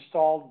our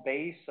installed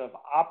base of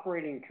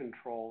operating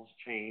controls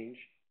change,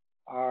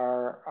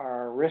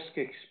 our risk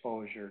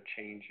exposure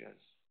changes.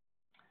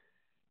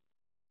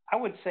 I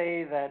would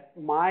say that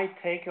my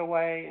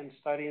takeaway in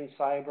studying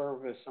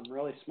cyber with some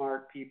really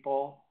smart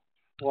people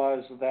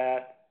was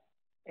that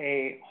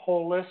a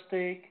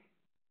holistic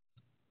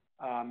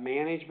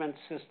management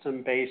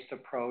system-based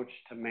approach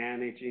to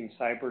managing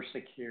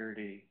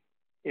cybersecurity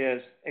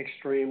is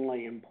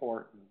extremely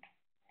important.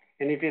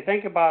 And if you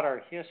think about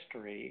our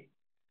history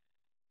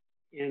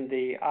in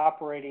the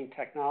operating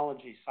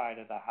technology side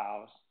of the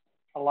house,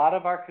 a lot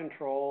of our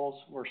controls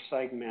were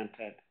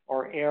segmented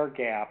or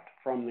air-gapped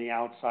from the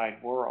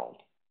outside world.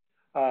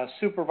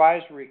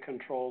 Supervisory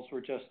controls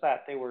were just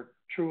that. They were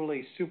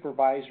truly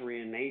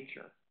supervisory in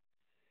nature.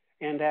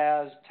 And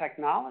as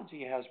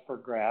technology has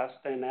progressed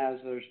and as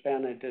there's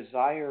been a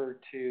desire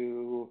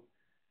to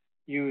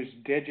use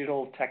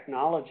digital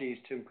technologies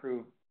to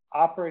improve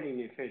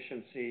operating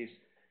efficiencies,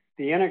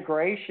 the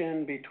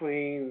integration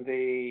between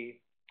the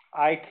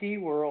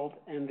IT world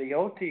and the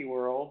OT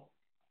world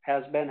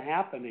has been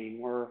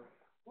happening, where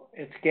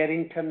it's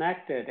getting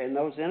connected and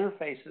those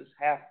interfaces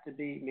have to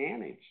be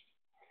managed.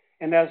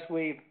 And as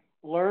we've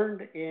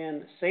learned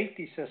in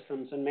safety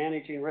systems and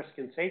managing risk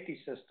in safety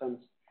systems,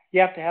 you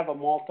have to have a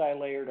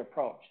multi-layered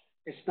approach.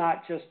 It's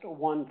not just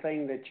one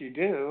thing that you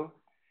do.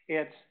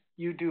 It's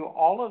you do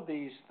all of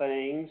these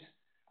things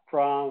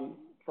from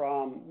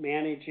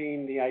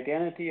managing the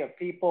identity of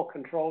people,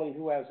 controlling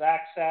who has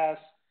access,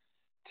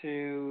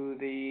 to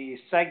the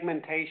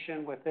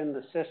segmentation within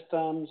the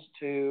systems,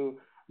 to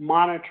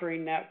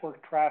monitoring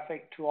network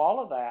traffic, to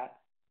all of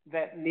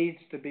that needs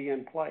to be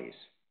in place.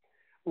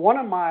 One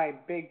of my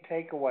big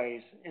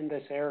takeaways in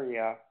this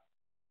area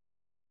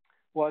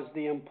was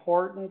the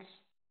importance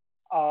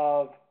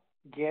of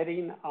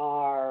getting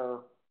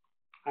our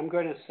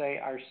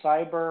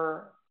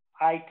cyber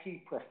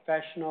IT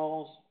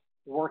professionals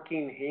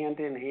working hand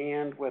in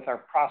hand with our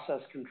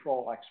process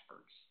control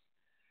experts.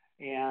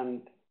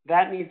 And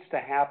that needs to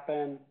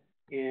happen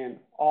in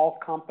all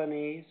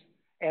companies,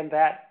 and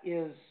that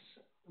is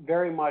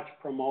very much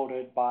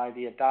promoted by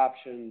the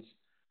adoptions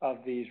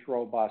of these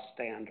robust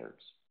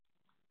standards.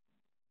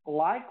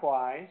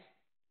 Likewise,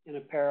 in a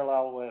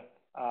parallel with,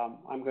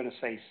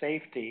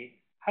 safety,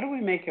 how do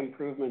we make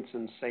improvements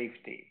in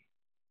safety?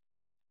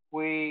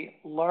 We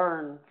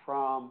learn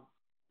from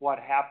what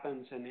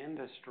happens in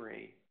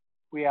industry.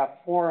 We have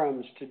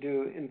forums to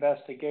do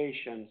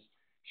investigations,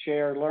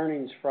 share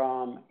learnings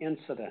from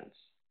incidents.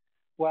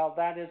 Well,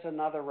 that is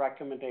another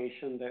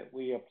recommendation that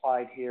we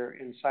applied here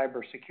in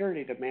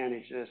cybersecurity to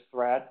manage this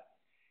threat,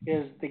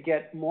 is to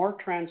get more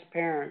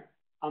transparent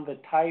on the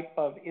type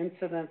of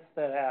incidents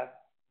that have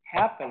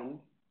happened,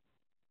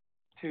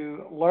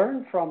 to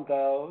learn from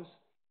those,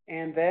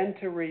 and then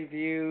to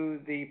review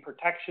the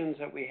protections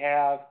that we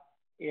have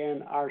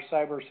in our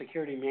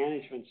cybersecurity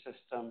management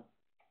system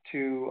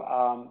to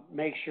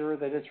make sure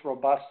that it's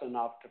robust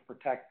enough to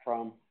protect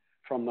from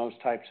those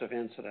types of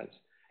incidents.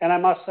 And I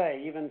must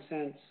say, even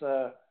since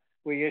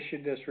we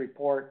issued this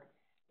report,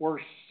 we're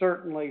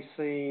certainly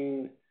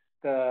seeing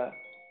the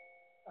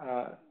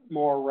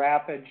more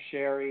rapid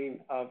sharing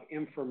of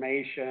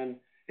information.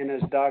 And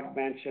as Doug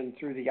mentioned,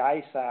 through the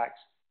ISACs,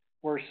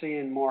 we're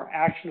seeing more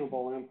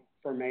actionable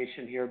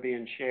information here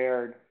being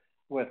shared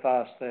with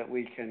us that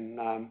we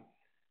can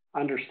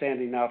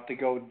understand enough to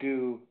go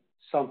do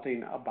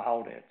something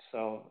about it.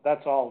 So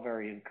that's all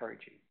very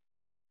encouraging.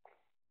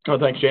 Oh,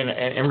 thanks, Jane.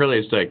 And really,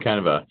 it's a kind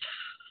of a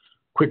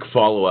quick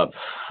follow-up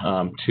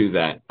to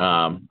that.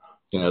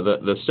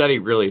 The study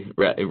really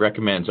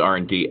recommends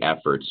R&D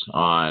efforts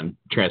on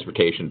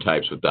transportation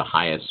types with the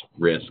highest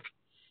risk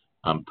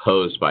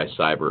posed by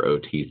cyber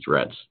OT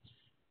threats.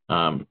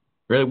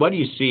 Really, what do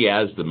you see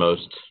as the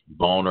most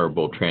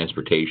vulnerable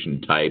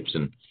transportation types,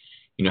 and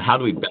how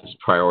do we best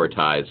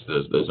prioritize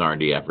those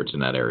R&D efforts in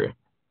that area?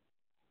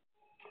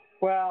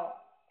 Well,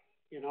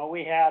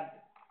 we had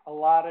a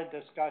lot of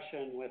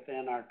discussion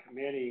within our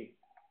committee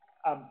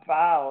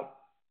about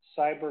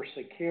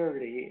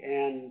cybersecurity,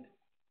 and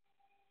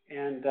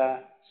And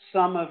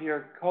some of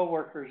your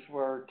coworkers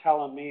were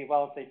telling me,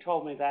 well, if they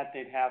told me that,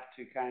 they'd have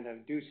to kind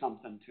of do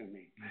something to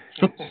me.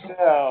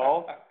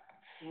 So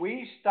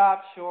we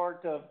stopped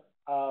short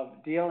of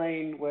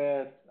dealing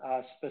with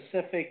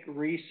specific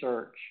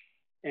research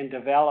and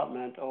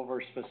development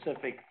over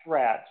specific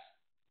threats,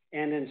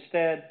 and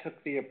instead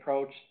took the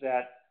approach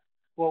that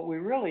what we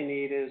really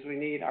need is we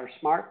need our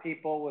smart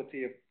people with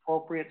the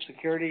appropriate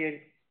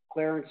security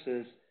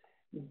clearances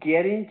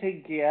getting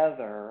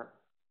together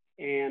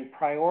and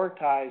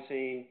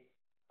prioritizing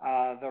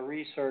the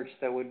research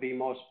that would be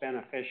most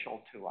beneficial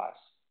to us.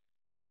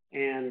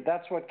 And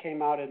that's what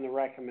came out in the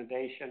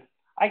recommendation.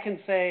 I can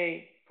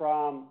say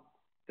from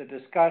the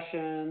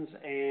discussions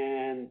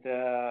and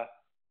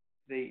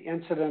the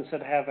incidents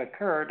that have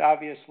occurred,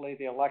 obviously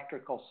the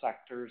electrical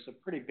sector is a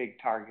pretty big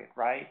target,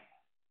 right?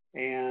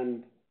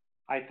 And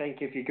I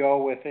think if you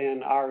go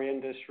within our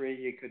industry,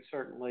 you could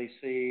certainly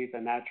see the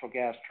natural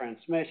gas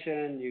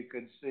transmission. You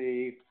could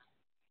see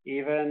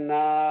even,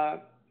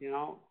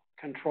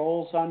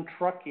 controls on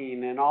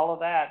trucking and all of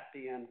that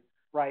being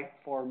ripe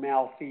for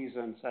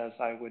malfeasance, as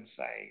I would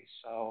say.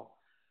 So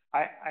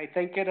I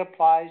think it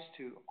applies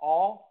to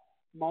all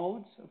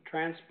modes of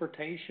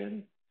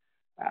transportation.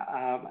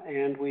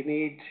 And we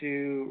need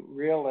to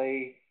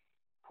really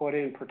put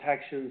in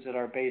protections that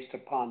are based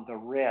upon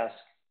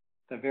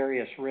the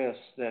various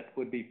risks that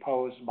would be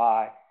posed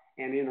by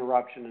an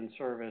interruption in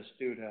service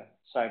due to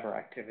cyber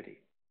activity.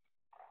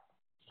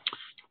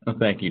 Well,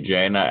 thank you,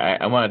 Jay. And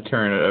I want to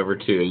turn it over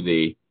to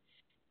the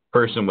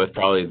person with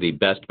probably the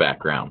best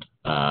background.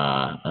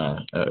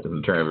 Turn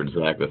it over to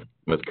Zach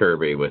with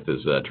Kirby with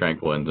his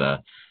tranquil and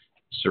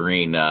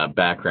serene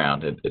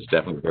background. It's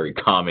definitely very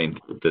calming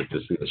to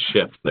see the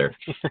shift there.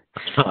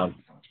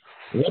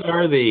 What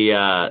are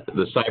the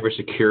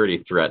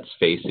cybersecurity threats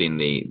facing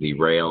the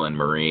rail and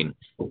marine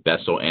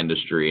vessel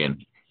industry,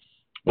 and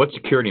what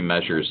security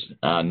measures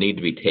need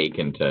to be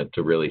taken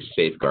to really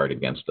safeguard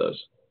against those?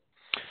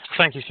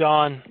 Thank you,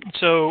 Sean.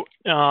 So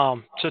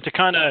to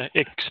kind of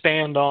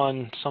expand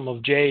on some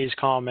of Jay's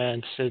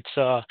comments, it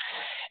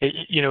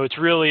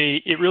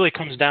really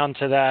comes down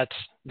to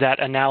that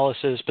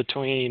analysis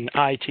between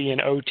IT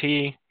and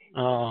OT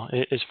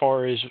as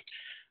far as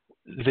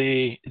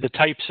the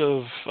types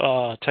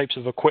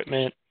of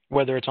equipment,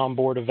 whether it's on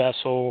board a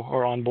vessel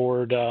or on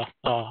board a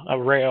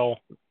rail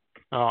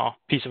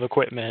piece of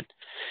equipment,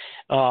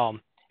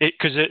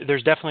 because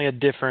there's definitely a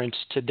difference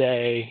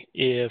today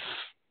if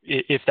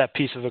that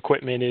piece of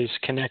equipment is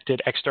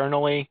connected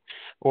externally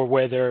or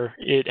whether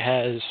it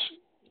has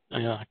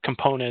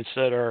components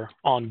that are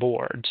on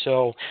board.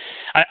 So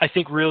I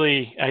think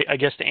really, I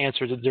guess to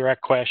answer the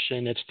direct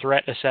question, it's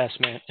threat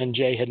assessment, and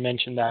Jay had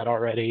mentioned that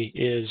already,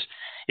 is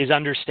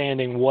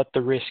understanding what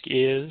the risk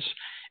is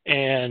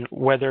and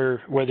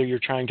whether you're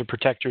trying to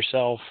protect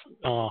yourself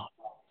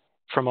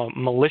from a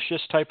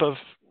malicious type of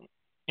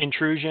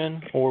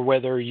intrusion or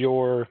whether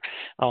your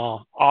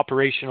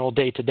operational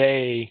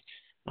day-to-day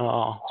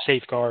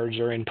safeguards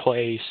are in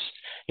place,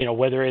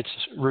 whether it's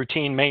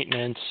routine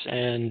maintenance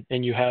and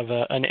you have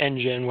an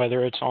engine,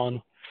 whether it's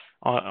on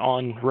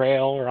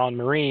rail or on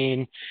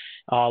marine,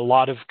 a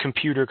lot of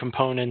computer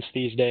components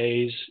these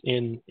days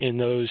in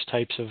those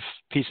types of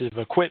pieces of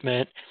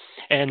equipment,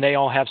 and they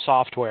all have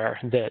software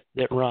that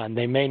run.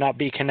 They may not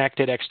be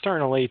connected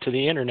externally to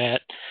the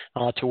internet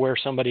to where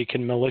somebody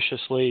can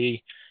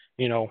maliciously,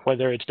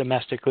 whether it's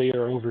domestically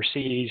or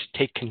overseas,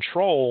 take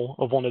control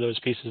of one of those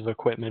pieces of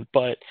equipment.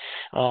 But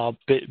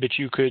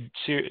you could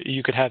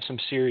have some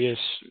serious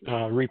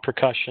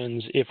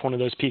repercussions if one of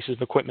those pieces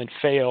of equipment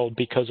failed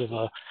because of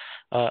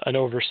an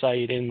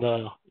oversight in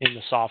the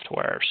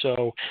software.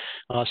 So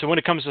when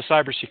it comes to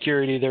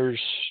cybersecurity, there's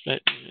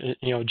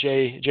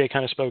Jay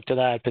kind of spoke to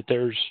that, but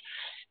there's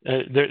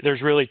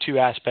really two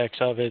aspects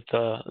of it: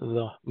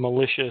 the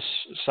malicious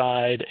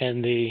side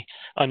and the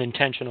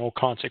unintentional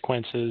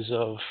consequences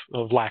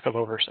of lack of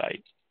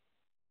oversight.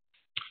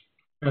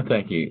 Well,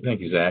 thank you,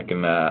 Zach.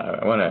 And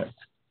I want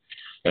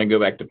to go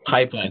back to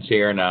pipelines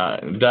here.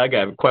 And Doug, I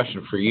have a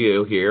question for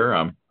you here.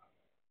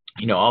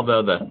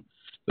 Although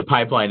the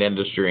pipeline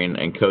industry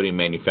and coating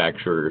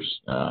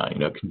manufacturers,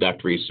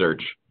 conduct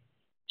research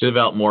to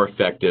develop more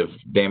effective,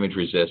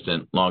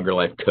 damage-resistant,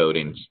 longer-life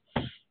coatings,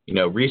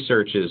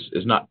 research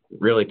is not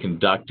really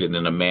conducted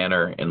in a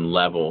manner and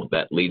level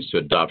that leads to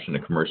adoption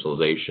and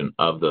commercialization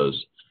of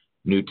those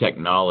new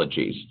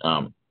technologies.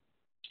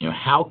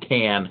 How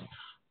can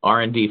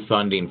R&D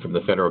funding from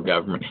the federal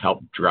government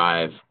help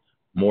drive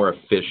more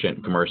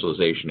efficient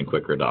commercialization and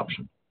quicker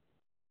adoption?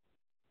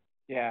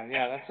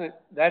 Yeah,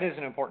 that is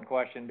an important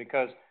question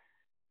because,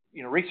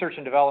 research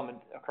and development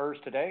occurs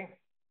today.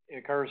 It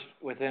occurs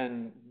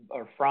within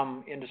or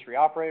from industry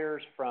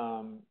operators,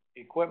 from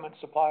equipment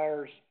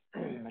suppliers,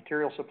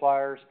 material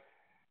suppliers,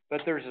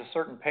 but there's a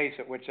certain pace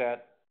at which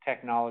that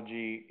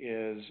technology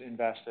is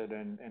invested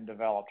and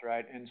developed,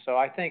 right? And so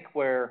I think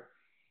where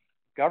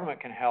government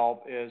can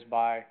help is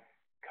by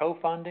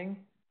co-funding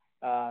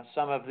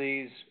some of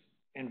these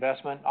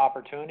investment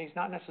opportunities,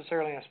 not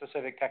necessarily in a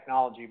specific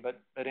technology, but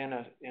in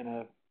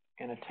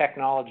a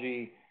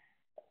technology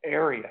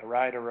area,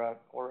 right, or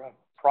a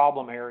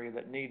problem area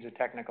that needs a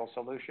technical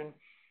solution,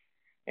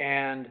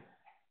 and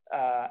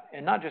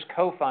not just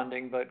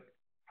co-funding, but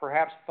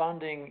perhaps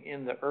funding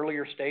in the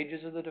earlier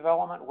stages of the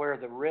development where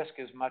the risk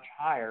is much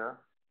higher,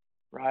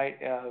 right,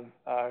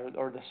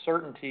 or the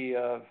certainty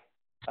of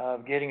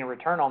getting a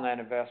return on that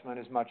investment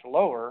is much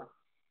lower.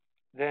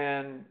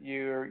 Then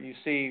you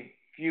see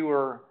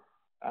fewer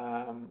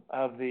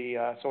of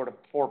the sort of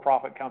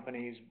for-profit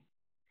companies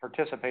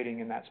participating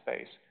in that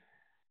space.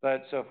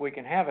 But so if we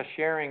can have a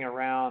sharing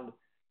around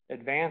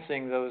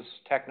advancing those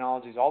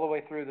technologies all the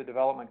way through the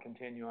development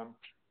continuum,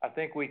 I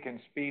think we can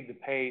speed the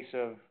pace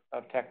of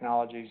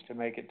technologies to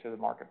make it to the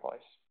marketplace.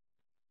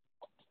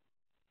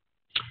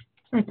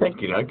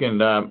 Thank you, Doug.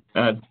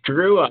 And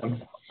Drew,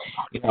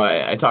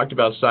 I talked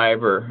about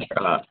cyber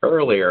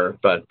earlier,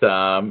 but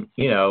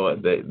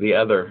the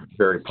other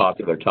very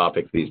popular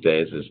topic these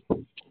days is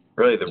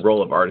really the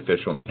role of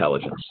artificial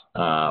intelligence.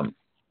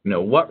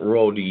 What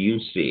role do you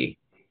see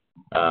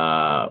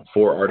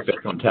for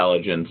artificial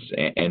intelligence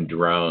and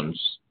drones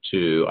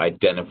to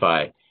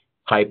identify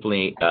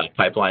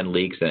pipeline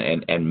leaks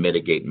and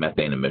mitigate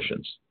methane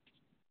emissions?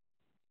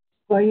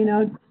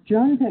 Well,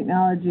 drone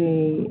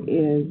technology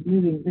is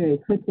moving very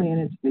quickly,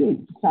 and it's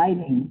pretty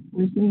exciting.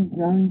 We're seeing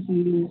drones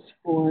used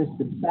for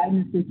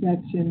subsidence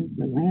detection,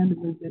 for land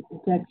movement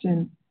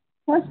detection,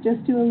 plus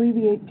just to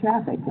alleviate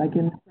traffic, like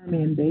in the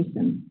Permian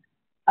Basin.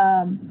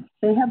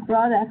 They have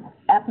broad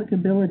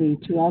applicability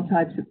to all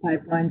types of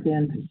pipelines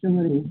and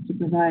facilities to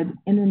provide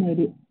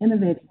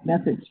innovative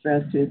methods for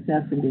us to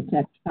assess and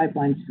detect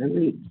pipelines for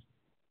leaks.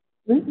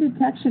 Leak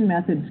detection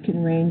methods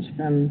can range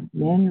from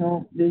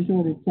manual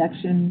visual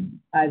detection,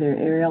 either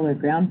aerial or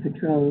ground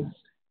patrols,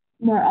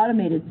 more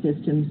automated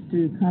systems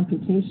through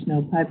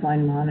computational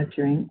pipeline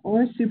monitoring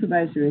or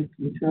supervisory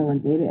control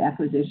and data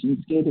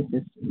acquisition SCADA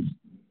systems.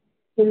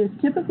 It is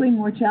typically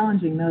more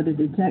challenging, though, to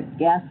detect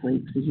gas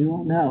leaks, as you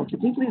all know,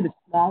 particularly the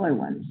smaller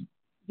ones,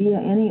 via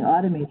any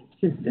automated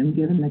system,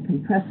 given the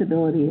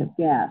compressibility of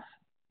gas.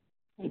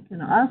 It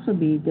can also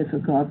be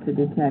difficult to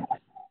detect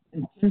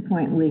and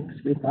pinpoint leaks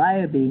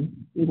reliably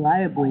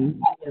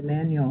via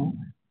manual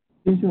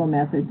visual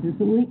methods, as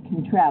the leak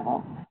can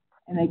travel,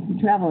 and they can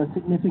travel a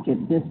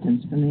significant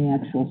distance from the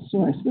actual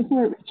source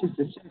before it reaches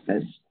the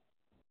surface.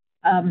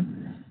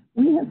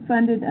 We have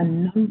funded a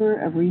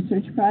number of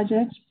research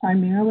projects,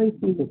 primarily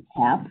through the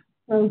CAP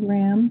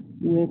program,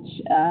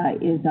 which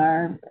is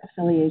our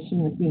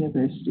affiliation with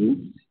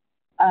universities.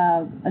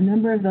 A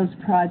number of those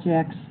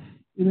projects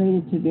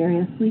related to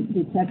various leak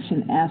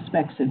detection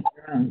aspects of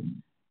drones.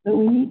 But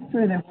we need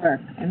further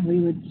work, and we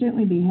would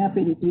certainly be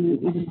happy to do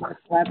even more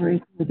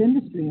collaboration with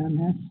industry on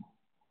this.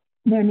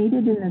 They're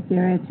needed in this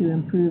area to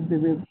improve the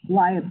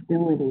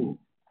reliability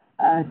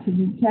to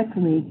detect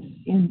leaks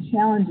in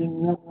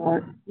challenging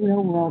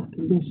real-world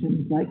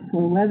conditions like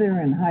poor weather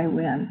and high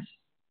winds.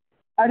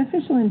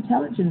 Artificial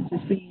intelligence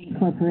is being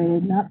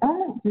incorporated not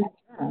only through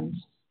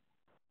drones,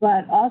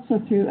 but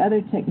also through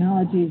other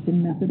technologies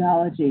and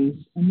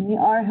methodologies, and they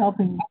are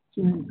helping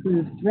to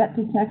improve threat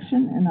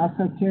detection and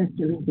also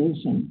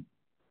characterization.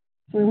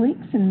 For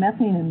leaks and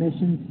methane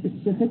emissions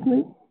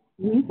specifically,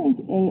 we think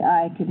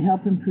AI could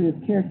help improve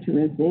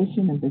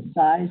characterization of the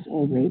size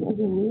or rate of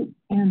the leak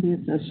and the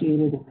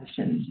associated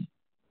emissions.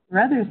 For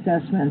other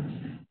assessments,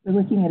 we're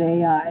looking at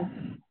AI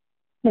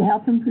to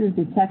help improve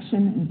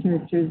detection and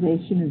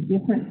characterization of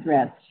different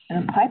threats in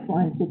a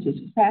pipeline such as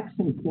cracks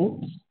and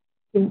pits,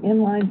 through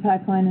inline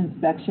pipeline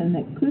inspection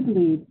that could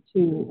lead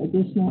to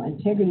additional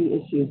integrity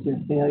issues or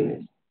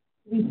failures.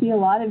 We see a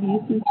lot of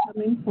uses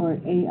coming for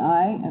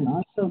AI and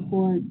also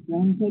for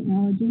drone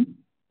technology.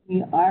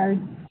 We are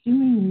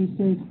doing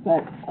research,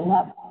 but a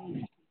lot more needs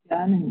to be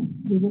done,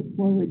 and we look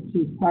forward to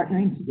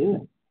partnering to do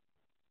it.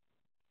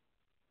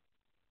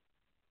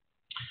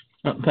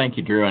 Well, thank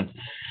you, Drew. And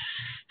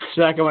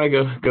Zach, I want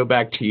to go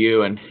back to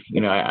you. And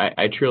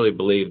I truly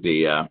believe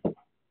the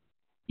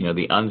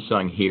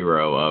unsung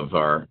hero of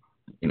our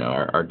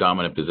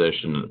dominant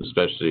position,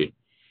 especially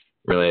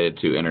related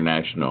to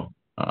international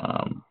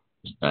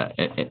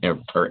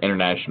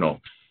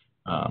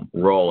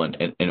role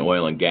in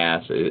oil and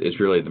gas, is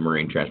really the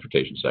marine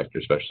transportation sector,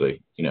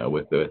 especially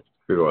with the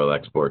crude oil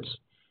exports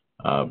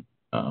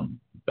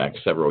back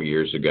several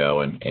years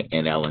ago, and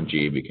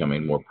LNG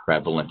becoming more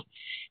prevalent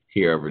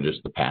here over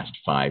just the past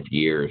 5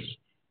 years,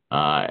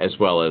 as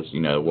well as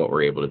what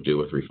we're able to do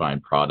with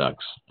refined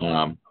products.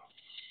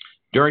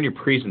 During your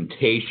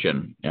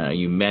presentation,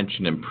 you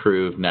mentioned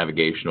improved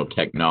navigational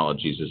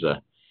technologies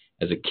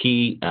as a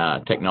key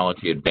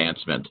technology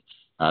advancement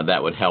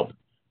that would help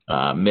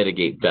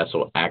mitigate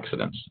vessel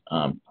accidents.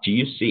 Do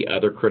you see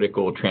other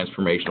critical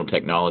transformational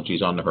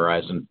technologies on the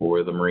horizon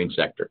for the marine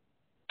sector?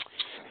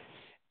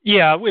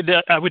 Yeah,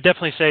 I would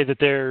definitely say that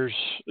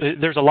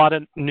there's a lot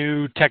of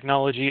new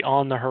technology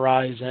on the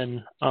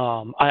horizon.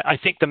 I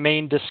think the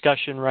main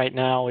discussion right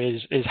now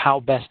is how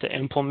best to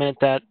implement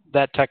that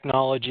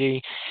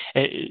technology.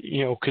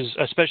 Because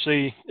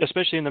especially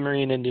in the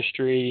marine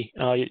industry,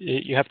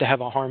 you have to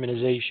have a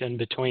harmonization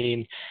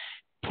between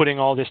putting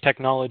all this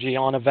technology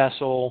on a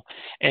vessel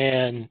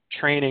and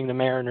training the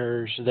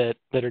mariners that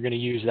are going to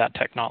use that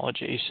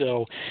technology.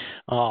 So,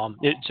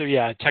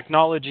 yeah,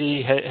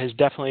 technology has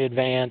definitely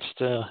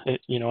advanced.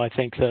 I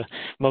think the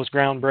most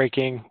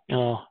groundbreaking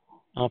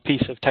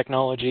piece of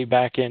technology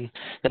back in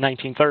the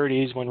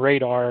 1930s when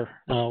radar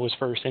was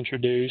first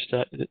introduced.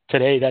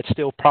 Today, that's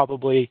still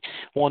probably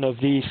one of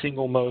the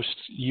single most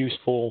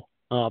useful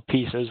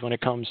pieces when it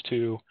comes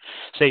to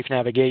safe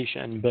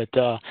navigation. But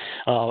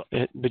as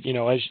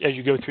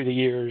you go through the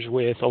years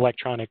with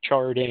electronic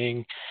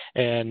charting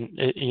and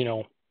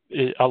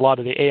a lot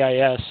of the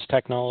AIS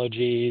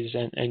technologies,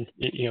 and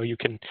you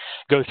can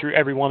go through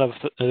every one of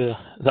the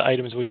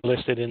items we've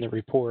listed in the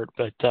report.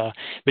 But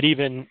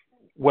even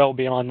well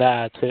beyond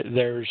that,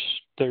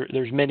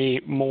 there's many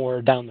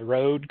more down the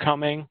road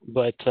coming.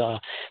 But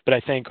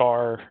I think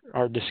our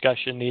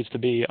discussion needs to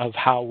be of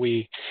how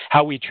we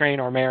train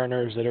our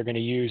mariners that are going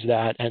to use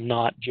that, and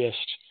not just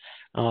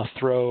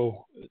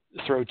throw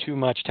too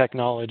much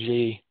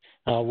technology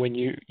when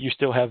you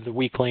still have the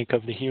weak link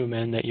of the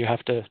human that you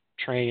have to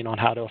train on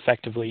how to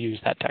effectively use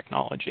that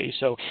technology.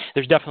 So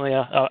there's definitely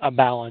a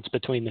balance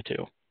between the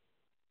two.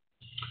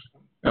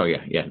 Oh,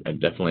 yeah, I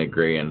definitely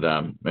agree. And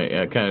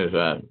I kind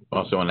of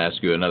also want to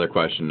ask you another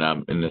question,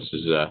 and this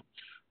is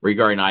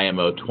regarding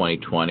IMO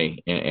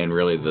 2020 and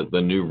really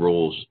the new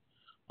rules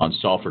on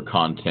sulfur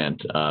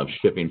content of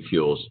shipping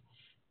fuels.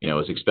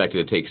 Is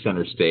expected to take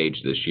center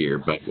stage this year,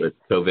 but with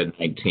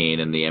COVID-19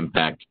 and the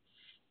impact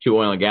to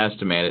oil and gas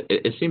demand,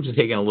 it seems to have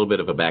taken a little bit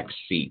of a back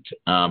seat.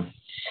 Can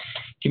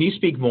you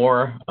speak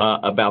more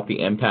about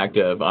the impact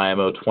of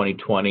IMO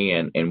 2020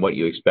 and what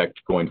you expect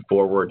going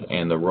forward,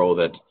 and the role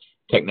that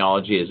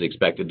technology is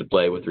expected to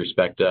play with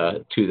respect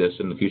to this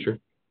in the future?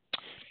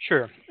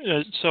 Sure.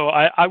 So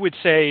I would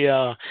say,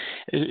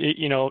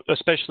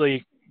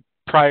 especially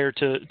prior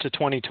to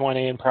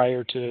 2020 and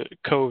prior to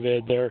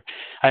COVID,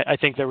 I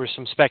think there was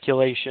some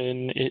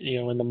speculation,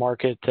 in the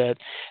market that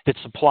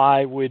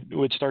supply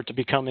would start to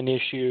become an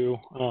issue,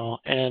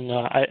 and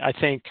I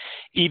think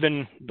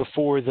even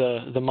before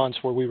the months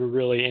where we were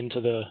really into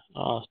the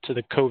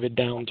COVID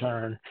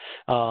downturn,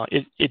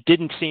 it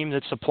didn't seem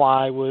that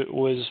supply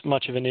was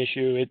much of an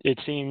issue. It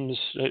seems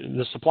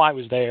the supply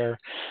was there.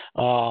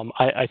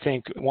 I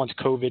think once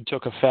COVID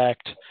took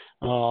effect,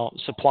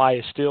 supply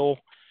is still.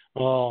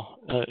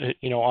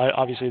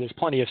 Obviously there's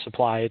plenty of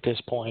supply at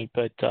this point,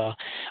 but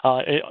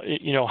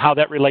how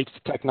that relates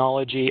to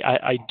technology,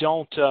 I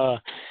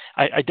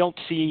don't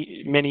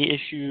see many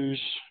issues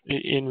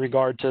in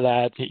regard to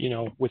that.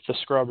 With the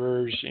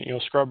scrubbers,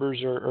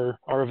 scrubbers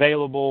are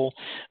available,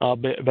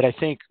 but I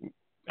think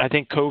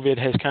COVID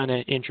has kind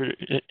of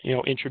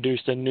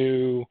introduced a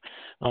new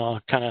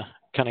kind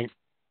of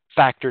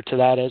factor to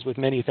that, as with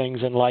many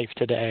things in life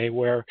today,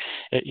 where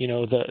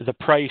the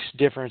price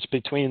difference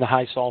between the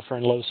high sulfur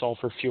and low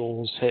sulfur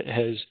fuels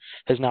has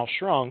now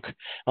shrunk.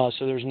 So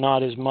there's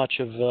not as much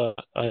of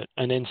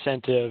an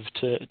incentive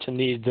to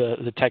need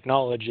the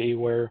technology,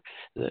 where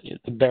the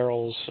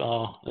barrels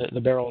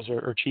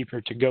are cheaper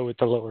to go with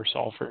the lower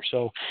sulfur.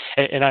 So,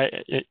 and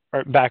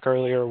back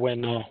earlier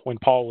when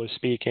Paul was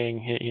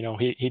speaking,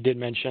 he did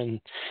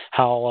mention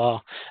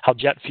how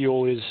jet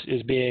fuel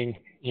is being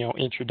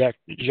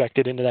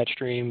injected into that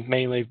stream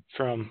mainly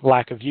from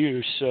lack of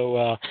use.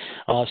 So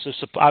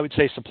I would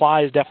say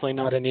supply is definitely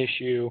not an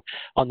issue.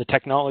 On the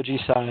technology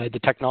side, the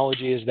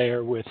technology is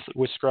there with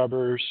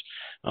scrubbers,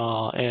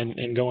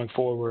 and going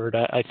forward,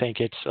 I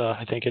think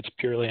it's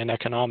purely an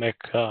economic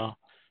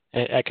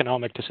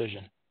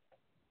decision.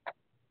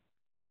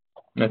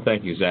 No,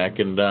 thank you, Zach,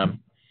 and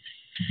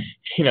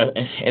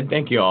and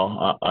thank you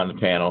all on the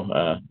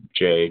panel,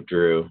 Jay,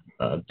 Drew,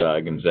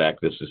 Doug, and Zach.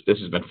 This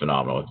has been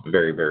phenomenal. It's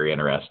very, very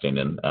interesting.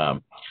 And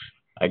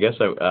I guess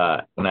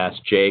I want to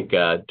ask Jake,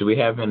 do we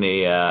have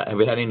any? Have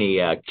we had any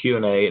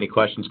Q&A? Any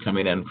questions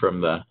coming in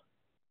from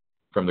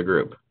the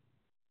group?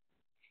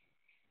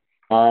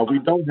 We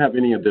don't have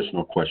any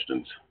additional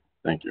questions.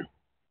 Thank you.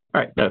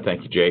 All right. No,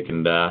 thank you, Jake.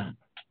 And I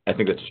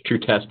think that's a true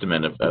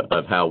testament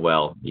of how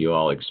well you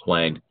all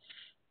explained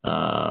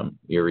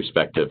your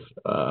respective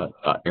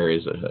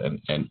areas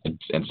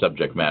and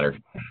subject matter.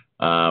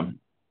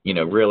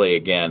 Really,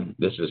 again,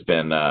 this has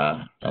been,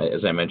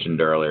 as I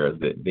mentioned earlier,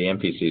 the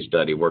NPC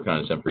study, working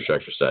on this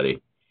infrastructure study,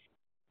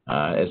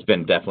 has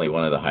been definitely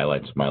one of the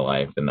highlights of my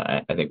life. And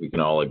I think we can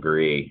all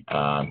agree,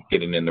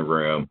 getting in the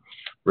room,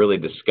 really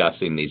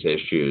discussing these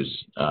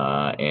issues,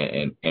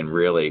 and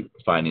really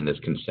finding this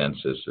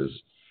consensus is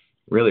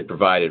really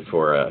provided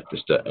for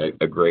just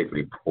a great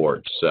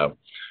report. So,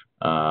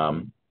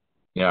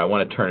 I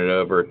want to turn it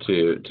over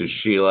to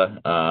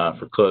Sheila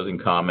for closing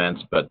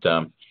comments, but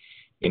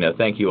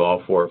thank you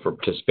all for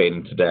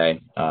participating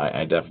today.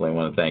 I definitely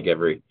want to thank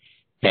every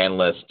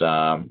panelist.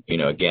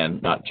 Again,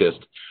 not just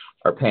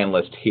our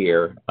panelists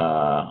here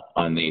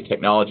on the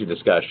technology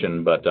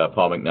discussion, but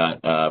Paul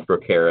McNutt,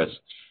 Brooke Harris,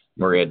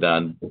 Maria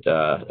Dunn,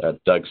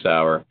 Doug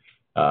Sauer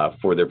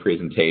for their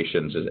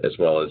presentations, as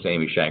well as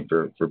Amy Shank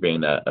for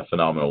being a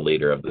phenomenal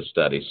leader of the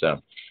study.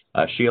 So,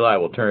 Sheila, I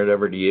will turn it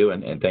over to you,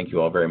 and thank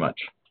you all very much.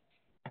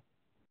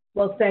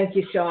 Well, thank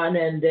you, Sean,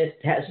 and it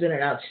has been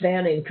an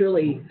outstanding,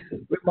 truly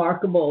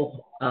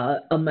remarkable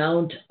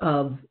amount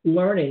of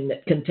learning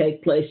that can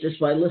take place just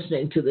by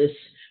listening to this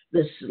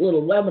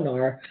little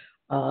webinar.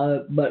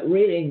 But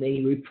reading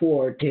the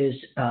report is,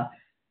 I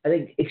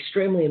think,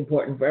 extremely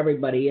important for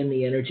everybody in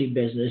the energy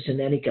business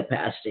in any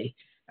capacity.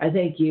 I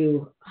think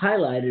you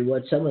highlighted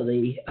what some of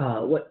the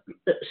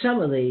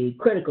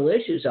critical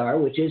issues are,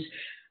 which is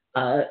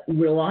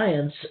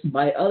reliance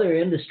by other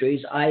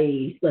industries,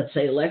 i.e., let's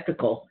say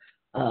electrical,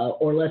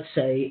 or let's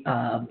say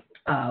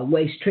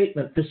waste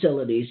treatment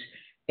facilities,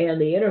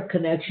 and the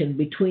interconnection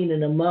between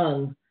and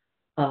among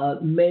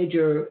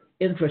major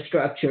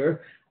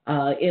infrastructure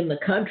in the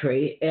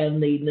country,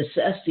 and the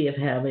necessity of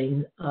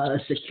having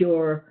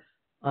secure,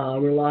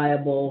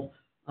 reliable,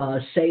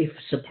 safe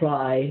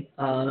supply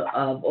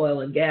of oil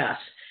and gas.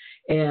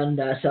 And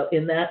so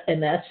in that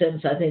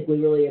sense, I think we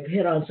really have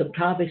hit on some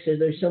topics.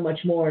 And there's so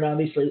much more, and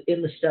obviously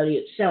in the study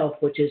itself,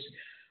 which is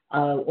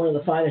one of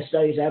the finest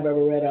studies I've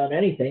ever read on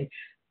anything,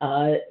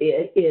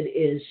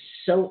 there's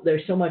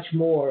so much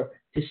more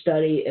to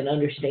study and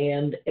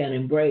understand and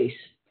embrace.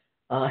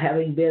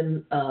 Having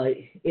been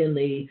in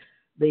the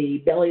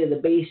belly of the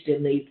beast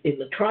in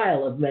the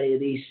trial of many of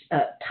these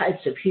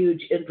types of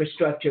huge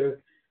infrastructure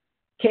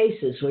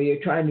cases where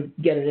you're trying to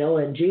get an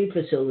LNG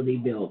facility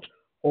built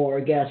or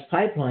a gas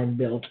pipeline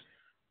built,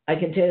 I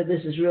can tell you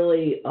this is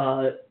really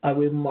a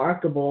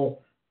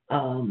remarkable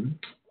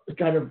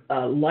kind of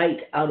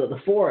light out of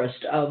the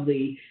forest of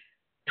the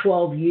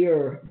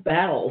 12-year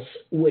battles,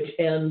 which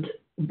end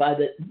by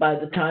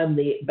the time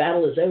the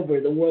battle is over,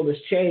 the world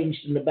has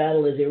changed and the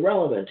battle is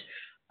irrelevant.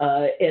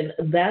 And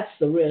that's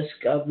the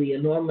risk of the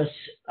enormous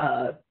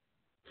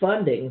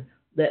funding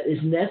that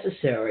is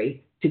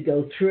necessary to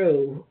go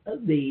through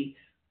the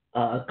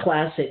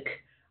classic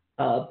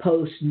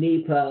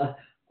post-NEPA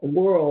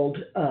world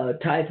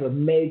type of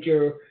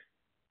major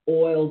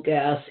oil,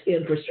 gas,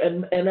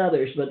 infrastructure, and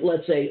others, but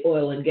let's say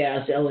oil and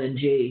gas,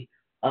 LNG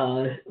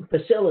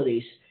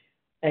facilities.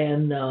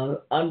 And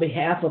on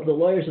behalf of the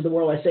lawyers of the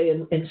world, I say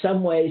in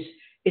some ways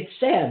it's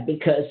sad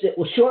because it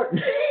will shorten,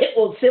 it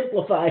will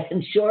simplify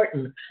and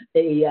shorten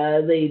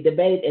the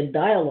debate and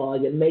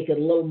dialogue and make it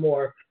a little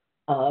more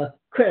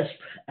crisp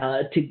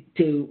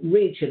to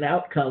reach an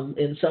outcome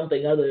in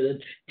something other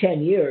than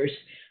 10 years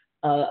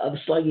of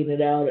slugging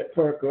it out at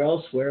FERC or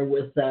elsewhere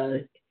with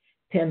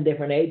 10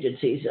 different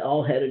agencies,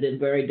 all headed in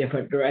very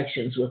different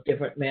directions with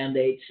different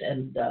mandates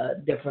and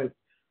different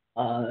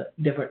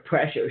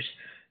pressures.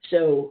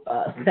 So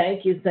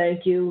thank you to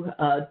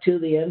the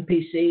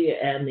NPC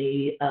and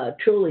the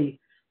truly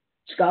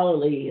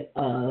scholarly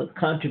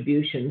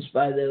contributions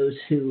by those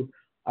who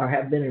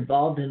have been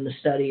involved in the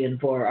study, and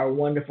for our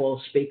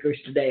wonderful speakers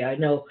today. I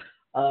know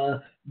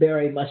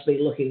Barry must be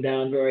looking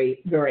down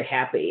very, very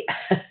happy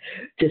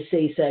to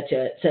see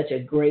such a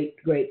great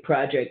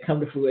project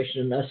come to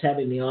fruition, and us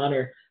having the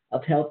honor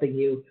of helping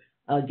you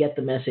get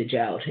the message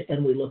out.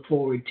 And we look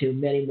forward to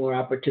many more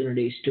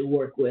opportunities to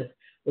work with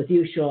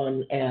you,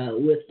 Sean,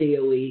 with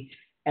DOE,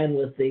 and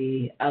with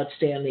the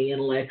outstanding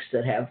intellects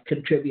that have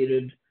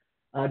contributed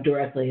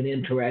directly and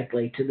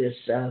indirectly to this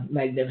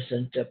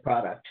magnificent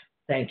product.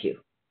 Thank you.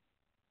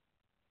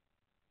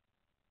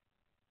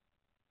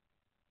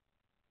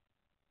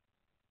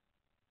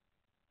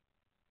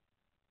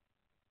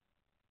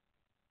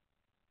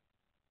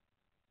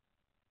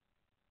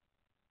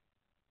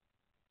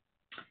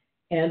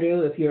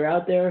 Andrew, if you're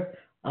out there,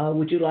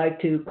 would you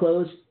like to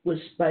close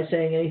by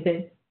saying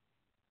anything?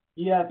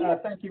 Yeah,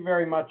 thank you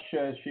very much,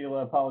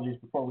 Sheila. Apologies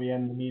before we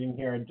end the meeting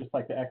here. I'd just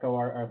like to echo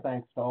our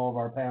thanks to all of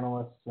our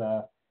panelists,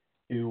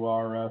 to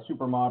our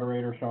super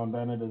moderator, Sean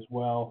Bennett, as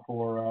well,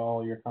 for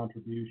all your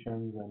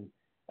contributions, and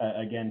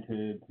again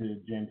to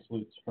James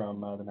Slutz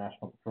from the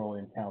National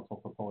Petroleum Council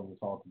for pulling this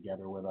all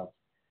together with us.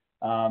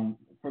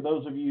 For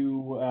those of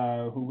you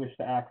who wish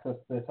to access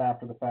this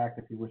after the fact,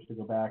 if you wish to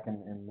go back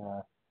and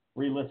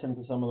re-listen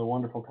to some of the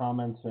wonderful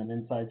comments and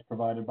insights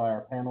provided by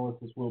our panelists,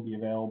 this will be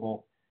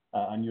available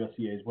on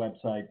USCA's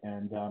website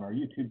and on our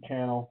YouTube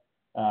channel.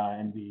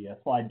 And the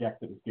slide deck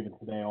that was given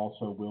today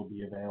also will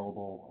be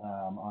available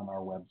on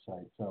our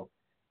website. So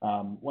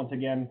once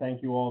again,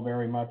 thank you all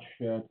very much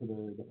to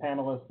the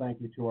panelists.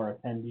 Thank you to our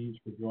attendees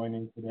for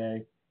joining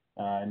today.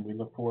 And we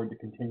look forward to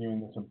continuing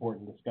this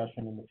important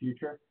discussion in the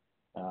future.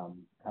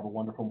 Have a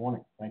wonderful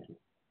morning. Thank you.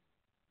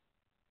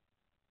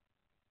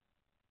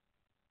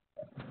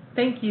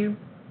 Thank you.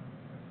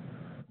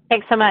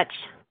 Thanks so much.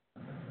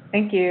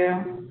 Thank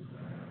you.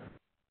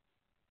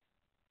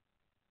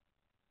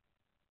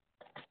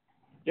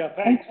 Yeah,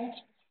 thanks.